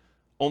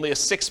 Only a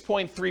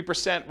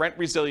 6.3% rent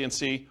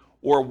resiliency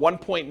or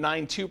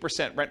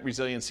 1.92% rent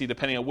resiliency,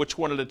 depending on which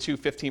one of the two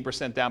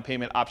 15% down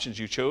payment options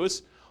you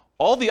chose.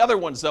 All the other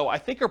ones, though, I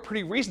think are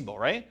pretty reasonable,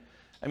 right?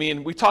 I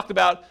mean, we talked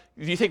about,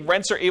 do you think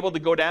rents are able to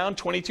go down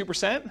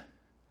 22%?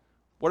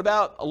 What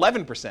about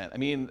 11%? I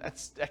mean,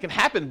 that can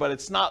happen, but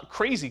it's not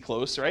crazy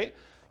close, right?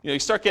 You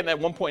start getting at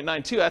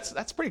 1.92,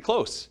 that's pretty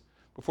close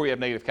before you have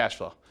negative cash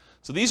flow.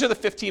 So these are the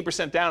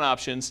 15% down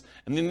options,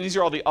 and then these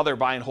are all the other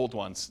buy and hold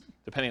ones,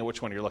 depending on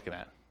which one you're looking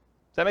at.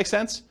 Does that make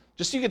sense?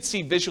 Just so you can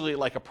see visually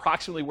like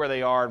approximately where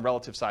they are in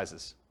relative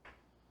sizes.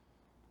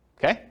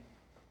 Okay?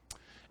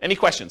 Any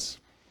questions?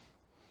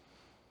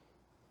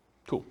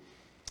 Cool.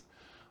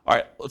 All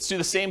right, let's do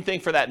the same thing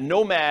for that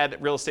Nomad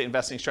real estate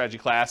investing strategy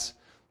class.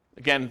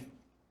 Again,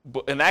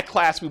 in that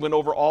class, we went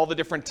over all the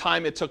different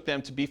time it took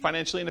them to be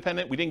financially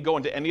independent. We didn't go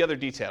into any other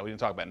detail. We didn't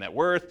talk about net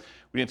worth.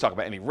 We didn't talk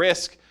about any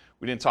risk.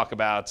 We didn't talk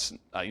about,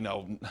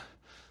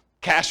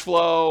 cash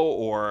flow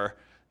or,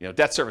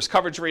 debt service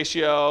coverage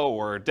ratio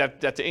or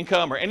debt to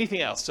income or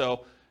anything else.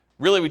 So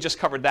really, we just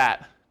covered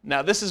that.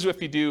 Now, this is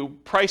if you do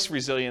price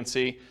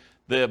resiliency.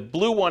 The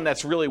blue one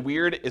that's really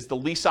weird is the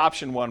lease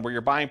option one where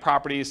you're buying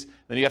properties,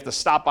 then you have to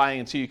stop buying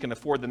until you can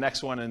afford the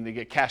next one and they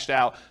get cashed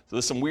out. So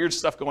there's some weird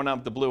stuff going on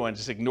with the blue one,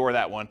 just ignore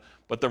that one.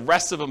 But the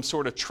rest of them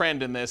sort of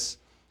trend in this,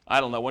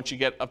 I don't know, once you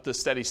get up to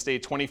steady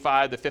state,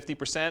 25 to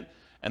 50%,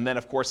 and then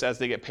of course as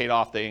they get paid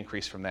off, they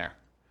increase from there.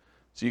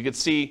 So you could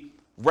see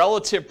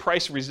relative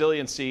price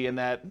resiliency in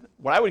that,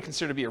 what I would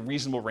consider to be a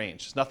reasonable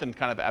range. There's nothing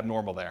kind of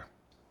abnormal there.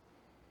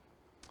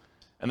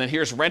 And then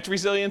here's rent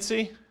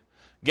resiliency.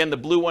 Again, the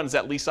blue one is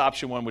that lease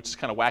option one, which is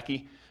kind of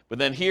wacky. But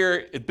then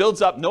here, it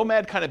builds up.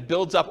 Nomad kind of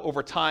builds up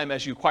over time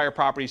as you acquire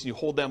properties and you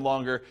hold them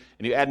longer,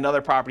 and you add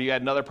another property,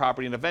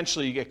 and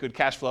eventually you get good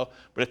cash flow.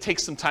 But it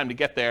takes some time to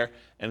get there,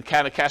 and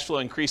kind of cash flow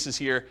increases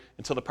here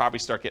until the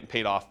properties start getting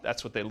paid off.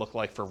 That's what they look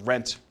like for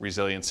rent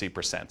resiliency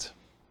percent.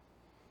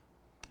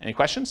 Any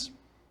questions?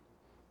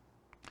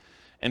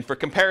 And for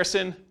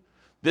comparison,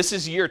 this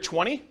is year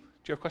 20. Do you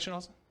have a question,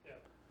 Austin? Yeah.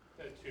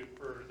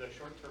 For the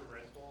short-term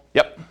rental.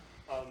 Yep.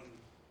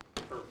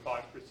 For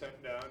 5%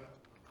 down,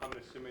 I'm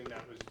assuming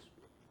that was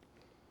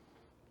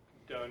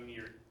done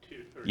year 2,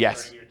 or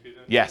yes. starting year 2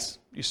 then? Yes.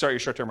 You start your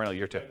short-term rental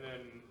year 2. And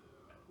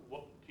then,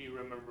 do you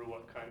remember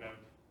what kind of,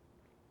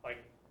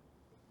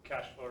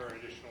 cash flow or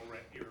additional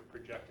rent you were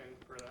projecting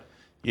for that?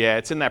 Yeah,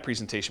 it's in that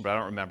presentation, but I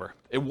don't remember.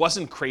 It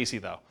wasn't crazy,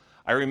 though.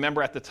 I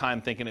remember at the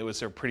time thinking it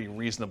was a pretty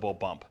reasonable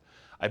bump.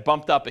 I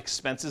bumped up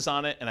expenses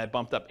on it, and I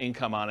bumped up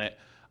income on it,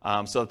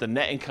 so that the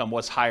net income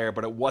was higher,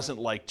 but it wasn't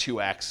like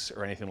 2x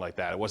or anything like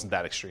that. It wasn't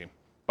that extreme.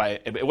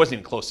 It wasn't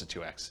even close to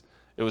 2x.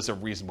 It was a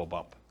reasonable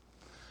bump.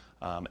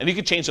 And you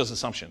can change those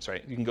assumptions,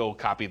 right? You can go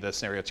copy the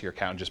scenario to your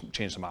account and just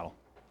change the model.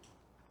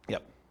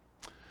 Yep.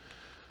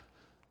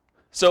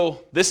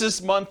 So this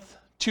is month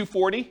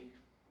 240,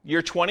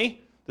 year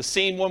 20. The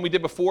same one we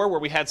did before where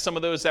we had some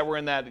of those that were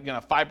in that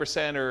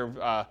 5%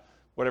 or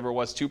whatever it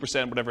was,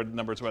 2%, whatever the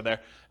numbers were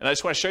there. And I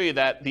just want to show you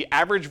that the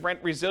average rent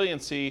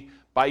resiliency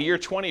by year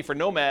 20 for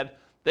Nomad,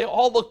 they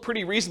all look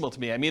pretty reasonable to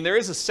me. I mean, there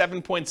is a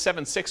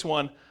 7.76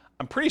 one.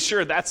 I'm pretty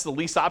sure that's the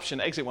lease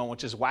option exit one,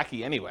 which is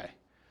wacky anyway.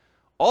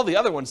 All the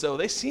other ones, though,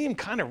 they seem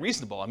kind of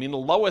reasonable. I mean, the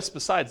lowest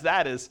besides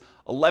that is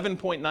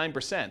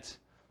 11.9%.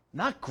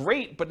 Not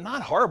great, but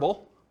not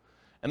horrible.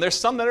 And there's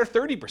some that are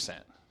 30%.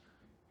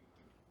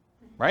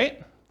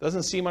 Right?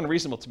 Doesn't seem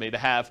unreasonable to me to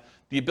have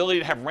the ability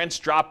to have rents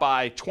drop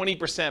by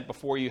 20%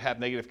 before you have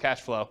negative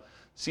cash flow.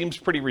 Seems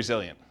pretty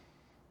resilient.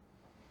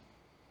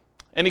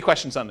 Any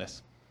questions on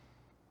this?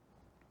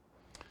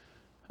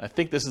 I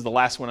think this is the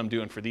last one I'm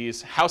doing for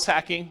these. House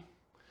hacking.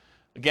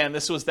 Again,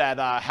 this was that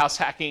house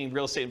hacking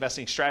real estate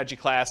investing strategy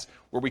class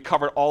where we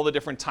covered all the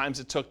different times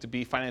it took to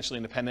be financially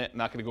independent. I'm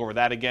not going to go over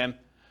that again.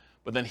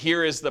 But then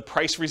here is the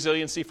price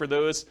resiliency for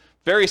those.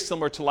 Very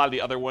similar to a lot of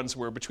the other ones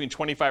where between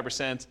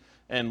 25%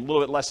 and a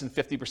little bit less than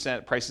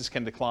 50% prices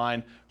can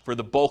decline for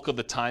the bulk of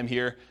the time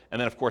here.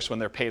 And then, of course, when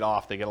they're paid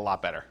off, they get a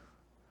lot better.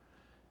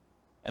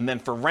 And then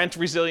for rent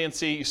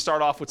resiliency, you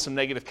start off with some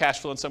negative cash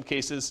flow in some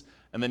cases,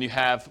 and then you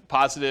have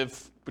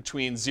positive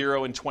between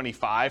 0 and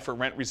 25 for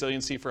rent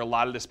resiliency for a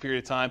lot of this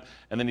period of time,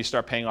 and then you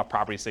start paying off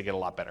properties, they get a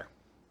lot better.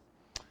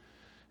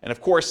 And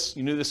of course,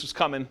 you knew this was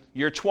coming.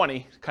 Year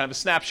 20, kind of a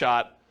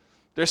snapshot.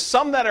 There's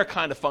some that are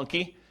kind of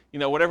funky.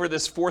 Whatever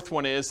this fourth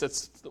one is,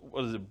 that's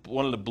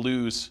one of the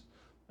blues.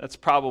 That's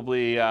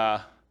probably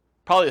the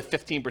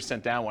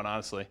 15% down one,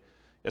 honestly.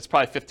 It's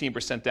probably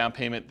 15% down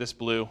payment, this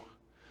blue,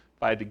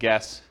 if I had to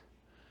guess.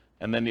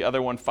 And then the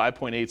other one,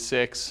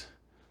 5.86.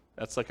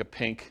 That's like a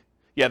pink.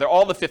 Yeah, they're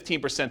all the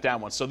 15%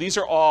 down ones. So these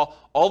are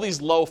all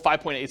these low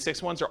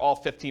 5.86 ones are all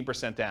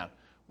 15% down,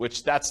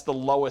 which that's the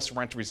lowest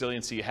rent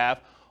resiliency you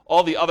have.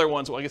 All the other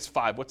ones, well, I guess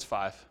 5. What's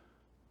 5?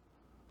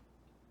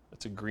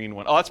 That's a green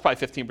one. Oh, that's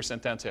probably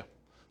 15% down too.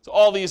 So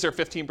all these are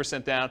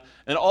 15% down.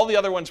 And all the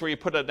other ones where you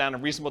put down a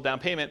reasonable down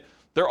payment,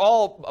 they're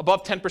all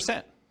above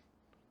 10%,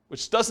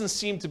 which doesn't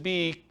seem to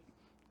be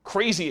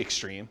crazy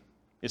extreme.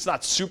 It's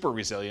not super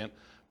resilient,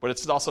 but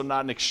it's also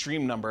not an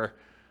extreme number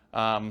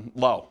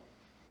low,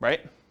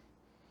 right?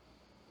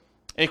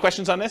 Any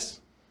questions on this?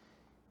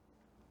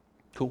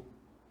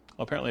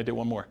 apparently I did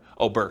one more.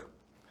 Oh, BRRRR.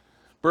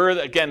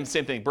 BRRRR, again,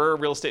 same thing. BRRRR,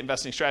 real estate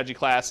investing strategy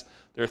class.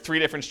 There are 3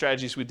 different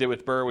strategies we did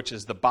with BRRRR, which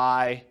is the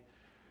buy,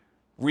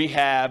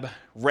 rehab,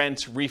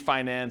 rent,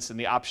 refinance, and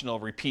the optional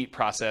repeat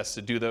process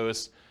to do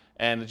those.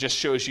 And it just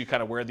shows you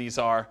kind of where these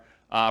are.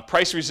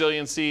 Price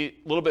resiliency,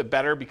 a little bit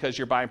better because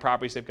you're buying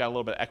properties. They've got a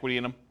little bit of equity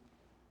in them.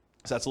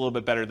 So that's a little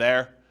bit better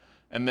there.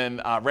 And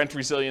then rent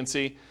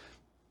resiliency,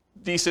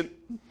 decent,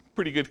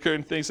 pretty good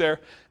current things there.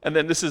 And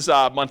then this is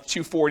month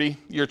 240,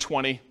 year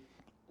 20.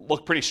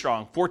 Look pretty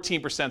strong.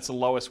 14% is the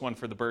lowest one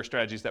for the BRRRR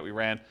strategies that we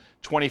ran.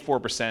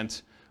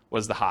 24%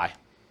 was the high.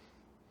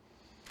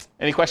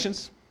 Any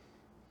questions?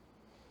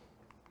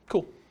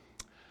 Cool.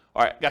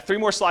 All right, got 3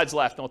 more slides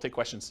left, and we'll take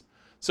questions.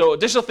 So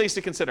additional things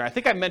to consider. I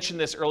think I mentioned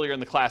this earlier in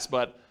the class,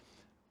 but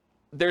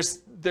there's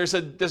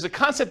a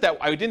concept that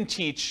I didn't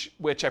teach,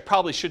 which I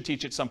probably should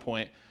teach at some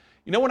point.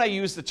 You know when I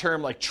use the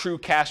term like true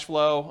cash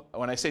flow,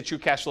 when I say true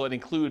cash flow, it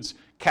includes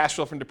cash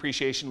flow from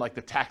depreciation, like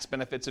the tax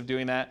benefits of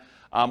doing that.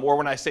 Or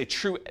when I say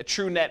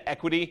true net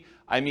equity,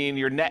 I mean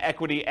your net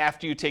equity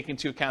after you take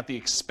into account the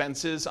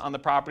expenses on the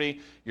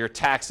property, your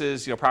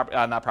taxes,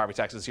 not property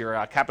taxes, your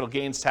capital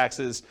gains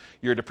taxes,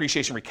 your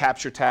depreciation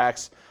recapture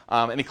tax,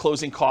 any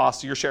closing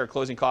costs, your share of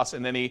closing costs,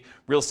 and any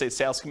real estate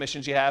sales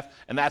commissions you have.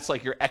 And that's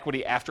like your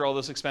equity after all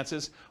those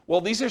expenses.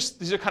 Well, these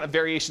are kind of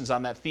variations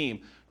on that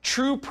theme.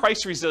 True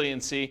price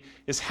resiliency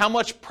is how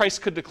much price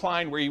could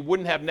decline where you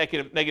wouldn't have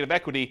negative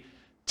equity,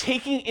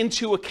 taking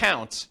into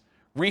account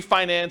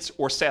refinance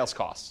or sales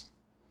costs.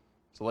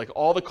 So like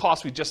all the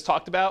costs we just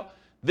talked about,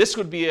 this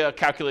would be a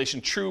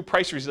calculation. True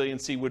price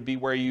resiliency would be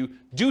where you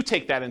do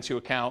take that into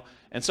account.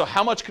 And so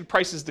how much could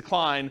prices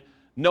decline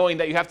knowing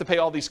that you have to pay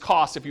all these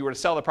costs if you were to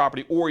sell the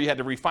property or you had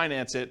to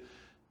refinance it?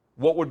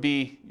 What would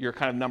be your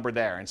kind of number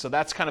there? And so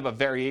that's kind of a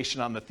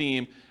variation on the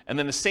theme. And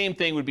then the same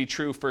thing would be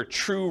true for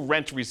true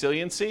rent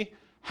resiliency.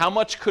 How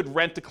much could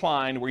rent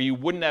decline where you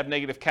wouldn't have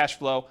negative cash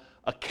flow,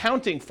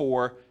 accounting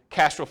for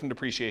cash flow from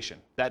depreciation,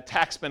 that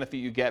tax benefit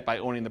you get by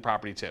owning the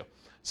property too.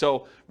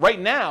 So right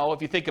now,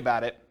 if you think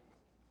about it,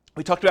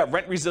 we talked about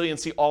rent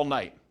resiliency all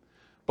night.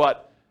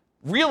 But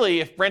really,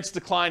 if rents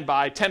decline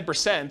by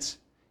 10%,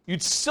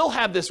 you'd still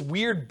have this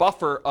weird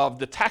buffer of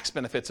the tax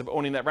benefits of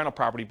owning that rental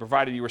property,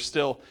 provided you were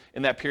still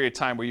in that period of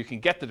time where you can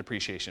get the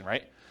depreciation,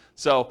 right?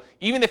 So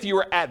even if you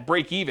were at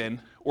break even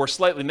or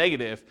slightly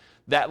negative,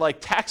 that like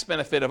tax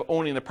benefit of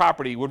owning the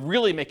property would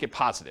really make it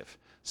positive.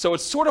 So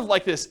it's sort of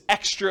like this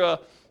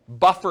extra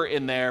buffer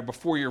in there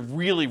before you're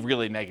really,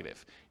 really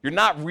negative. You're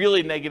not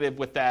really negative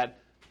with that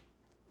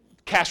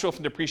cash flow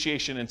from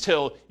depreciation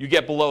until you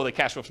get below the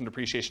cash flow from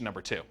depreciation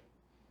number 2. Does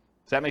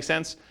that make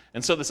sense?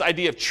 And so this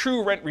idea of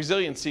true rent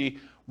resiliency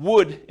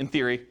would, in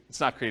theory, it's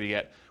not created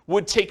yet,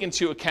 would take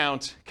into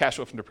account cash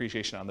flow from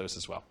depreciation on those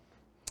as well.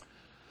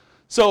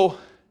 So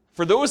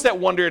for those that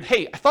wondered,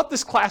 hey, I thought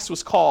this class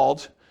was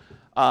called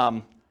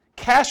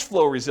cash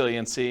flow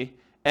resiliency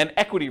and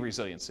equity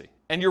resiliency.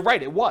 And you're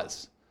right, it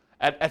was.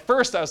 At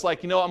first, I was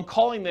like, I'm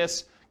calling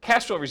this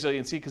cash flow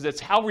resiliency because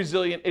it's how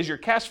resilient is your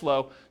cash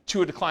flow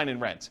to a decline in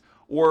rent.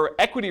 Or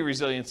equity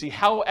resiliency,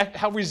 how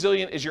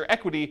resilient is your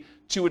equity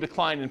to a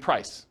decline in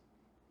price.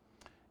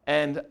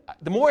 And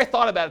the more I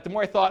thought about it, the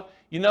more I thought,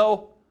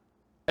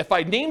 if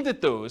I named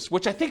it those,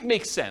 which I think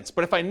makes sense,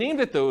 but if I named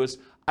it those,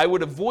 I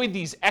would avoid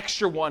these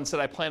extra ones that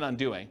I plan on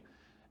doing.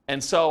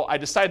 And so I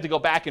decided to go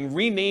back and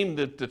rename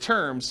the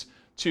terms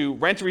to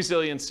rent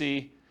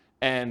resiliency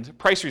and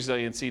price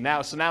resiliency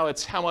now. So now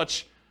it's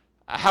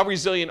how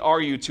resilient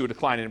are you to a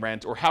decline in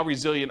rent, or how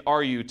resilient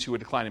are you to a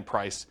decline in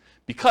price?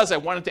 Because I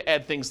wanted to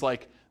add things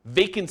like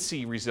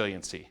vacancy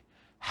resiliency.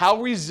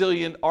 How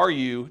resilient are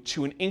you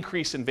to an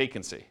increase in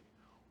vacancy?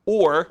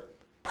 Or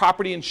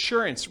property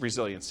insurance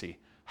resiliency.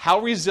 How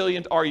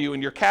resilient are you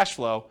in your cash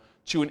flow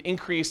to an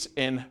increase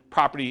in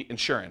property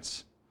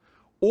insurance?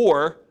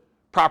 Or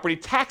property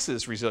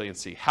taxes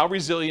resiliency. How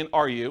resilient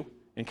are you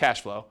in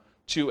cash flow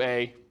to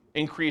a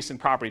increase in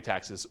property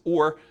taxes?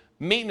 Or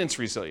maintenance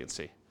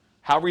resiliency.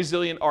 How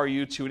resilient are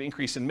you to an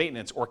increase in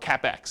maintenance or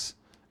CapEx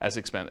as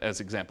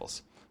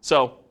examples?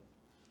 So,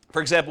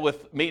 for example,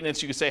 with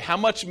maintenance, you could say, how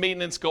much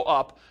maintenance go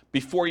up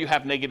before you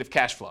have negative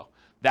cash flow?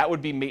 That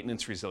would be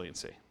maintenance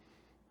resiliency.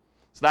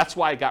 So that's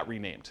why it got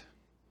renamed.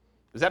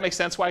 Does that make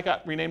sense why it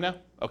got renamed now?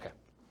 Okay.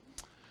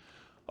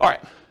 All right.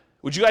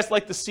 Would you guys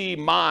like to see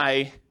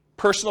my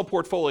personal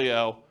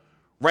portfolio,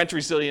 rent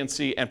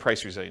resiliency, and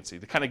price resiliency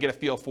to kind of get a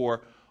feel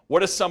for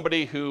what is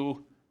somebody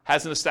who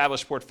has an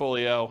established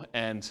portfolio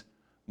and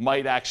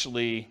might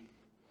actually,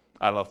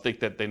 think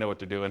that they know what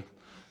they're doing,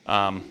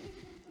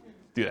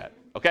 do that,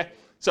 okay?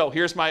 So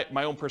here's my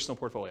own personal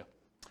portfolio.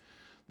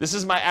 This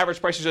is my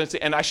average price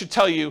resiliency, and I should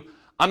tell you,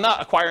 I'm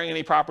not acquiring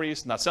any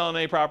properties, not selling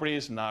any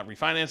properties, not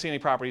refinancing any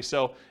properties,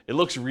 so it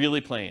looks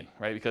really plain,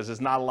 right? Because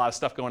there's not a lot of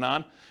stuff going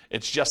on.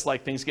 It's just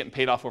like things getting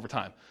paid off over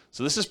time.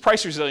 So this is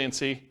price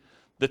resiliency.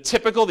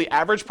 The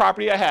average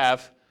property I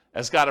have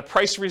has got a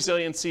price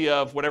resiliency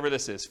of whatever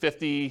this is,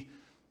 58%,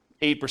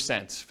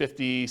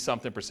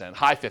 50-something percent,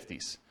 high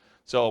 50s.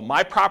 So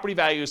my property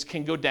values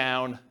can go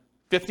down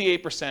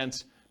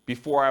 58%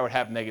 before I would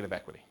have negative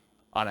equity.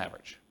 on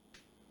average.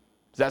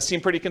 Does that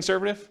seem pretty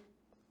conservative?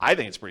 I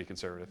think it's pretty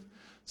conservative.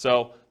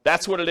 So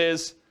that's what it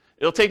is.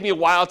 It'll take me a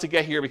while to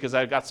get here because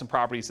I've got some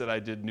properties that I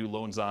did new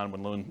loans on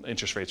when loan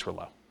interest rates were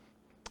low.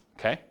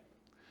 Okay?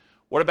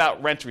 What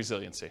about rent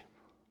resiliency?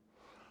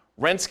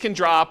 Rents can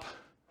drop,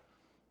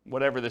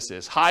 whatever this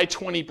is, high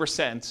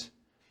 20%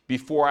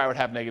 before I would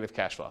have negative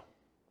cash flow.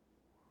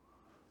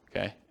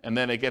 Okay? And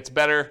then it gets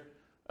better.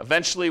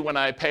 Eventually, when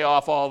I pay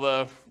off all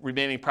the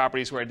remaining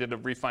properties where I did a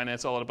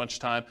refinance all at a bunch of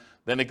time,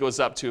 then it goes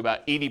up to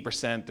about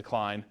 80%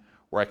 decline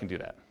where I can do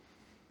that.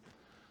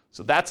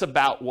 So that's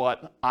about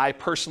what I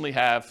personally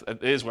have,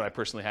 it is what I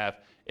personally have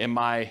in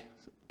my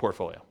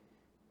portfolio.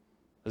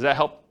 Does that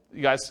help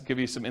you guys, give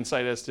you some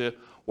insight as to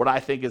what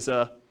I think is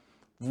a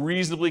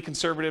reasonably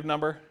conservative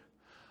number?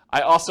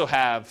 I also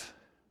have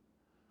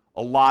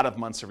a lot of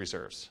months of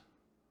reserves,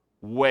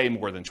 way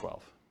more than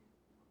 12.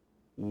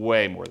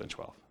 Way more than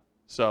 12.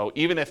 So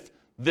even if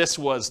this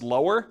was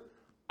lower,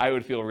 I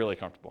would feel really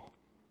comfortable.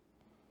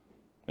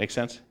 Make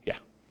sense? Yeah.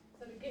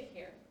 So to get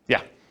here,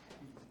 Yeah.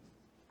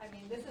 I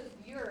mean, this is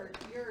your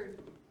years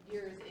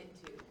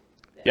into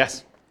this.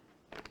 Yes.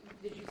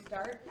 Did you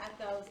start at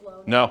those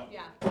low? No.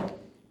 Yeah.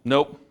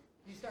 Nope.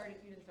 You didn't start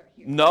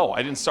here. No,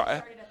 I didn't start. You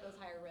started at those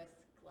higher risk,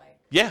 like.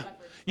 Yeah.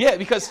 leverage. Yeah,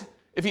 because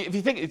if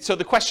you think, so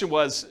the question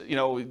was,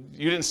 you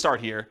didn't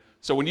start here.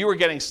 So when you were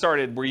getting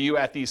started, were you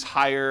at these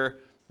higher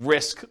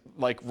risk,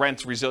 like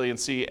rent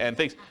resiliency and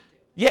things?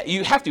 Yeah,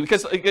 you have to,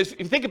 because if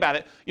you think about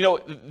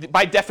it,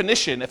 by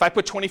definition, if I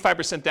put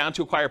 25% down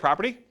to acquire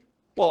property,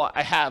 well,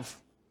 I have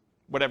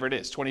whatever it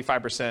is,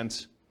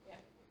 25%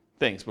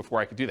 things before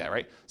I could do that,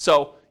 right?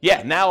 So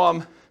yeah, now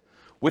I'm,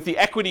 with the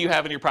equity you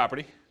have in your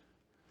property,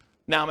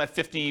 now I'm at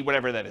 50,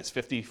 whatever that is,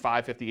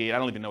 55, 58, I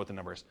don't even know what the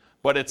number is,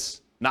 but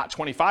it's not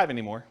 25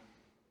 anymore,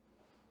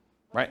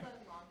 right? What's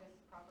the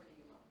longest property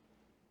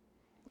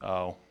you own?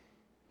 Oh,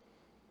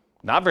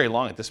 not very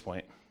long at this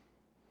point.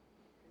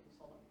 You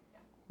sold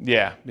them,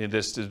 Yeah,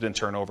 there's been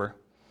turnover.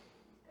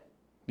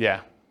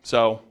 Yeah,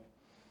 so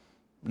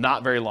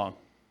not very long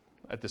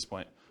at this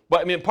point.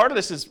 But I mean, part of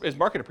this is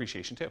market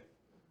appreciation too,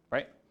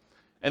 right?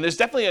 And there's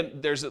definitely,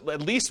 there's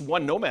at least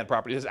one nomad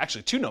property. There's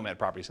actually 2 nomad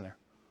properties in there.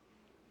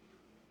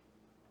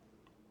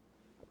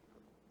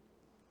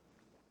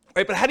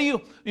 Right, but how do you,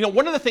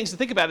 one of the things to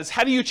think about is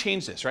how do you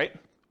change this, right?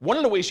 One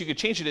of the ways you could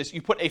change it is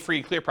you put a free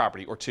and clear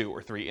property or 2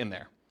 or 3 in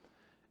there.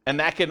 And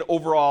that can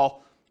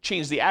overall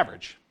change the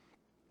average,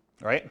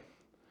 right?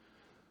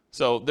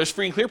 So there's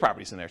free and clear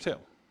properties in there too.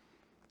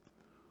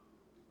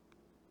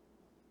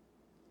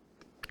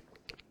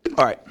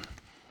 All right.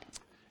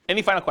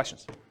 Any final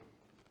questions?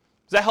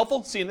 Is that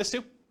helpful, seeing this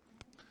too?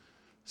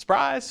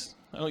 Surprise.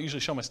 I don't usually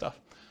show my stuff.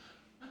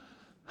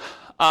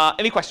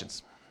 Any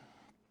questions?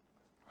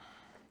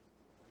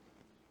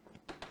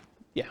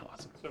 Yeah,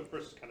 awesome. So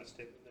first kind of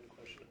statement, then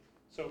question.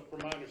 So from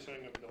my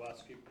understanding of the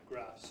last few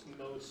graphs,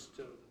 most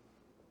of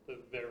the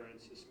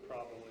variance is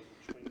probably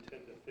between 10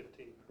 to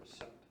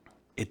 15%.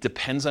 It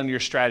depends on your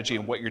strategy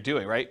and what you're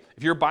doing, right?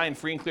 If you're buying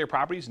free and clear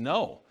properties,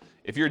 no.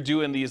 If you're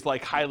doing these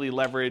like highly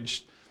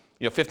leveraged,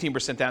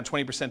 15% down,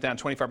 20% down,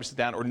 25%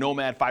 down, or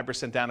Nomad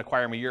 5% down,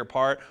 acquire them a year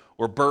apart,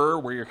 or Burr,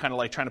 where you're kind of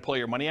like trying to pull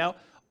your money out,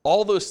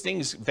 all those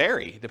things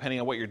vary depending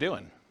on what you're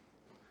doing.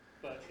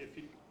 But if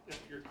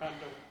you're kind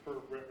of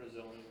for rent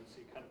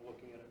resiliency, kind of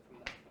looking at it from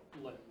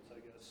that lens, I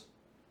guess.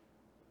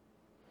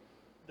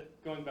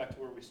 Going back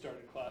to where we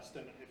started class,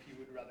 then if you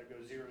would rather go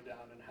 0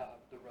 down and have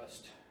the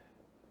rest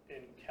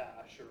in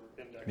cash or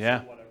index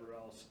or whatever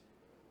else,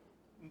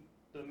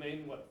 the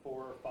main 4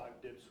 or 5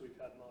 dips we've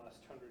had in the last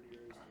 100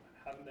 years,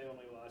 haven't they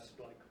only lasted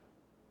like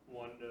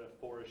 1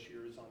 to 4-ish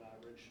years on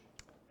average?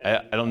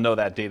 I don't know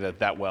that data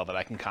that well that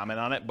I can comment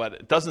on it, but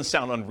it doesn't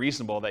sound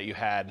unreasonable that you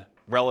had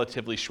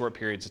relatively short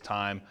periods of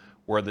time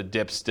where the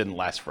dips didn't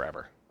last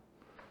forever.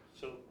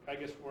 So I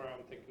guess where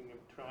I'm thinking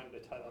of trying to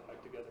tie that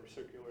back together,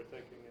 circular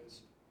thinking,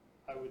 is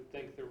I would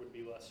think there would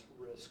be less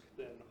risk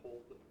than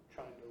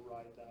trying to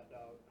ride that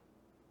out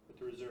with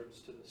the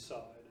reserves to the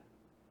side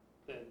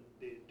than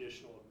the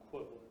additional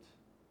equivalent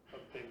of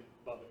being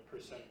above it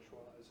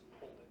percentage-wise and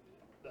holding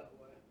it that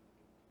way.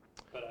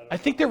 But I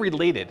think they're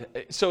related.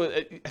 So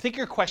I think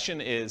your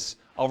question is,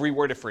 I'll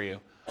reword it for you.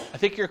 I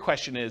think your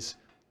question is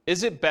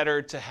it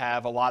better to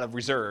have a lot of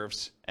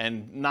reserves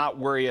and not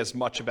worry as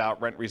much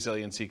about rent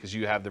resiliency because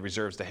you have the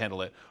reserves to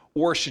handle it?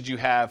 Or should you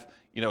have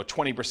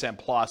 20%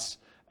 plus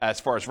as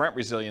far as rent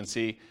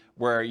resiliency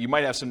where you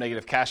might have some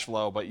negative cash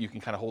flow, but you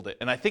can kind of hold it?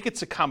 And I think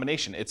it's a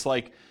combination. It's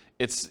like,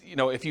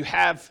 if you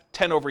have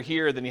 10 over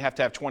here, then you have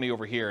to have 20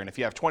 over here. And if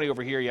you have 20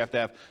 over here, you have to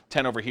have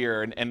 10 over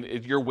here. And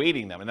you're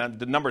weighting them. And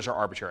the numbers are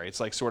arbitrary. It's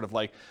like sort of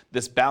like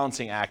this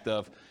balancing act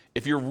of,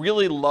 if you're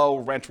really low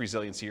rent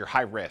resiliency, you're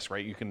high risk,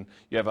 right?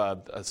 You have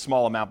a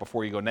small amount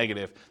before you go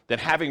negative, then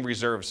having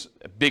reserves,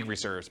 big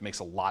reserves, makes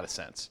a lot of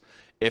sense.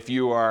 If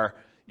you are,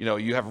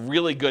 you have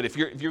really good, if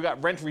you've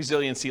got rent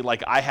resiliency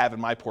like I have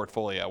in my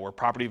portfolio, where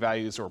property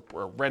values or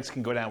rents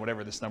can go down,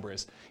 whatever this number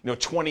is,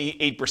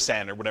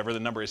 28% or whatever the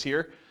number is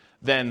here,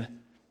 then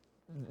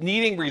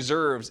needing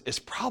reserves is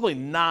probably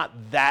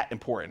not that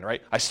important,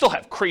 right? I still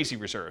have crazy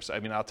reserves. I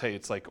mean, I'll tell you,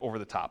 it's like over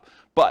the top.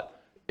 But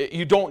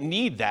you don't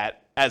need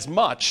that as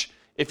much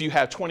if you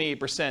have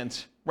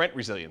 28% rent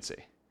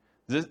resiliency.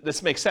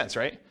 This makes sense,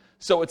 right?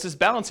 So it's this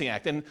balancing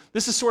act. And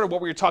this is sort of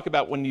what we were talking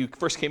about when you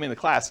first came into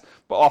class,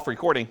 but off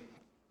recording,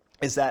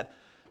 is that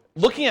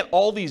looking at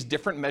all these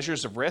different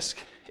measures of risk,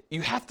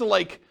 you have to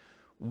like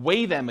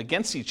weigh them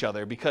against each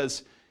other,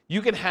 because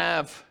you can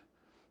have,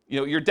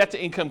 your debt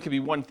to income can be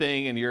one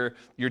thing, and your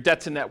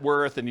debt to net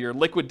worth, and your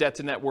liquid debt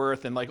to net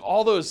worth, and like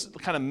all those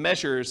kind of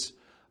measures,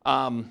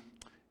 debt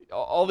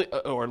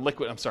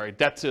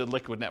to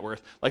liquid net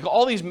worth, like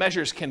all these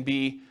measures can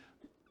be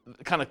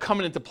kind of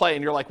coming into play,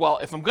 and you're like, well,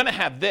 if I'm going to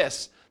have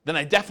this, then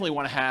I definitely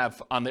want to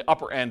have on the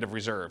upper end of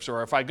reserves.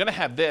 Or if I'm going to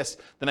have this,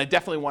 then I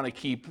definitely want to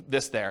keep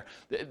this there.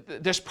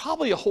 There's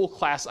probably a whole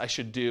class I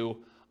should do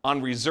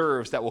on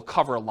reserves that will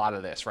cover a lot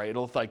of this, right?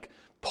 It'll like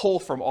pull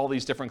from all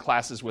these different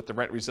classes with the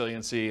rent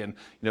resiliency and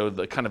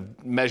the kind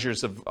of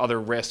measures of other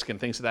risk and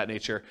things of that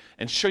nature,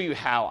 and show you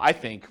how I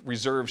think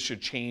reserves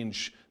should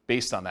change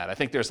based on that. I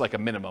think there's like a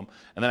minimum,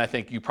 and then I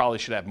think you probably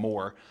should have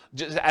more.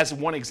 Just as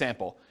one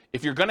example,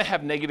 if you're going to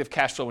have negative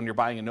cash flow when you're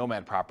buying a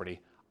nomad property,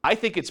 I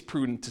think it's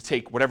prudent to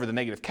take whatever the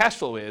negative cash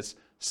flow is,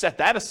 set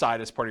that aside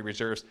as part of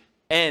reserves,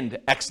 and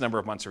X number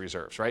of months of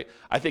reserves, right?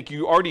 I think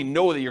you already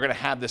know that you're going to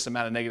have this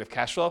amount of negative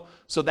cash flow,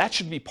 so that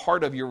should be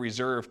part of your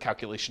reserve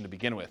calculation to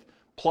begin with,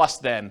 plus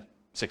then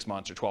 6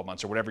 months or 12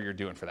 months or whatever you're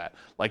doing for that.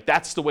 Like,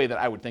 that's the way that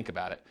I would think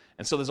about it.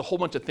 And so there's a whole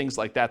bunch of things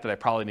like that that I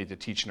probably need to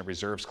teach in a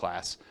reserves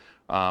class,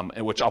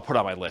 and which I'll put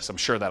on my list. I'm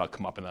sure that'll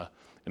come up in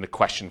a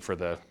question for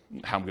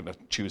how I'm going to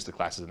choose the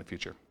classes in the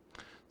future.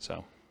 So,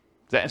 does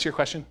that answer your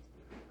question?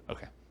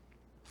 Okay.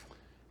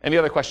 Any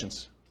other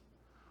questions?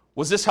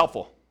 Was this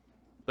helpful?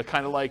 The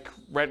kind of like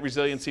rent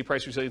resiliency,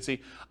 price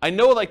resiliency. I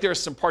know like there's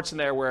some parts in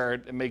there where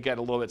it may get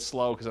a little bit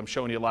slow because I'm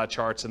showing you a lot of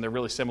charts and they're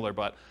really similar,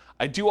 but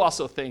I do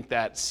also think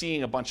that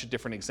seeing a bunch of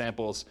different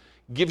examples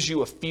gives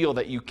you a feel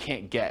that you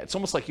can't get. It's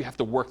almost like you have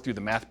to work through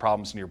the math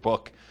problems in your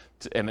book,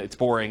 and it's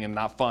boring and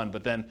not fun,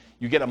 but then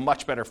you get a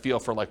much better feel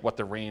for like what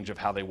the range of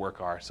how they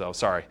work are. So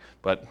sorry,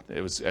 but I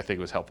think it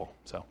was helpful.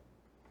 So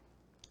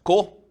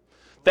cool.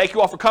 Thank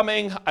you all for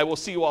coming. I will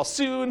see you all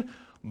soon.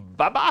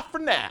 Bye-bye for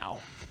now.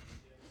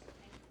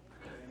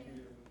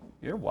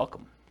 You're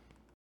welcome.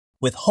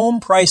 With home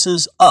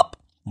prices up,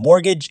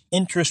 mortgage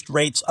interest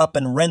rates up,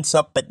 and rents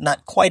up, but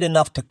not quite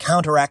enough to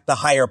counteract the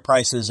higher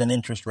prices and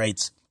interest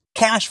rates,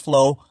 cash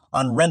flow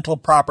on rental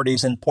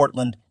properties in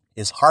Portland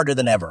is harder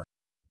than ever.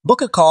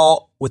 Book a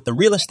call with the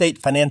Real Estate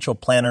Financial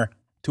Planner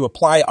to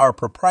apply our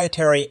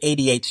proprietary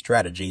 88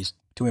 strategies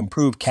to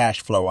improve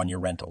cash flow on your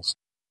rentals.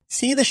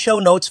 See the show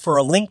notes for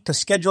a link to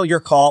schedule your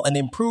call and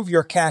improve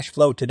your cash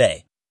flow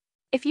today.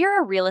 If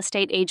you're a real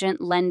estate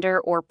agent, lender,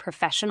 or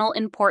professional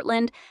in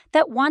Portland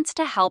that wants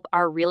to help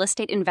our real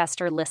estate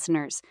investor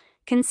listeners,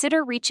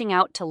 consider reaching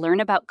out to learn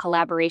about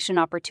collaboration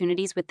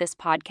opportunities with this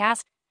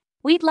podcast.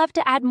 We'd love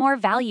to add more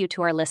value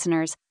to our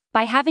listeners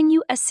by having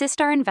you assist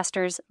our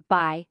investors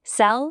buy,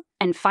 sell,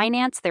 and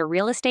finance their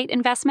real estate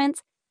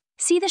investments.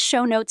 See the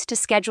show notes to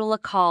schedule a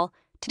call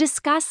to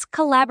discuss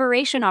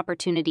collaboration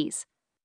opportunities.